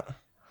with that.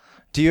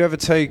 Do you ever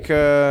take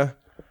the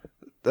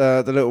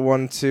little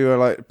one to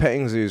like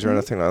petting zoos or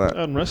anything like that?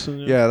 Out in wrestling.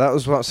 Yeah, that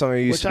was what something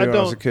I used Which to do when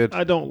I was a kid.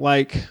 I don't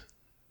like.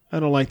 I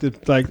don't like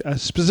the I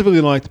specifically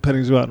don't like the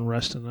petting zoo out in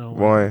Reston. I don't like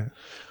it. Why?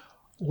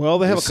 Well,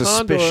 they have You're a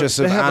condor. suspicious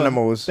of they have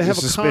animals. They have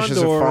You're a suspicious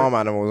condor, of farm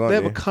animals, aren't They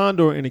have you? a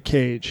condor in a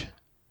cage.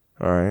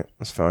 All right,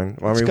 that's fine.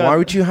 I It's mean, got- why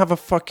would you have a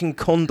fucking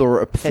condor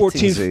at a petting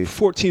zoo?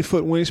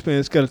 14-foot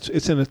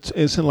wingspan.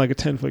 It's in like a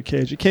 10-foot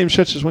cage. It can't even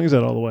stretch its wings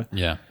out all the way.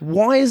 Yeah.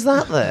 Why is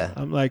that there?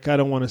 I'm like, I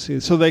don't want to see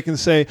it. So they can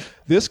say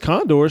this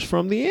condor is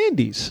from the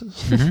Andes.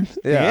 Yeah,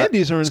 The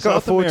Andes are in it's got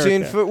South a 14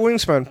 America. foot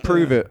wingspan.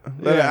 Prove it.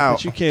 Let it Yeah, out.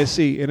 But you can't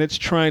see, and it's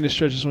trying to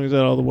stretch its wings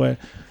out all the way.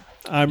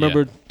 I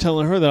remember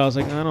telling her that I was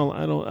like, I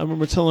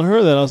remember telling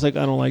her that I was like,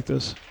 I don't like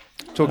this.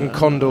 Talking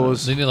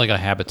condors. They need like a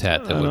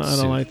habitat that would I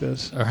suit. don't like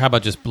this. Or how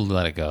about just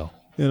let it go?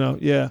 You know,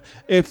 yeah.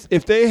 If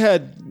they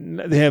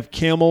have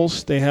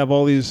camels, they have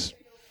all these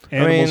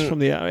animals from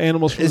the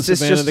is this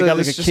savannah. just They got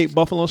like it's a just- Cape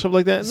buffalo and stuff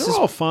like that. And this they're is-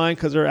 all fine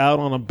because they're out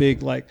on a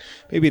big, like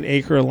maybe an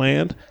acre of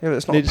land. Yeah, but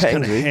it's not They a just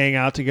petting kind of zoo. hang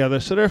out together,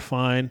 so they're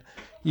fine.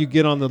 You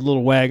get on the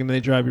little wagon, they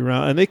drive you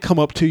around, and they come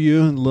up to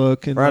you and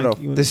look. And Randolph,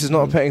 like, this is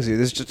not a petting zoo.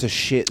 This is just a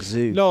shit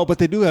zoo. No, but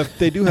they do have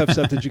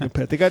stuff that you can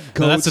pet. They got goats.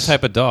 No, that's the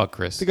type of dog,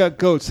 Chris. They got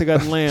goats. They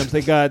got lambs.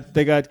 They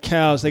got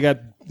cows. They got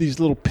these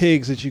little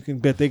pigs that you can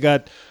pet. They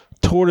got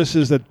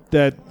tortoises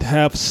that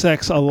have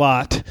sex a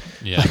lot.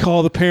 Yeah. Like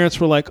all the parents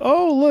were like,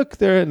 "Oh, look,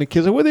 they're," and the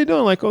kids are, "What are they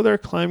doing?" Like, "Oh, they're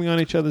climbing on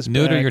each other's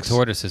Neuter backs." your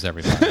tortoises,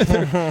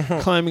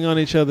 everybody. Climbing on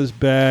each other's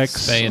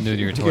backs. Spay and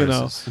neuter your You know.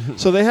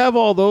 tortoises. So they have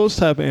all those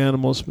type of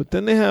animals, but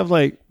then they have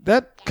like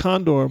that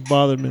condor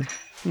bothered me.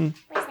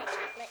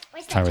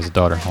 Tyra's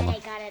daughter. Hold on.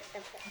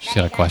 She's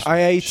got a question.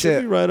 I ate Should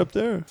it. be right up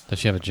there. Does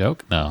she have a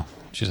joke? No.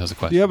 She just has a Do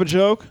question. you have a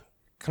joke?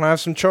 Can I have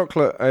some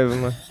chocolate over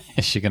my...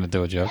 Is she going to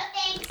do a joke?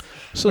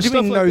 So What do you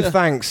stuff mean, like no that.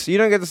 thanks? You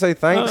don't get to say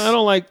thanks. I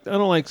don't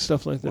like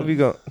stuff like that. What have you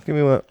got? Give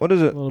me what? What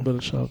is it? A little bit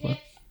of chocolate.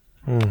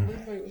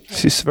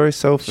 She's very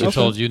selfish. She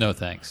told you no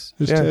thanks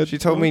Is Yeah, Ted- she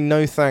told me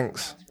no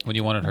thanks. when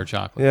you wanted her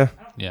chocolate. Yeah.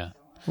 Yeah.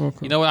 Welcome.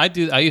 You know what I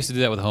do? I used to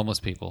do that with homeless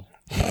people.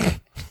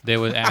 They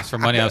would ask for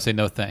money. I would say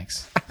no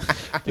thanks.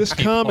 This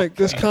comic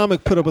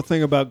put up a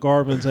thing about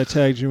Garvin's. I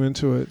tagged you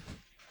into it.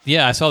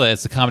 Yeah, I saw that.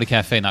 It's the Comedy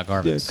Cafe, not Yeah,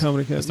 Garvin's.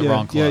 Comedy Cafe. It's the yeah,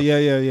 wrong club.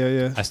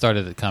 Yeah. I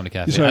started at Comedy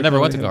Cafe. You started I never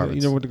went to Comedy Cafe. Garvin's.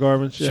 You never went to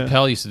Garvin's. Yeah.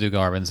 Chappelle used to do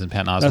Garvin's and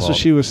Patton Oswalt. That's what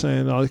she was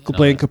saying.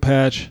 Blaine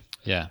Capatch.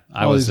 Yeah,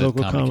 I all was these at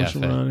local Comedy comics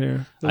Cafe. from around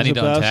here. I need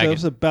to untag That it.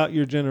 was about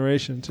your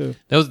generation too.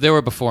 They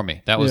were before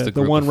me. That was Yeah, the the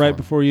group one right me.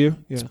 before you.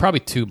 Yeah. It's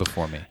probably two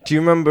before me. Do you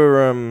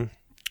remember?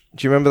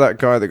 Do you remember that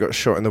guy that got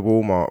shot in the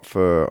Walmart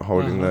for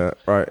holding the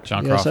right?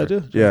 John Yes, Crawford. I do.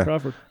 John Yeah.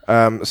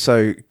 Crawford.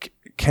 So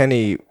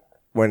Kenny,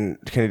 when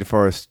Kenny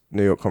DeForest,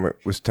 New York comic,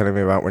 was telling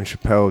me about when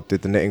Chappelle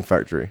did the Knitting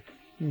Factory,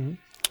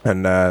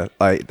 and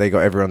like they got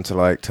everyone to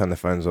like turn their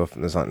phones off,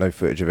 and there's like no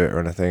footage of it or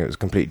anything. It was a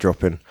complete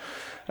drop-in,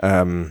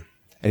 and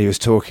he was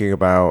talking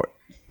about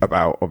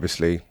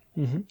obviously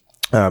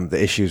the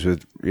issues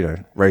with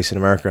race in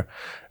America,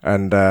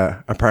 and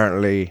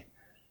apparently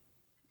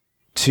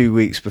 2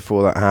 weeks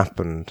before that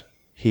happened,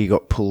 he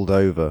got pulled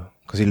over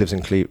because he lives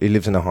in he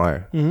lives in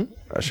Ohio.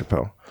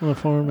 Chappelle. On a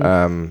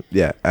farm.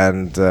 Yeah,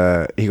 and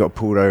he got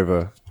pulled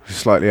over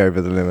slightly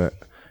over the limit.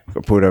 He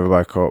got pulled over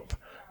by a cop,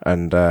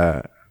 and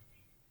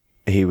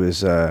he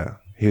was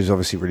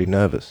obviously really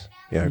nervous,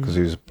 because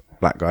he was a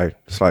black guy,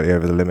 slightly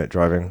over the limit,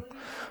 driving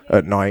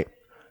at night,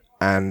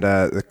 and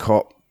the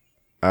cop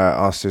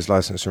asked his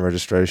license and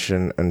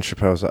registration, and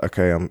Chappelle's like,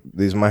 "Okay,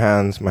 these are my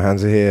hands. My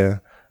hands are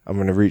here. I'm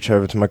going to reach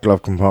over to my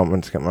glove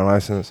compartment to get my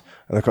license,"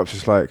 and the cop's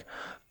just like,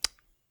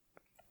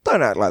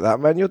 "Don't act like that,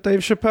 man. You're Dave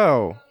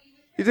Chappelle.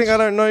 You think I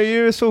don't know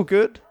you? It's all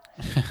good."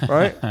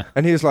 Right?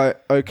 And he was like,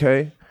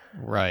 "Okay."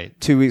 Right.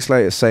 2 weeks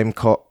later, same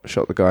cop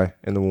shot the guy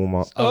in the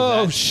Walmart.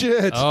 Oh, that-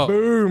 shit. Oh,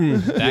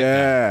 Boom. that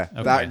Yeah,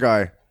 guy. that Okay.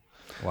 guy.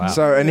 Wow.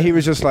 So, and he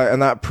was just like,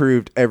 and that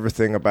proved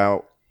everything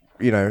about,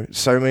 made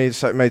so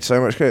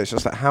much clear. It's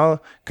just like, how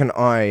can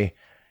I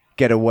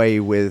get away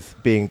with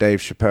being Dave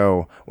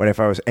Chappelle when if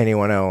I was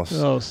anyone else,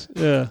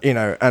 Yeah.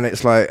 and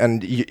it's like,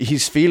 and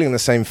he's feeling the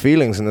same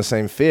feelings and the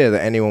same fear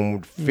that anyone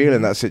would feel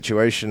in that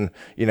situation,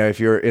 if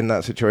you're in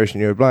that situation,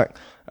 you're black.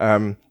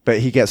 But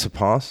he gets a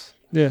pass.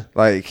 Yeah.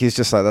 Like, he's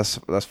just like,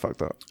 that's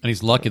fucked up. And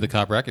he's lucky the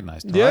cop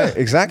recognized him. Yeah. Right,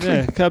 exactly.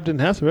 Yeah. Cop didn't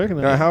have to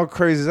recognize it. How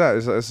crazy is that?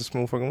 It's a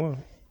small fucking world.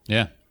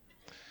 Yeah.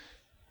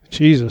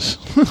 Jesus.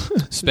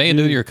 Spay and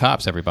neuter your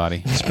cops,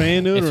 everybody. Spay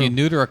and neuter If you 'em.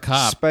 neuter a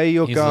cop, Spay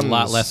your he's guns. a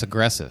lot less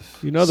aggressive.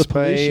 You know the Spay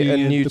police and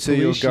union, neuter the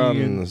your police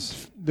union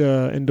guns.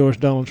 endorse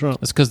Donald Trump.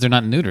 That's because they're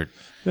not neutered.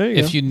 There you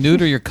If go. you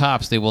neuter your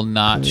cops, they will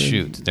not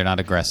shoot. They're not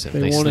aggressive.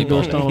 They won't sleep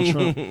all endorse day.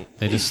 Donald Trump.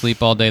 They just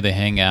sleep all day. They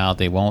hang out.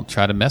 They won't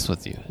try to mess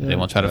with you. They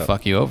won't try to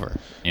fuck you over.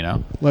 You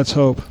know. Let's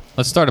hope.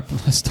 Let's start that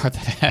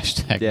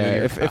hashtag. Yeah, New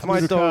Year if Cops.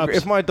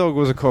 my dog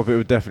was a cop, it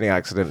would definitely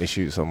accidentally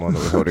shoot someone that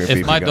was holding a If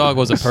BB my gun. dog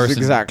was a This is person-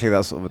 exactly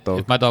that sort of a dog.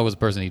 If my dog was a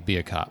person, he'd be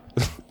a cop.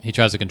 He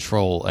tries to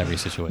control every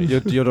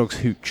situation. Your dog's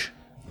hooch.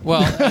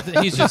 Well,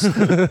 he's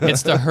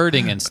just—it's the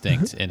herding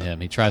instinct in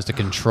him. He tries to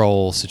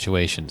control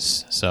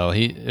situations. So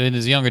in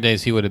his younger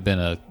days, he would have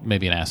been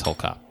maybe an asshole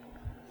cop.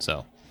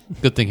 So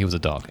good thing he was a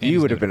dog. And You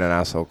he's would have neutered. been an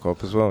asshole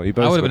cop as well. You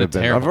both would've would been a have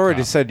been. terrible I've already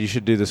cop. said you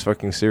should do this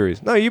fucking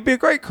series. No, you'd be a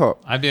great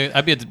cop. I'd be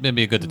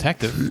a good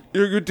detective.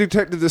 You're a good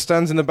detective that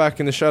stands in the back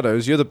in the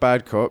shadows. You're the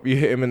bad cop. You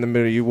hit him in the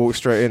middle. You walk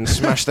straight in,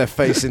 smash their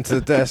face into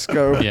the desk.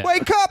 Go, Yeah.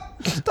 wake up!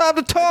 It's time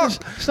to talk.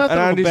 It's not that And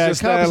I'm a Andy's bad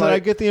just cop. there It's that I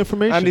like- get the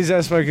information. Andy's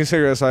there smoking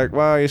cigarettes. Like,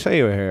 well, you say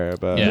you were here,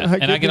 but Yeah, I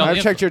and I get get all I've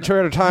the checked your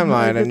Twitter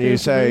timeline, and you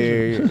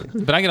say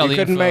but I get all you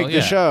the couldn't info, make the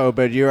yeah. show,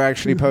 but you're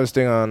actually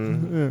posting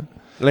on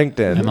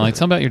LinkedIn. And I'm like,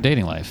 tell me about your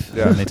dating life.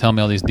 Yeah. And they tell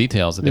me all these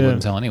details that they Yeah.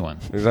 wouldn't tell anyone.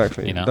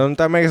 Exactly. You know?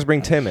 Don't make us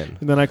bring Tim in.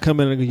 And then I come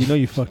in and I go,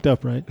 you fucked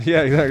up, right?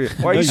 Yeah,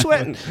 exactly. Why are you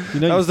sweating? You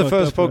know That you was the fucked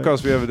first up, right?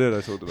 podcast we ever did.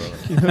 I talked about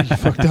it. You know you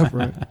fucked up,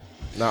 right?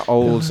 That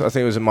old, I think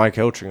it was in Mike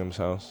Eltringham's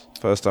house.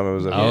 First time I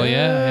was ever. Oh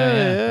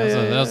yeah.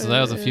 That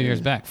was a few years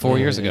back, 4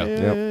 years ago,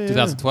 Yep.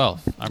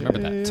 2012. I remember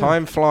that.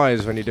 Time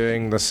flies when you're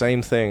doing the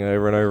same thing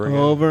over and over again.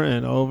 Over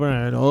and over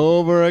and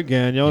over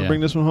again. Y'all want Yeah. to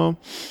bring this one home?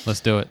 Let's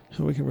do it.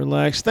 So we can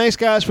relax. Thanks,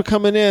 guys, for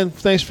coming in.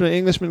 Thanks for the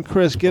Englishman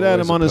Chris. Get at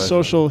Always him on a his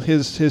pleasure. social,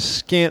 his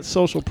scant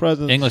social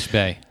presence. English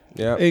Bay,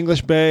 Yeah.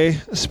 English Bay,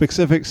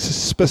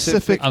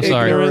 specific I'm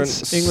sorry.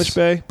 ignorance. English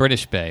Bay,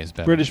 British Bay is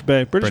better. British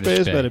Bay. British Bay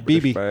is Bay. better.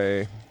 British BB.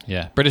 Bay.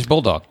 Yeah, British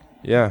Bulldog.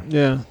 Yeah.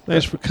 Yeah.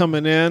 Thanks for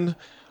coming in.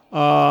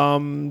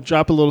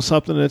 Drop a little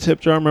something in a tip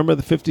jar. Remember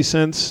the 50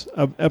 cents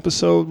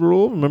episode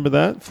rule? Remember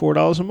that?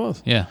 $4 a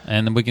month. Yeah,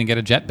 and then we can get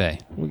a Jet Bay.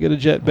 We get a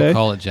Jet We'll Bay.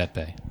 call it Jet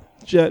Bay.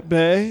 Jet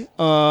Bay.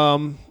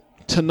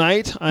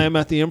 Tonight I am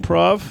at the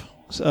Improv,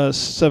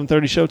 7:30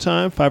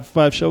 showtime, 5 for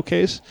 5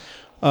 showcase.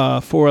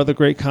 4 other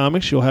great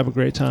comics. You'll have a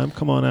great time.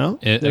 Come on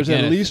out. There's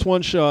again, at least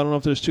one show. I don't know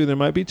if there's 2. There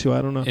might be 2.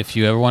 I don't know. If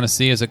you ever want to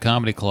see us at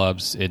comedy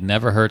clubs, it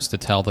never hurts to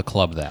tell the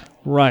club that.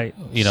 Right.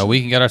 You know,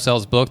 we can get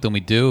ourselves booked, and we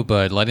do,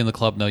 but letting the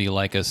club know you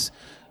like us,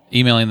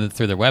 emailing them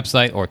through their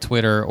website or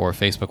Twitter or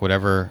Facebook,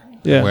 whatever,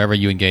 Yeah. wherever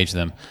you engage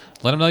them,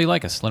 let them know you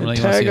like us. Let them know And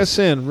you want to tag see us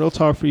in. Real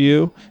Talk for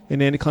You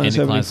and Andy Klein Andy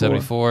Klein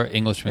 74. 74,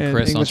 Englishman And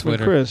Chris Englishman on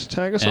Twitter. Chris.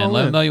 Tag us and all let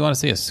in. them know you want to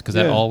see us, because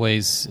that Yeah.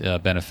 always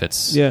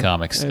benefits Yeah.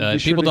 comics. And be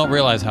sure People to- don't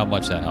realize how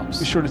much that helps.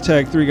 Be sure to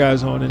tag 3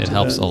 guys on into It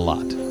helps that. a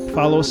lot.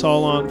 Follow us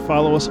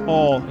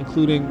all,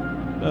 including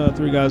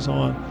 3 guys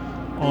on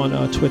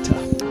Twitter.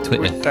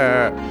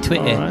 Twitter.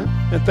 All right.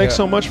 And thanks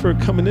so much for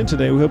coming in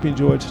today. We hope you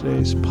enjoyed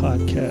today's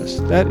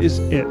podcast. That is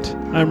it.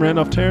 I'm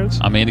Randolph Terrence.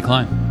 I'm Andy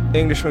Klein.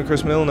 Englishman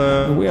Chris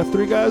Milner. And we have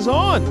 3 guys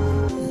on.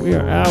 We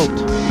are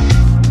out.